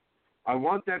want. I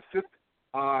want that fifth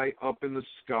eye up in the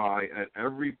sky at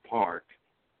every park,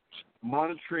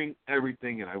 monitoring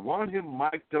everything, and I want him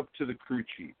mic'd up to the crew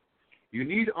chief. You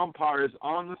need umpires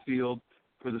on the field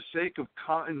for the sake of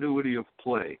continuity of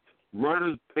play.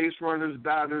 Runners, base runners,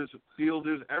 batters,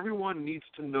 fielders, everyone needs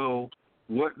to know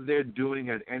what they're doing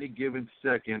at any given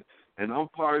second, and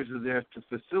umpires are there to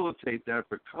facilitate that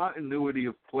for continuity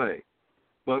of play.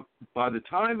 But by the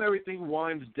time everything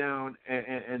winds down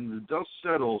and the dust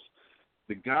settles,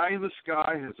 the guy in the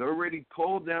sky has already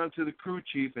called down to the crew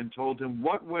chief and told him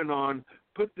what went on,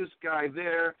 put this guy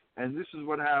there, and this is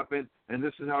what happened, and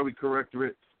this is how we correct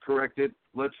it.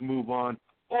 Let's move on.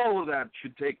 All of that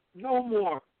should take no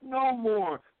more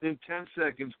than 10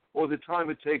 seconds, or the time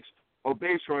it takes a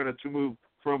base runner to move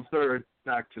from third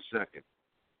back to second.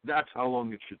 That's how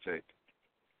long it should take.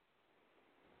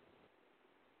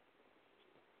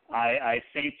 I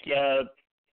think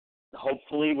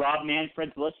hopefully Rob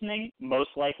Manfred's listening. Most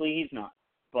likely he's not.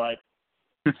 But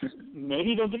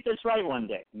maybe they'll get this right one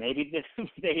day. Maybe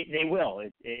they will.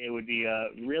 It would be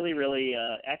really, really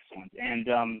excellent.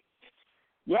 And,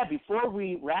 before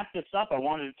we wrap this up, I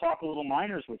wanted to talk a little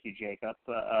minors with you, Jacob.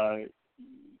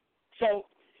 So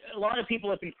a lot of people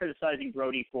have been criticizing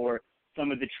Brody for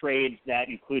some of the trades that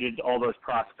included all those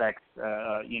prospects.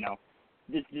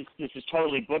 This is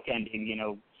totally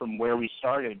bookending, from where we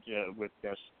started with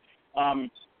this. I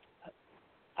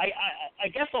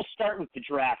guess I'll start with the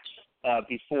draft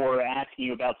before asking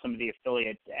you about some of the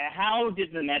affiliates. How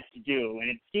did the Mets do? And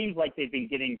it seems like they've been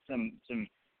getting some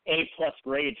A-plus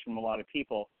grades from a lot of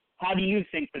people. How do you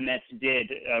think the Mets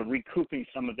did recouping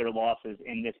some of their losses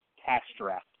in this past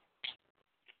draft?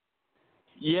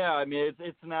 Yeah, I mean,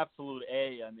 it's an absolute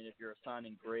A. I mean, if you're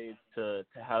assigning grades to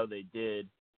how they did,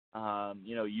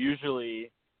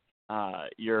 usually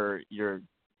you're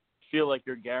feel like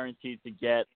you're guaranteed to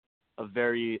get a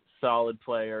very solid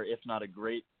player, if not a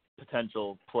great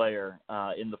potential player,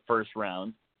 in the first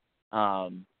round.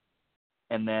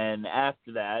 And then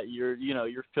after that,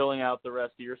 you're filling out the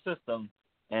rest of your system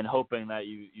and hoping that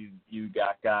you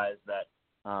got guys that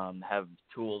have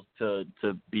tools to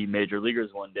be major leaguers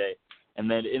one day. And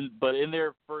then in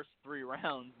their first 3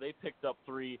 rounds, they picked up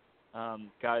 3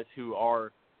 guys who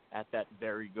are at that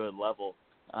very good level.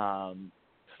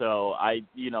 So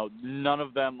none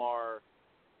of them are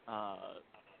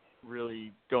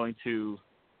really going to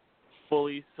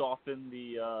fully soften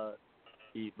the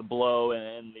blow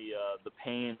and the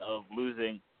pain of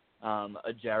losing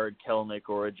a Jared Kelenic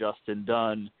or a Justin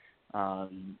Dunn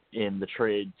in the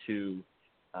trade to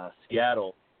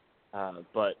Seattle.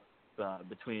 But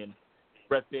between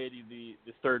Brett Beatty,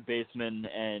 the third baseman,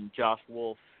 and Josh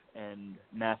Wolf and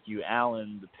Matthew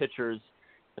Allen, the pitchers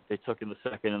that they took in the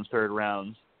second and third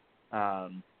rounds,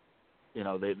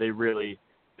 they really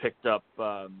picked up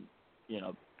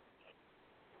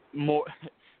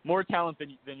more talent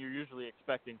than you're usually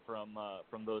expecting from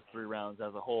those 3 rounds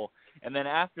as a whole. And then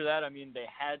after that, I mean, they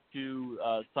had to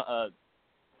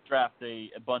draft a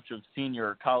bunch of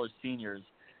college seniors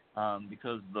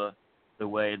because the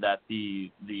way that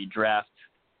the draft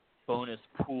bonus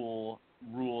pool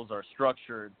rules are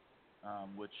structured,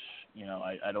 which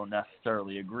I don't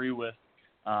necessarily agree with.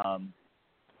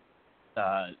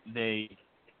 they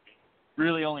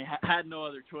really only had no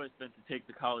other choice than to take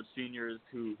the college seniors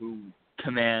who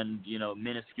command,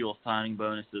 minuscule signing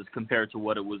bonuses compared to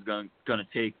what it was going to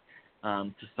take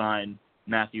to sign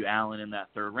Matthew Allen in that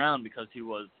third round, because he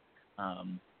was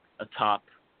a top,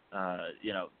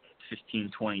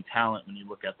 15, 20 talent when you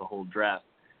look at the whole draft.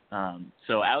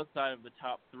 So outside of the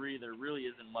top three, there really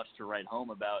isn't much to write home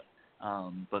about.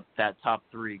 But that top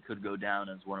three could go down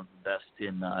as one of the best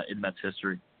in Mets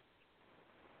history.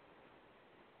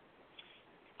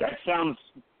 That sounds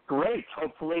great.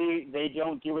 Hopefully they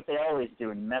don't do what they always do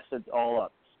and mess it all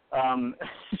up.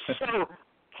 So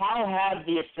how have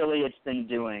the affiliates been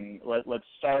doing? Let's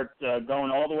start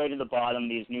going all the way to the bottom.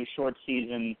 These new short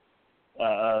season,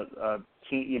 the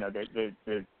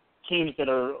teams that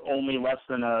are only less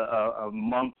than a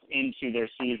month into their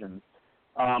season.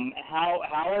 How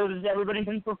has everybody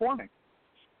been performing?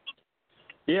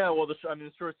 Yeah, well, the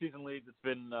short season league, it's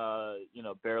been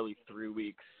barely 3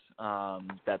 weeks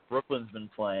that Brooklyn's been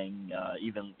playing,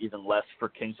 even less for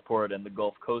Kingsport and the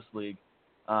Gulf Coast League.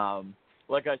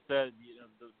 Like I said,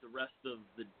 the rest of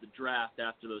the draft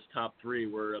after those top three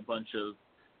were a bunch of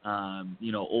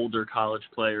older college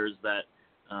players that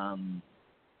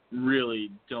really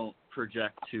don't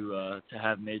project to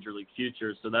have major league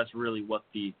futures. So that's really what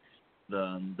the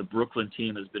Brooklyn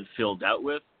team has been filled out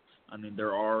with. I mean,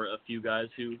 there are a few guys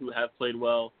who have played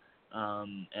well,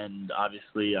 and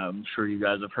obviously I'm sure you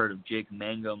guys have heard of Jake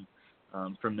Mangum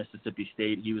from Mississippi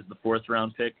State. He was the 4th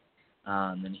round pick,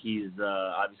 and he's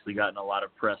obviously gotten a lot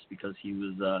of press because he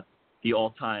was the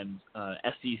all-time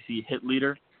SEC hit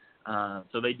leader.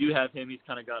 So they do have him. He's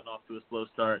kind of gotten off to a slow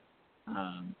start.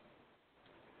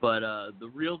 But the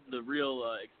real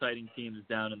exciting team is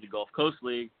down in the Gulf Coast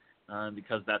League,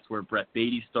 because that's where Brett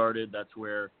Beatty started. That's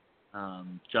where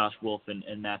Josh Wolf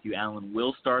and Matthew Allen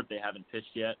will start. They haven't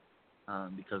pitched yet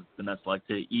because the Mets like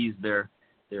to ease their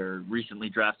recently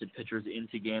drafted pitchers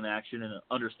into game action, and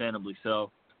understandably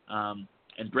so.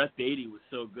 And Brett Beatty was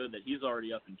so good that he's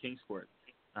already up in Kingsport.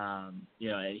 And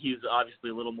he's obviously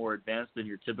a little more advanced than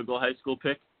your typical high school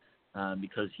pick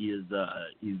because he's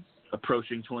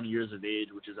approaching 20 years of age,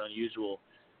 which is unusual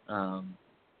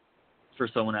for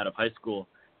someone out of high school.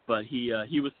 But he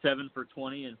was 7 for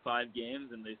 20 in 5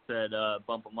 games, and they said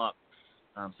bump him up.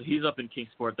 So he's up in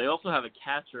Kingsport. They also have a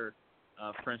catcher,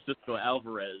 Francisco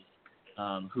Alvarez,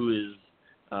 who is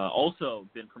also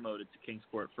been promoted to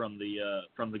Kingsport from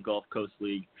the Gulf Coast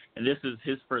League, and this is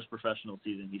his first professional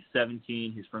season. He's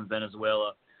 17. He's from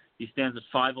Venezuela. He stands at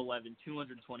 5'11",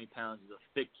 220 pounds. He's a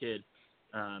thick kid,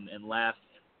 and last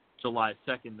July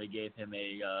 2nd they gave him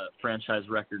a franchise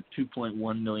record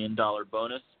 $2.1 million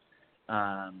bonus.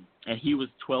 And he was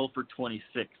 12 for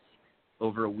 26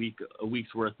 over a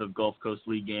week's worth of Gulf Coast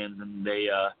League games, and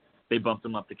they bumped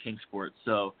him up to Kingsport.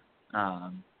 So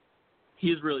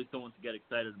he's really someone to get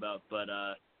excited about. But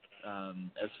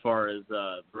as far as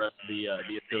the rest of the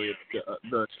affiliates,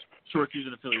 the short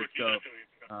season affiliates go,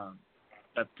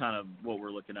 that's kind of what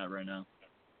we're looking at right now.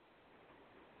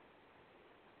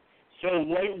 So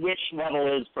which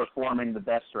level is performing the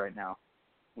best right now,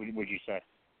 would you say?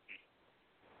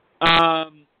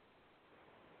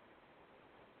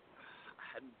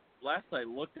 Last I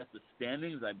looked at the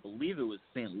standings, I believe it was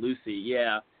St. Lucie.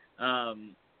 Yeah. I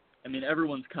mean,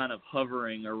 everyone's kind of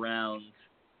hovering around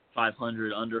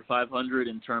 500, under 500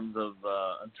 in terms of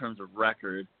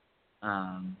record.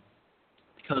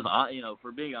 Because if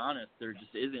we're being honest, there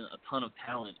just isn't a ton of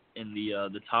talent in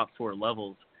the top 4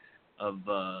 levels of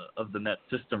the Mets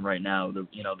system right now.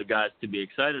 The guys to be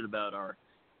excited about are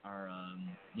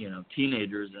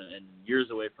teenagers and years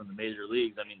away from the major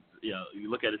leagues. I mean, you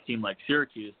look at a team like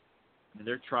Syracuse. I mean,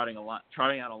 they're trotting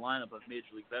out a lineup of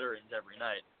major league veterans every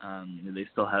night. They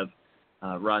still have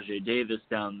Rajay Davis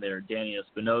down there, Danny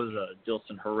Espinosa,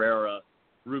 Dilson Herrera,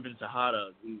 Ruben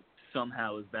Tejada, who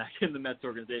somehow is back in the Mets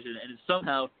organization and is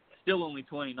somehow still only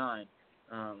 29.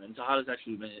 And Tejada's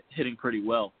actually been hitting pretty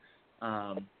well.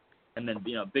 And then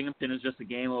Binghamton is just a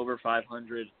game over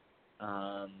 500.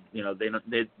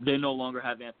 They no longer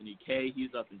have Anthony Kay.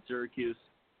 He's up in Syracuse.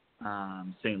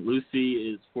 St.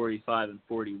 Lucie is 45 and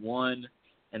 41,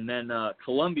 and then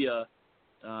Columbia,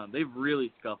 they've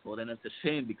really scuffled, and it's a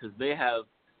shame because they have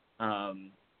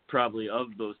probably of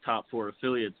those top 4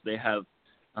 affiliates, they have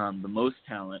the most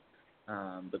talent,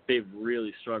 but they've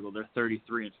really struggled. They're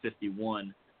 33 and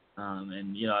 51,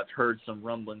 and I've heard some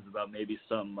rumblings about maybe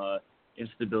some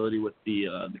instability with the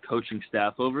coaching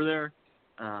staff over there,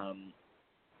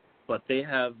 but they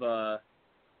have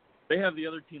the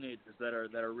other teenagers that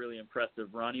are really impressive.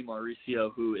 Ronnie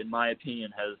Mauricio, who in my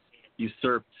opinion has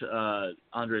usurped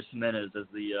Andres Jimenez as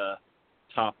the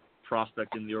top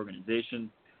prospect in the organization.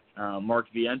 Mark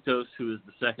Vientos, who was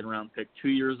the second-round pick 2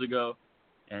 years ago,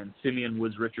 and Simeon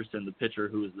Woods-Richardson, the pitcher,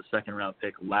 who was the second-round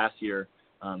pick last year.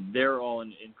 They're all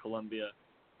in Columbia.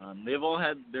 They've all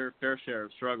had their fair share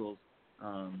of struggles,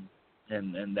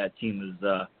 and that team is,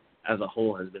 as a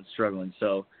whole, has been struggling.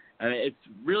 So it's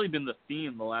really been the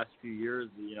theme the last few years,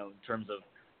 in terms of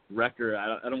record.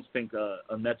 I don't think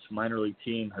a Mets minor league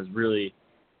team has really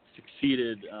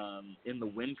succeeded in the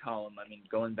win column. I mean,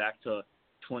 going back to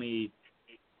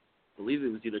I believe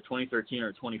it was either 2013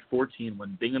 or 2014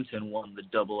 when Binghamton won the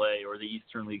AA or the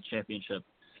Eastern League Championship.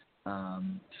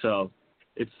 So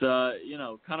it's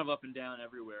kind of up and down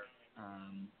everywhere,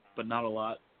 but not a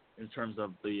lot in terms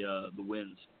of the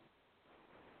wins.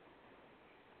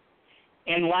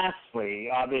 And lastly,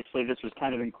 obviously this was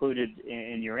kind of included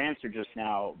in your answer just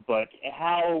now, but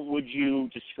how would you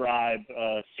describe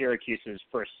Syracuse's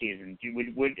first season?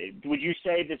 Would you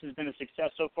say this has been a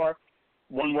success so far,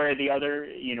 one way or the other,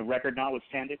 record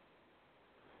notwithstanding?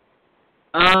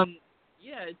 Yeah,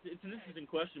 it's an interesting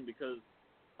question because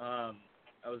I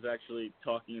was actually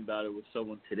talking about it with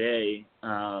someone today,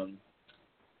 how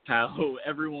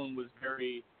everyone was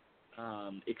very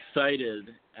excited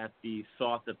at the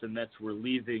thought that the Mets were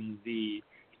leaving the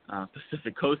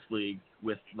Pacific Coast League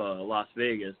with Las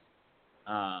Vegas,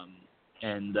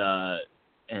 and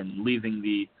leaving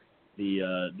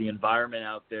the environment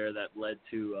out there that led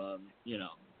to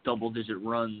double-digit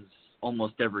runs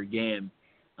almost every game,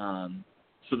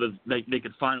 so that they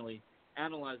could finally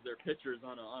analyze their pitchers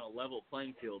on a level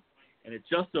playing field. And it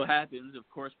just so happens, of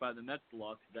course, by the Mets'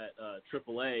 luck, that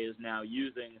AAA is now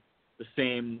using the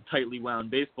same tightly wound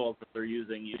baseballs that they're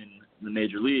using in the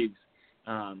major leagues.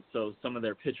 So some of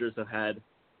their pitchers have had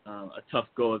a tough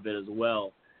go of it as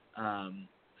well.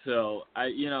 So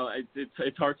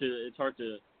it's hard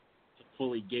to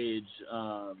fully gauge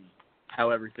how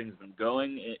everything's been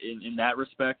going in that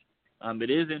respect. It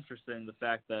is interesting the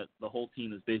fact that the whole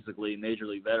team is basically major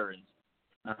league veterans,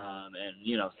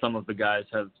 and some of the guys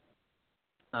have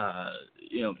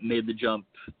made the jump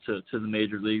to the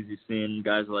major leagues. You've seen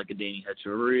guys like Adeiny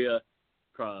Hechavarria,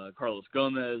 Carlos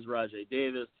Gomez, Rajai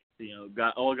Davis,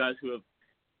 all guys who have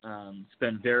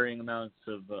spent varying amounts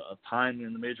of time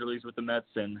in the major leagues with the Mets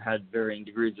and had varying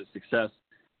degrees of success.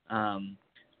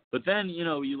 But then,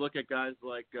 you look at guys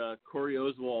like Corey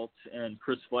Oswalt and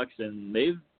Chris Flexen.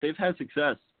 They've had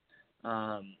success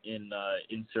in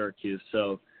Syracuse.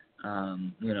 So,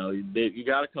 you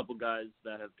got a couple guys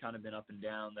that have kind of been up and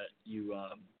down that you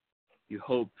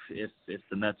hope if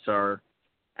the Mets are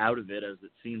out of it, as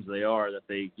it seems they are, that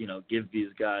they give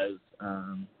these guys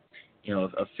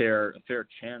a fair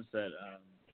chance at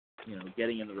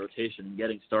getting in the rotation and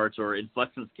getting starts, or in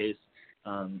Flexen's case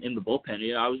in the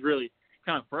bullpen. I was really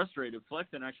kind of frustrated.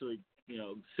 Flexen actually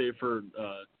saved for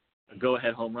a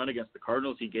go-ahead home run against the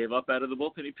Cardinals. He gave up out of the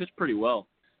bullpen. He pitched pretty well.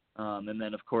 And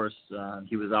then, of course,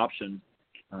 he was optioned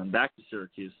back to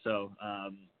Syracuse. So,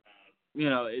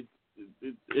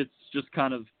 it's just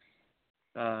kind of,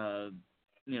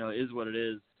 is what it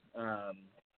is.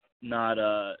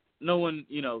 No one,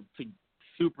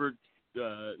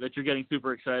 that you're getting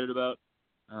super excited about,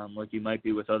 like you might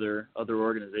be with other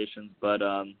organizations. But,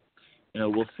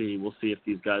 we'll see. We'll see if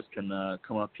these guys can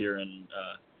come up here and,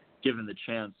 given the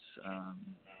chance,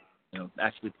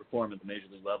 actually perform at the major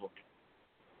league level.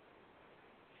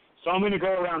 So I'm going to go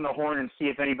around the horn and see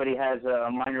if anybody has a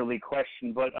minor league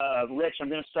question. But, Rich, I'm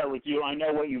going to start with you. I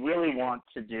know what you really want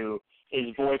to do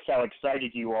is voice how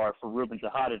excited you are for Ruben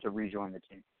Tejada to rejoin the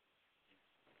team.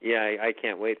 Yeah, I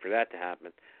can't wait for that to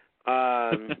happen.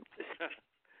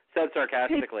 Said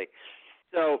sarcastically.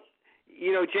 So,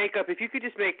 Jacob, if you could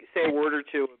just say a word or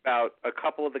two about a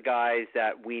couple of the guys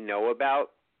that we know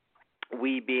about,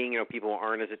 we being, people who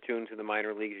aren't as attuned to the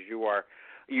minor leagues as you are.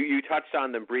 You touched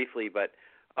on them briefly, but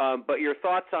your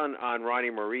thoughts on Ronnie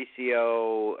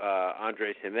Mauricio,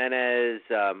 Andres Jimenez.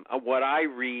 What I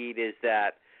read is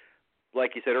that,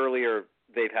 like you said earlier,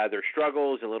 they've had their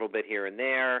struggles a little bit here and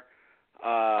there.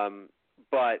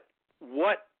 But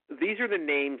these are the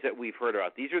names that we've heard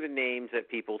about. These are the names that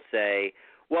people say,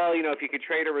 well, if you could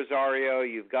trade a Rosario,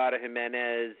 you've got a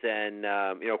Jimenez, and,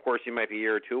 of course, you might be a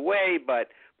year or two away, but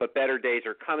better days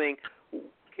are coming.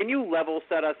 Can you level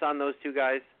set us on those two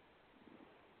guys?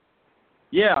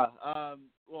 Yeah,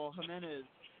 well, Jimenez,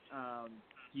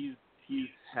 he's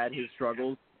had his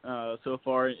struggles so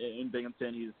far in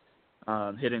Binghamton. He's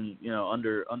hitting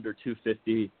under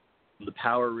 250. The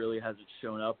power really hasn't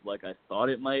shown up like I thought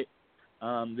it might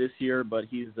this year, but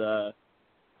he's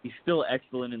still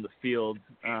excellent in the field.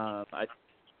 I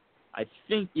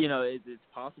think it's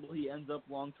possible he ends up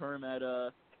long term at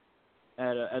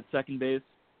second base.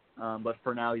 but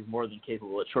for now he's more than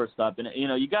capable at shortstop. And,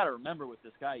 you got to remember with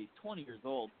this guy, he's 20 years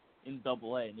old in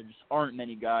Double-A, and there just aren't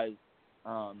many guys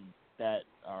that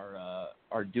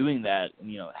are doing that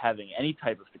and, having any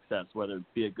type of success, whether it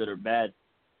be a good or bad.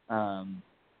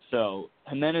 So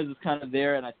Jimenez is kind of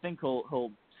there, and I think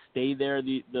he'll stay there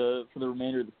for the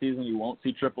remainder of the season. You won't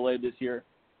see AAA this year.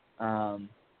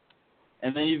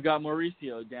 And then you've got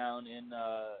Mauricio down in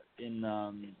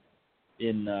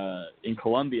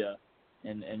Colombia,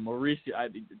 and Mauricio.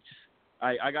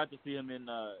 I got to see him in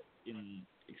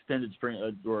extended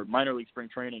spring or minor league spring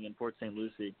training in Port St.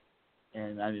 Lucie,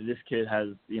 and I mean this kid has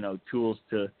tools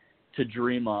to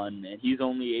dream on, and he's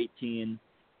only 18,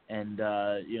 and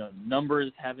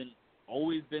numbers haven't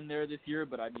always been there this year,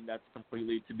 but I mean that's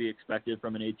completely to be expected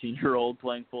from an 18-year-old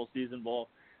playing full season ball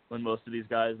when most of these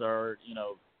guys are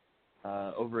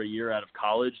over a year out of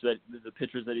college, that the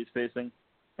pitchers that he's facing.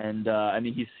 And I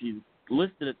mean he's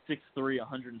listed at 6'3",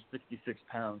 166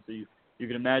 pounds, so you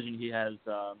can imagine he has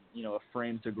a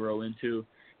frame to grow into,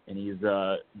 and he's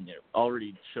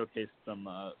already showcased some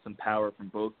power from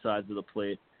both sides of the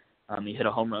plate. He hit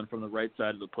a home run from the right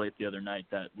side of the plate the other night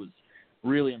that was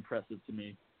really impressive to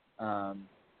me.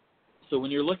 So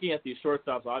when you're looking at these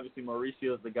shortstops, obviously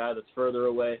Mauricio is the guy that's further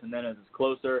away, Jimenez is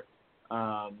closer.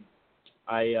 I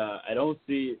don't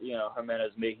see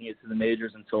Jimenez making it to the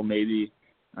majors until maybe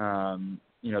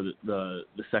the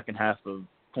second half of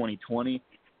 2020.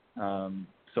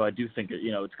 So I do think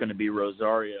it's going to be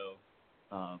Rosario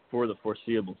for the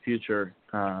foreseeable future,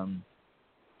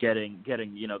 getting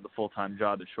the full-time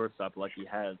job at shortstop like he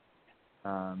has.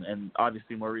 And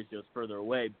obviously Mauricio's further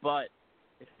away, but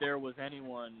if there was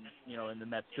anyone, in the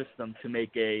Mets system to make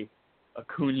a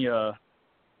Acuna,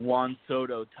 Juan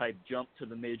Soto type jump to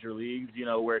the major leagues,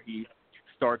 where he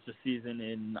starts the season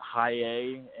in high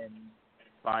A and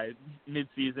by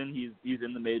mid-season he's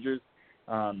in the majors,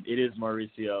 it is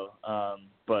Mauricio.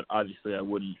 But obviously I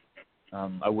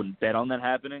wouldn't bet on that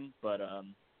happening, but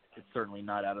it's certainly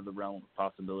not out of the realm of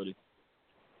possibility.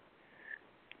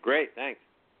 Great, thanks.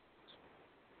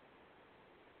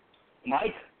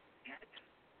 Mike?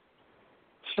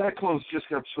 Cyclones just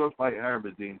got swept by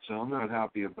Aberdeen, so I'm not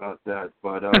happy about that.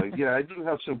 But, yeah, I do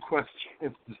have some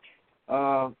questions.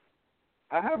 I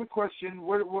have a question.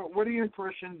 What are your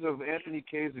impressions of Anthony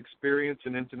Kay's experience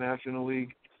in International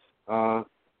League?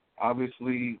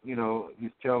 Obviously,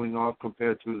 he's tailing off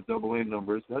compared to his Double-A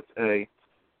numbers. That's A.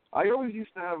 I always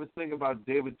used to have a thing about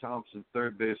David Thompson,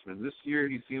 third baseman. This year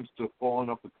he seems to have fallen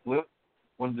off a cliff.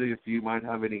 Wonder if you might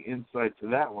have any insight to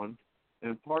that one.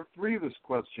 And part 3 of this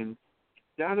question,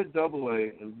 down at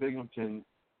Double-A in Binghamton,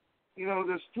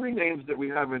 there's 3 names that we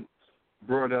haven't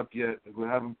brought up yet who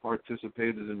haven't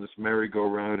participated in this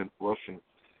merry-go-round in Flushing.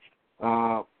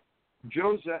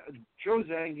 Joe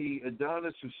Zangi,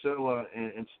 Adonis Usela,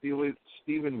 and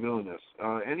Steven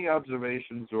Villanueva. Any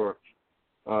observations or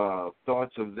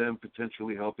thoughts of them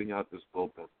potentially helping out this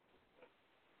bullpen?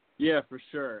 Yeah, for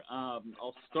sure.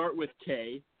 I'll start with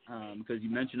Kay because you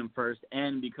mentioned him first,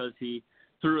 and because he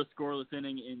threw a scoreless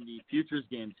inning in the Futures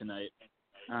game tonight.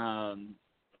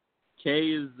 Kay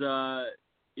is,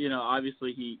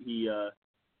 obviously he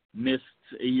missed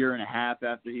a year and a half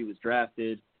after he was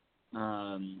drafted,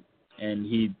 and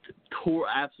he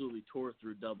absolutely tore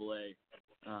through Double-A,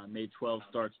 made 12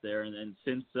 starts there, and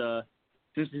since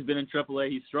he's been in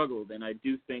AAA, he's struggled, and I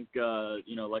do think,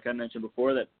 like I mentioned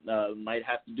before, that might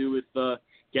have to do with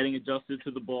getting adjusted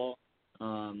to the ball.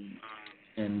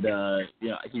 And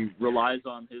he relies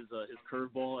on his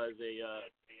curveball as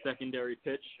a secondary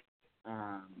pitch.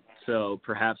 So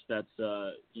perhaps that's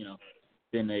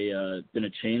been a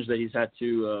change that he's had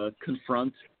to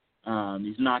confront.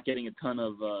 He's not getting a ton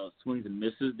of swings and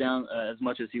misses down as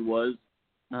much as he was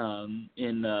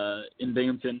in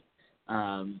Binghamton.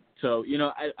 So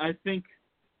I think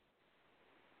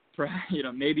perhaps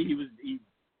maybe he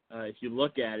if you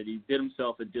look at it, he did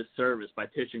himself a disservice by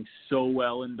pitching so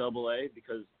well in Double-A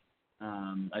because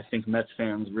I think Mets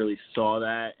fans really saw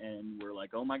that and were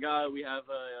like, oh my God, we have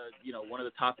one of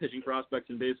the top pitching prospects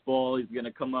in baseball. He's going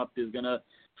to come up. He's going to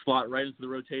slot right into the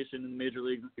rotation in the major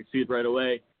leagues and succeed right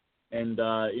away. And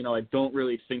I don't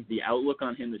really think the outlook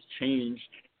on him has changed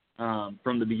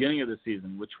from the beginning of the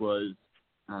season, which was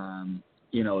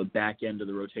a back end of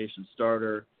the rotation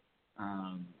starter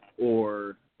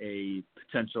or a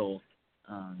potential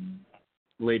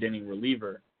late inning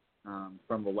reliever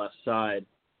from the left side.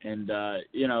 And,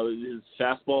 his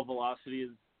fastball velocity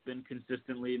has been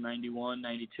consistently 91,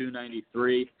 92,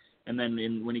 93. And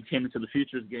then when he came into the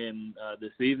Futures game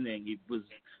this evening, he was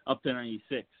up to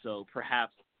 96. So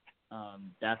perhaps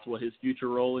that's what his future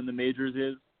role in the majors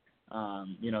is.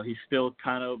 He's still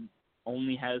kind of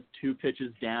only has 2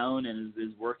 pitches down and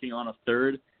is working on a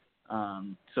third.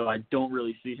 So I don't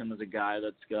really see him as a guy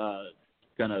that's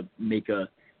going to make a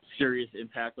serious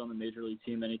impact on the major league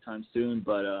team anytime soon.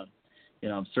 But,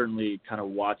 I'm certainly kind of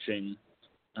watching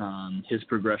his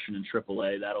progression in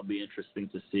AAA. That'll be interesting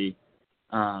to see.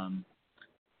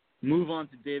 Move on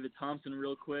to David Thompson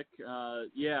real quick.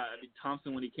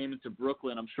 Thompson, when he came into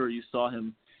Brooklyn, I'm sure you saw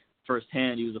him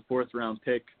firsthand. He was a 4th-round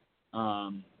pick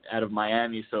out of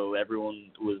Miami, so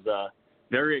everyone was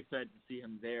very excited to see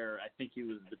him there. I think he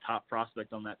was the top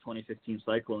prospect on that 2015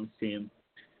 Cyclones team,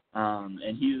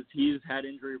 and he's had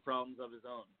injury problems of his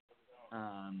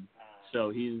own.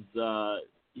 So he's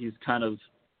kind of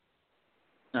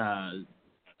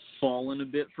fallen a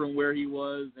bit from where he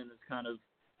was, and is kind of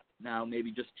now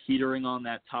maybe just teetering on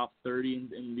that top 30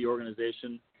 in the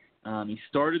organization. He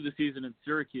started the season in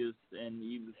Syracuse, and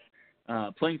he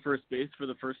was playing first base for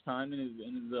the first time in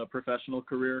his professional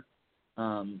career.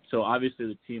 So obviously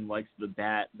the team likes the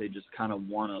bat. They just kind of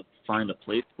want to find a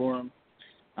place for him.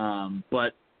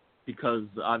 But because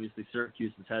obviously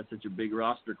Syracuse has had such a big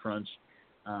roster crunch,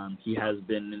 he has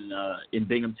been in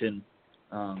Binghamton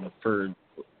for a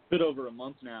bit over a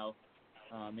month now.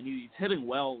 And he's hitting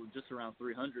well, just around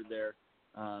 300 there.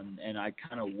 And I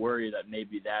kind of worry that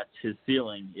maybe that's his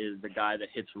ceiling, is the guy that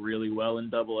hits really well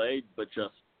in AA, but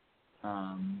just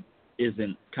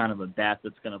isn't kind of a bat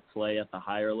that's going to play at the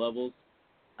higher levels.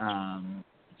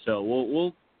 So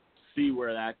we'll see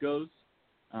where that goes.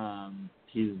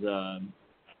 He's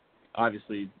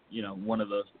obviously, one of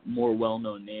the more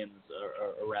well-known names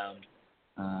around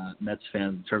Mets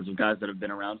fans in terms of guys that have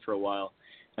been around for a while.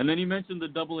 And then you mentioned the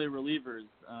AA relievers,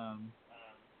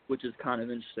 which is kind of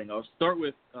interesting. I'll start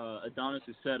with Adonis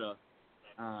Uceta,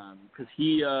 because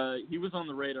he was on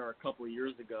the radar a couple of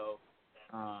years ago.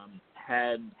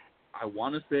 Had, I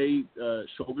want to say,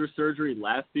 shoulder surgery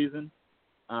last season,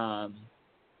 and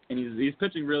he's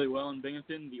pitching really well in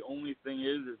Binghamton. The only thing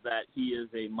is that he is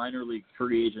a minor league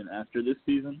free agent after this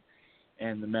season,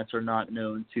 and the Mets are not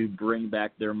known to bring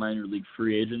back their minor league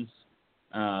free agents.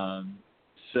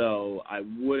 So I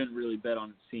wouldn't really bet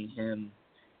on seeing him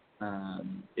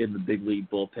in the big league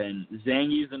bullpen.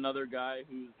 Zangi's another guy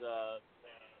who's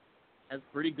has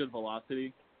pretty good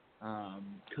velocity,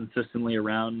 consistently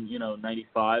around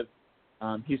 95.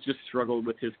 He's just struggled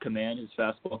with his command. His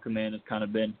fastball command has kind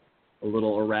of been a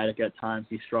little erratic at times.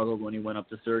 He struggled when he went up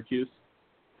to Syracuse.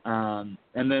 And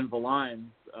then Valines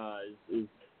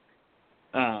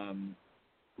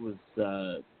was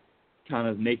kind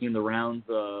of making the rounds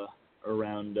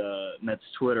around Mets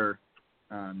Twitter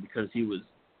because he was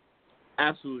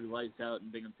absolutely lights out in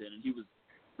Binghamton, and he was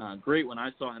great when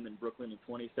I saw him in Brooklyn in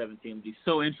 2017. He's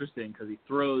so interesting because he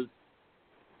throws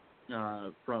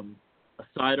from a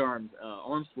sidearm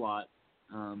arm slot,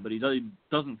 but he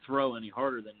doesn't throw any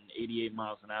harder than 88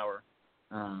 miles an hour.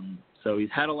 So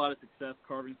he's had a lot of success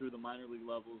carving through the minor league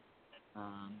levels.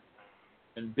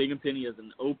 In Binghamton, he has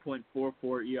an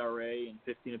 0.44 ERA in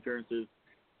 15 appearances,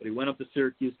 but he went up to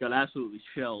Syracuse, got absolutely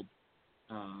shelled.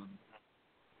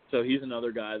 So he's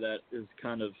another guy that is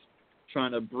kind of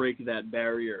trying to break that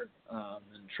barrier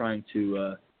and trying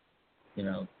to,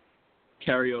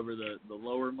 carry over the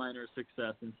lower minor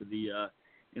success into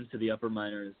the upper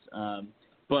minors.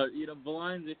 But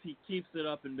Valines, if he keeps it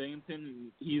up in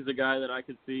Binghamton, he's a guy that I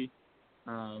could see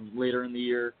later in the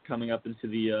year coming up into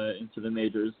the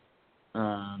majors.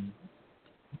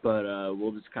 But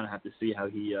we'll just kind of have to see how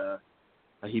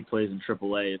he plays in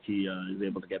AAA if he is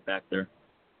able to get back there.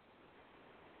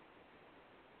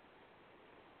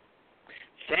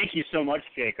 Thank you so much,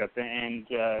 Jacob. And,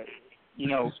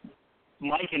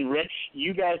 Mike and Rich,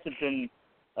 you guys have been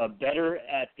better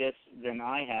at this than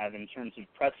I have in terms of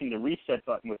pressing the reset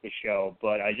button with the show.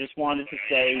 But I just wanted to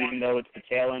say, even though it's the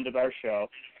tail end of our show,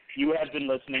 you have been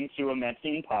listening to a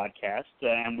Metsian podcast,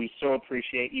 and we so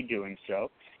appreciate you doing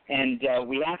so. And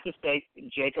we have to thank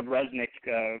Jacob Resnick,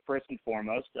 first and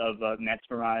foremost, of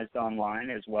Metsmerized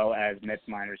Online, as well as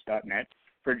MetsMiners.net,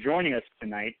 for joining us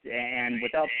tonight. And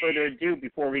without further ado,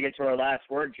 before we get to our last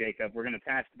word, Jacob, we're going to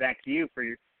pass it back to you for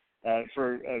a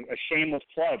shameless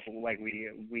plug, like we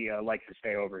like to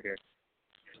say over here.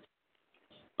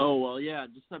 Oh, well, yeah.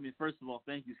 First of all,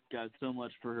 thank you guys so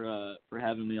much for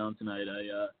having me on tonight.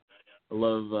 I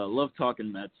love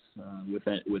talking Mets with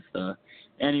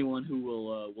anyone who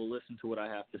will listen to what I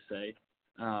have to say.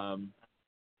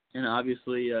 And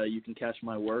obviously, you can catch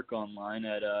my work online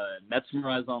at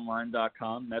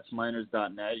MetsMerizedOnline.com,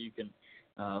 MetsMiners.net. You can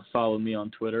follow me on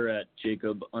Twitter at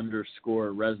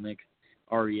Jacob_Resnick,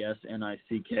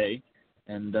 RESNICK.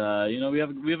 And we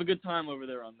have a good time over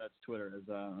there on Mets Twitter, as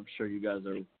I'm sure you guys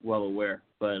are well aware.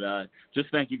 But just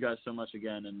thank you guys so much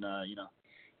again, and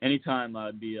anytime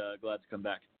I'd be glad to come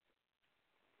back.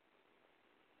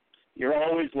 You're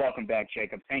always welcome back,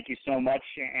 Jacob. Thank you so much.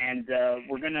 And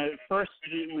we're going to first,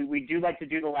 we do like to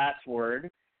do the last word,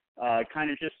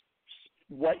 kind of just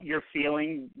what you're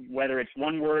feeling, whether it's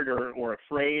one word or a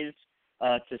phrase,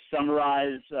 to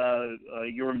summarize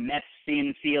your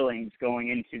Metsian feelings going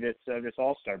into this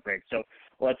All-Star break. So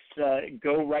let's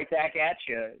go right back at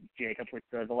you, Jacob, with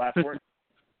the last word.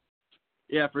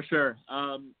 Yeah, for sure.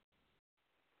 I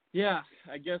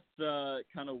guess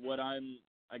kind of what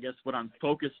I'm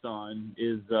focused on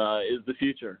is the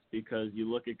future, because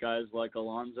you look at guys like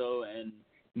Alonso and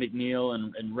McNeil,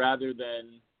 and rather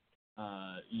than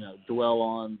dwell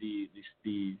on the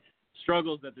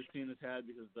struggles that this team has had,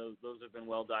 because those have been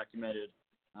well documented.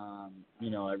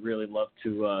 I really love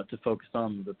to focus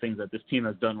on the things that this team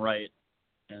has done right,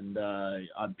 and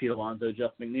Pete Alonso,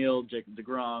 Jeff McNeil, Jacob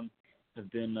deGrom have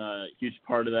been a huge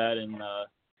part of that, and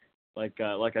like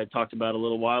I talked about a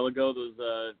little while ago,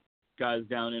 those guys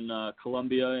down in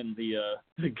Colombia and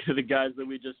the guys that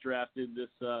we just drafted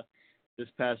this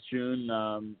past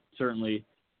June, certainly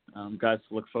guys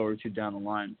to look forward to down the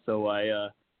line. So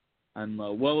I'm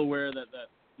well aware that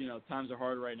times are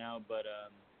hard right now, but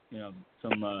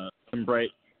some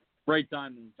bright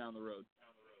diamonds down the road.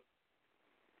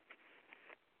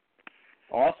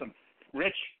 Awesome.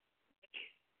 Rich?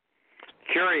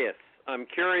 I'm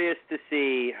curious to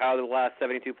see how the last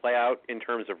 72 play out in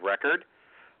terms of record.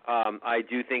 I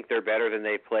do think they're better than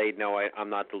they've played. No, I'm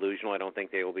not delusional. I don't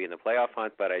think they will be in the playoff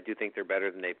hunt, but I do think they're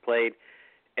better than they've played,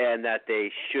 and that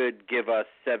they should give us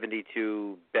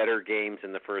 72 better games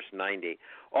in the first 90.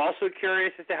 Also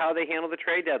curious as to how they handle the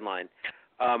trade deadline.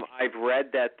 I've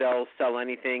read that they'll sell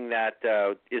anything that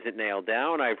isn't nailed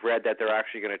down. I've read that they're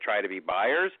actually going to try to be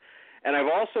buyers. And I've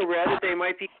also read that they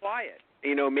might be quiet.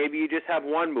 Maybe you just have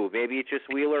one move. Maybe it's just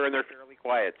Wheeler and they're fairly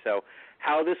quiet. So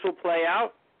how this will play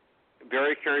out,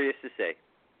 very curious to see.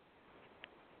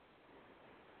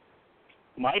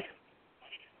 Mike?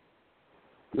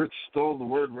 Rich stole the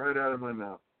word right out of my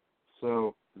mouth.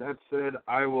 So that said,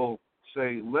 I will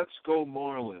say, let's go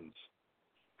Marlins.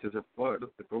 Because if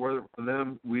it weren't for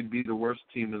them, we'd be the worst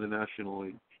team in the National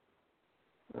League.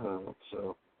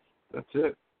 So that's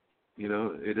it.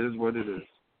 It is what it is.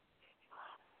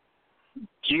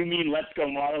 Do you mean let's go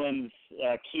Marlins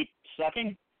keep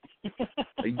sucking?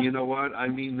 You know what? I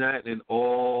mean that in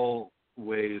all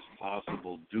ways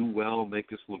possible. Do well,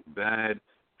 make us look bad,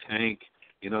 tank,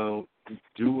 do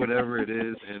whatever it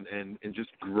is and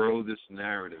just grow this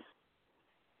narrative.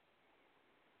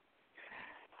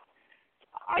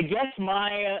 I guess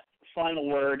my final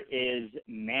word is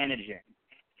managing.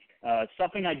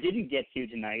 Something I didn't get to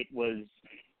tonight was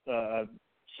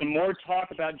some more talk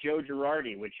about Joe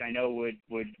Girardi, which I know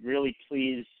would really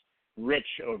please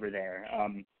Rich over there.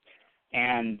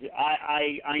 And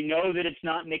I know that it's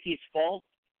not Mickey's fault,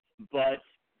 but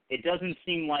it doesn't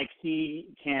seem like he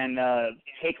can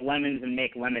take lemons and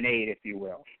make lemonade, if you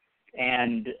will.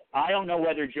 And I don't know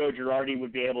whether Joe Girardi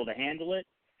would be able to handle it,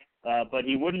 but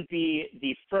he wouldn't be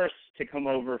the first to come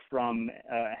over from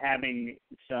having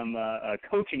some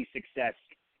coaching success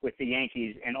with the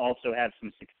Yankees and also have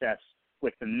some success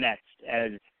with the Mets.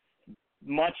 As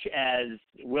much as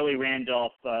Willie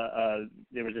Randolph,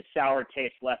 there was a sour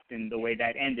taste left in the way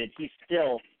that ended, he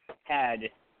still had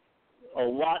a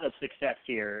lot of success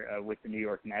here with the New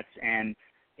York Mets, and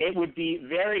it would be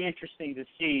very interesting to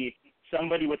see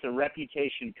somebody with a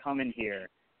reputation come in here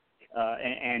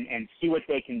and see what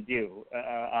they can do.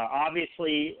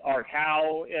 Obviously, Art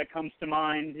Howe comes to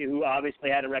mind, who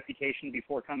obviously had a reputation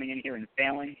before coming in here and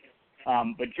failing.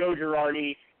 But Joe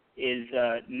Girardi is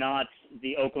not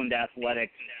the Oakland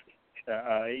Athletics.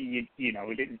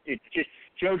 It's just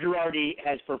Joe Girardi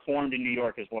has performed in New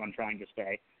York is what I'm trying to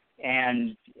say.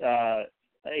 And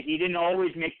he didn't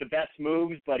always make the best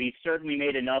moves, but he certainly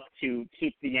made enough to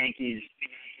keep the Yankees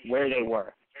where they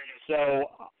were. So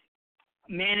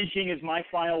managing is my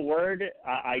final word.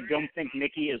 I don't think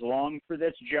Mickey is long for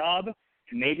this job.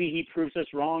 Maybe he proves us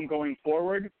wrong going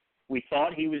forward. We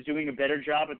thought he was doing a better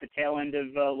job at the tail end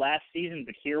of last season,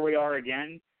 but here we are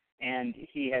again, and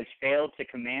he has failed to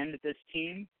command this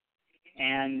team.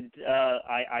 And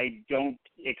I don't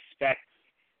expect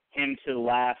him to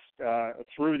last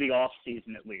through the off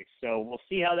season at least. So we'll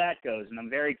see how that goes, and I'm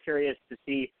very curious to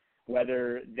see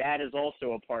whether that is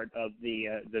also a part of the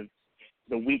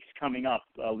weeks coming up,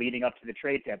 leading up to the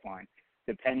trade deadline,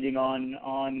 depending on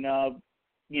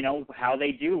how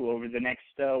they do over the next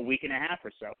week and a half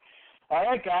or so. All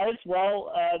right, guys.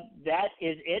 Well, that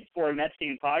is it for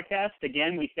Metsian Podcast.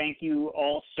 Again, we thank you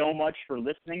all so much for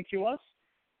listening to us.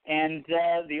 And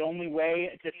the only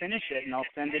way to finish it, and I'll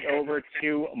send it over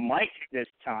to Mike this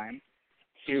time,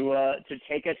 to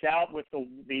take us out with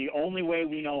the only way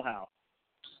we know how.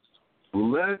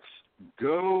 Let's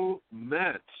go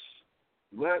Mets.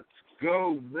 Let's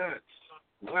go Mets.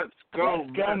 Let's go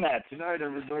Mets. Good night,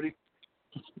 everybody.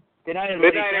 Good night,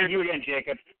 everybody. Thank you again,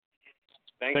 Jacob.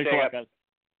 Thanks a lot, guys.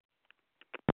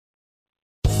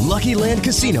 Lucky Land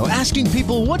Casino, asking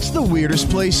people, what's the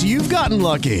weirdest place you've gotten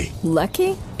lucky?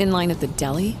 Lucky? In line at the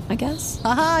deli, I guess?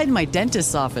 Aha, in my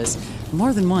dentist's office.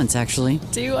 More than once, actually.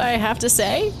 Do I have to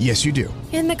say? Yes, you do.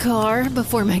 In the car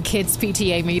before my kids'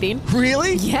 PTA meeting.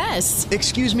 Really? Yes.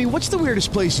 Excuse me, what's the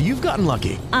weirdest place you've gotten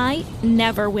lucky? I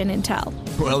never win and tell.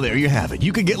 Well, there you have it.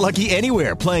 You can get lucky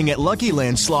anywhere, playing at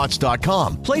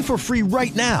LuckyLandSlots.com. Play for free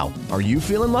right now. Are you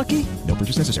feeling lucky? No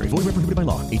purchase necessary. Void where prohibited by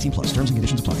law. 18+. Terms and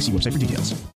conditions apply. See website for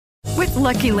details. With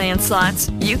Lucky Land Slots,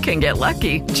 you can get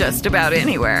lucky just about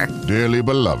anywhere. Dearly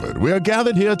beloved, we are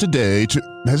gathered here today to...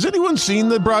 Has anyone seen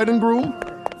the bride and groom?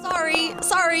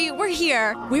 Sorry, we're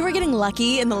here. We were getting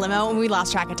lucky in the limo and we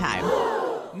lost track of time.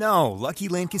 No, Lucky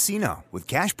Land Casino, with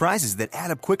cash prizes that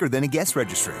add up quicker than a guest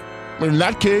registry. In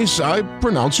that case, I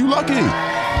pronounce you lucky.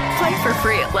 Play for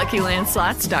free at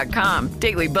LuckyLandSlots.com.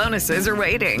 Daily bonuses are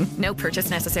waiting. No purchase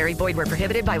necessary. Void where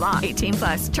prohibited by law.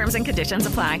 18+. Terms and conditions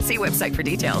apply. See website for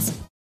details.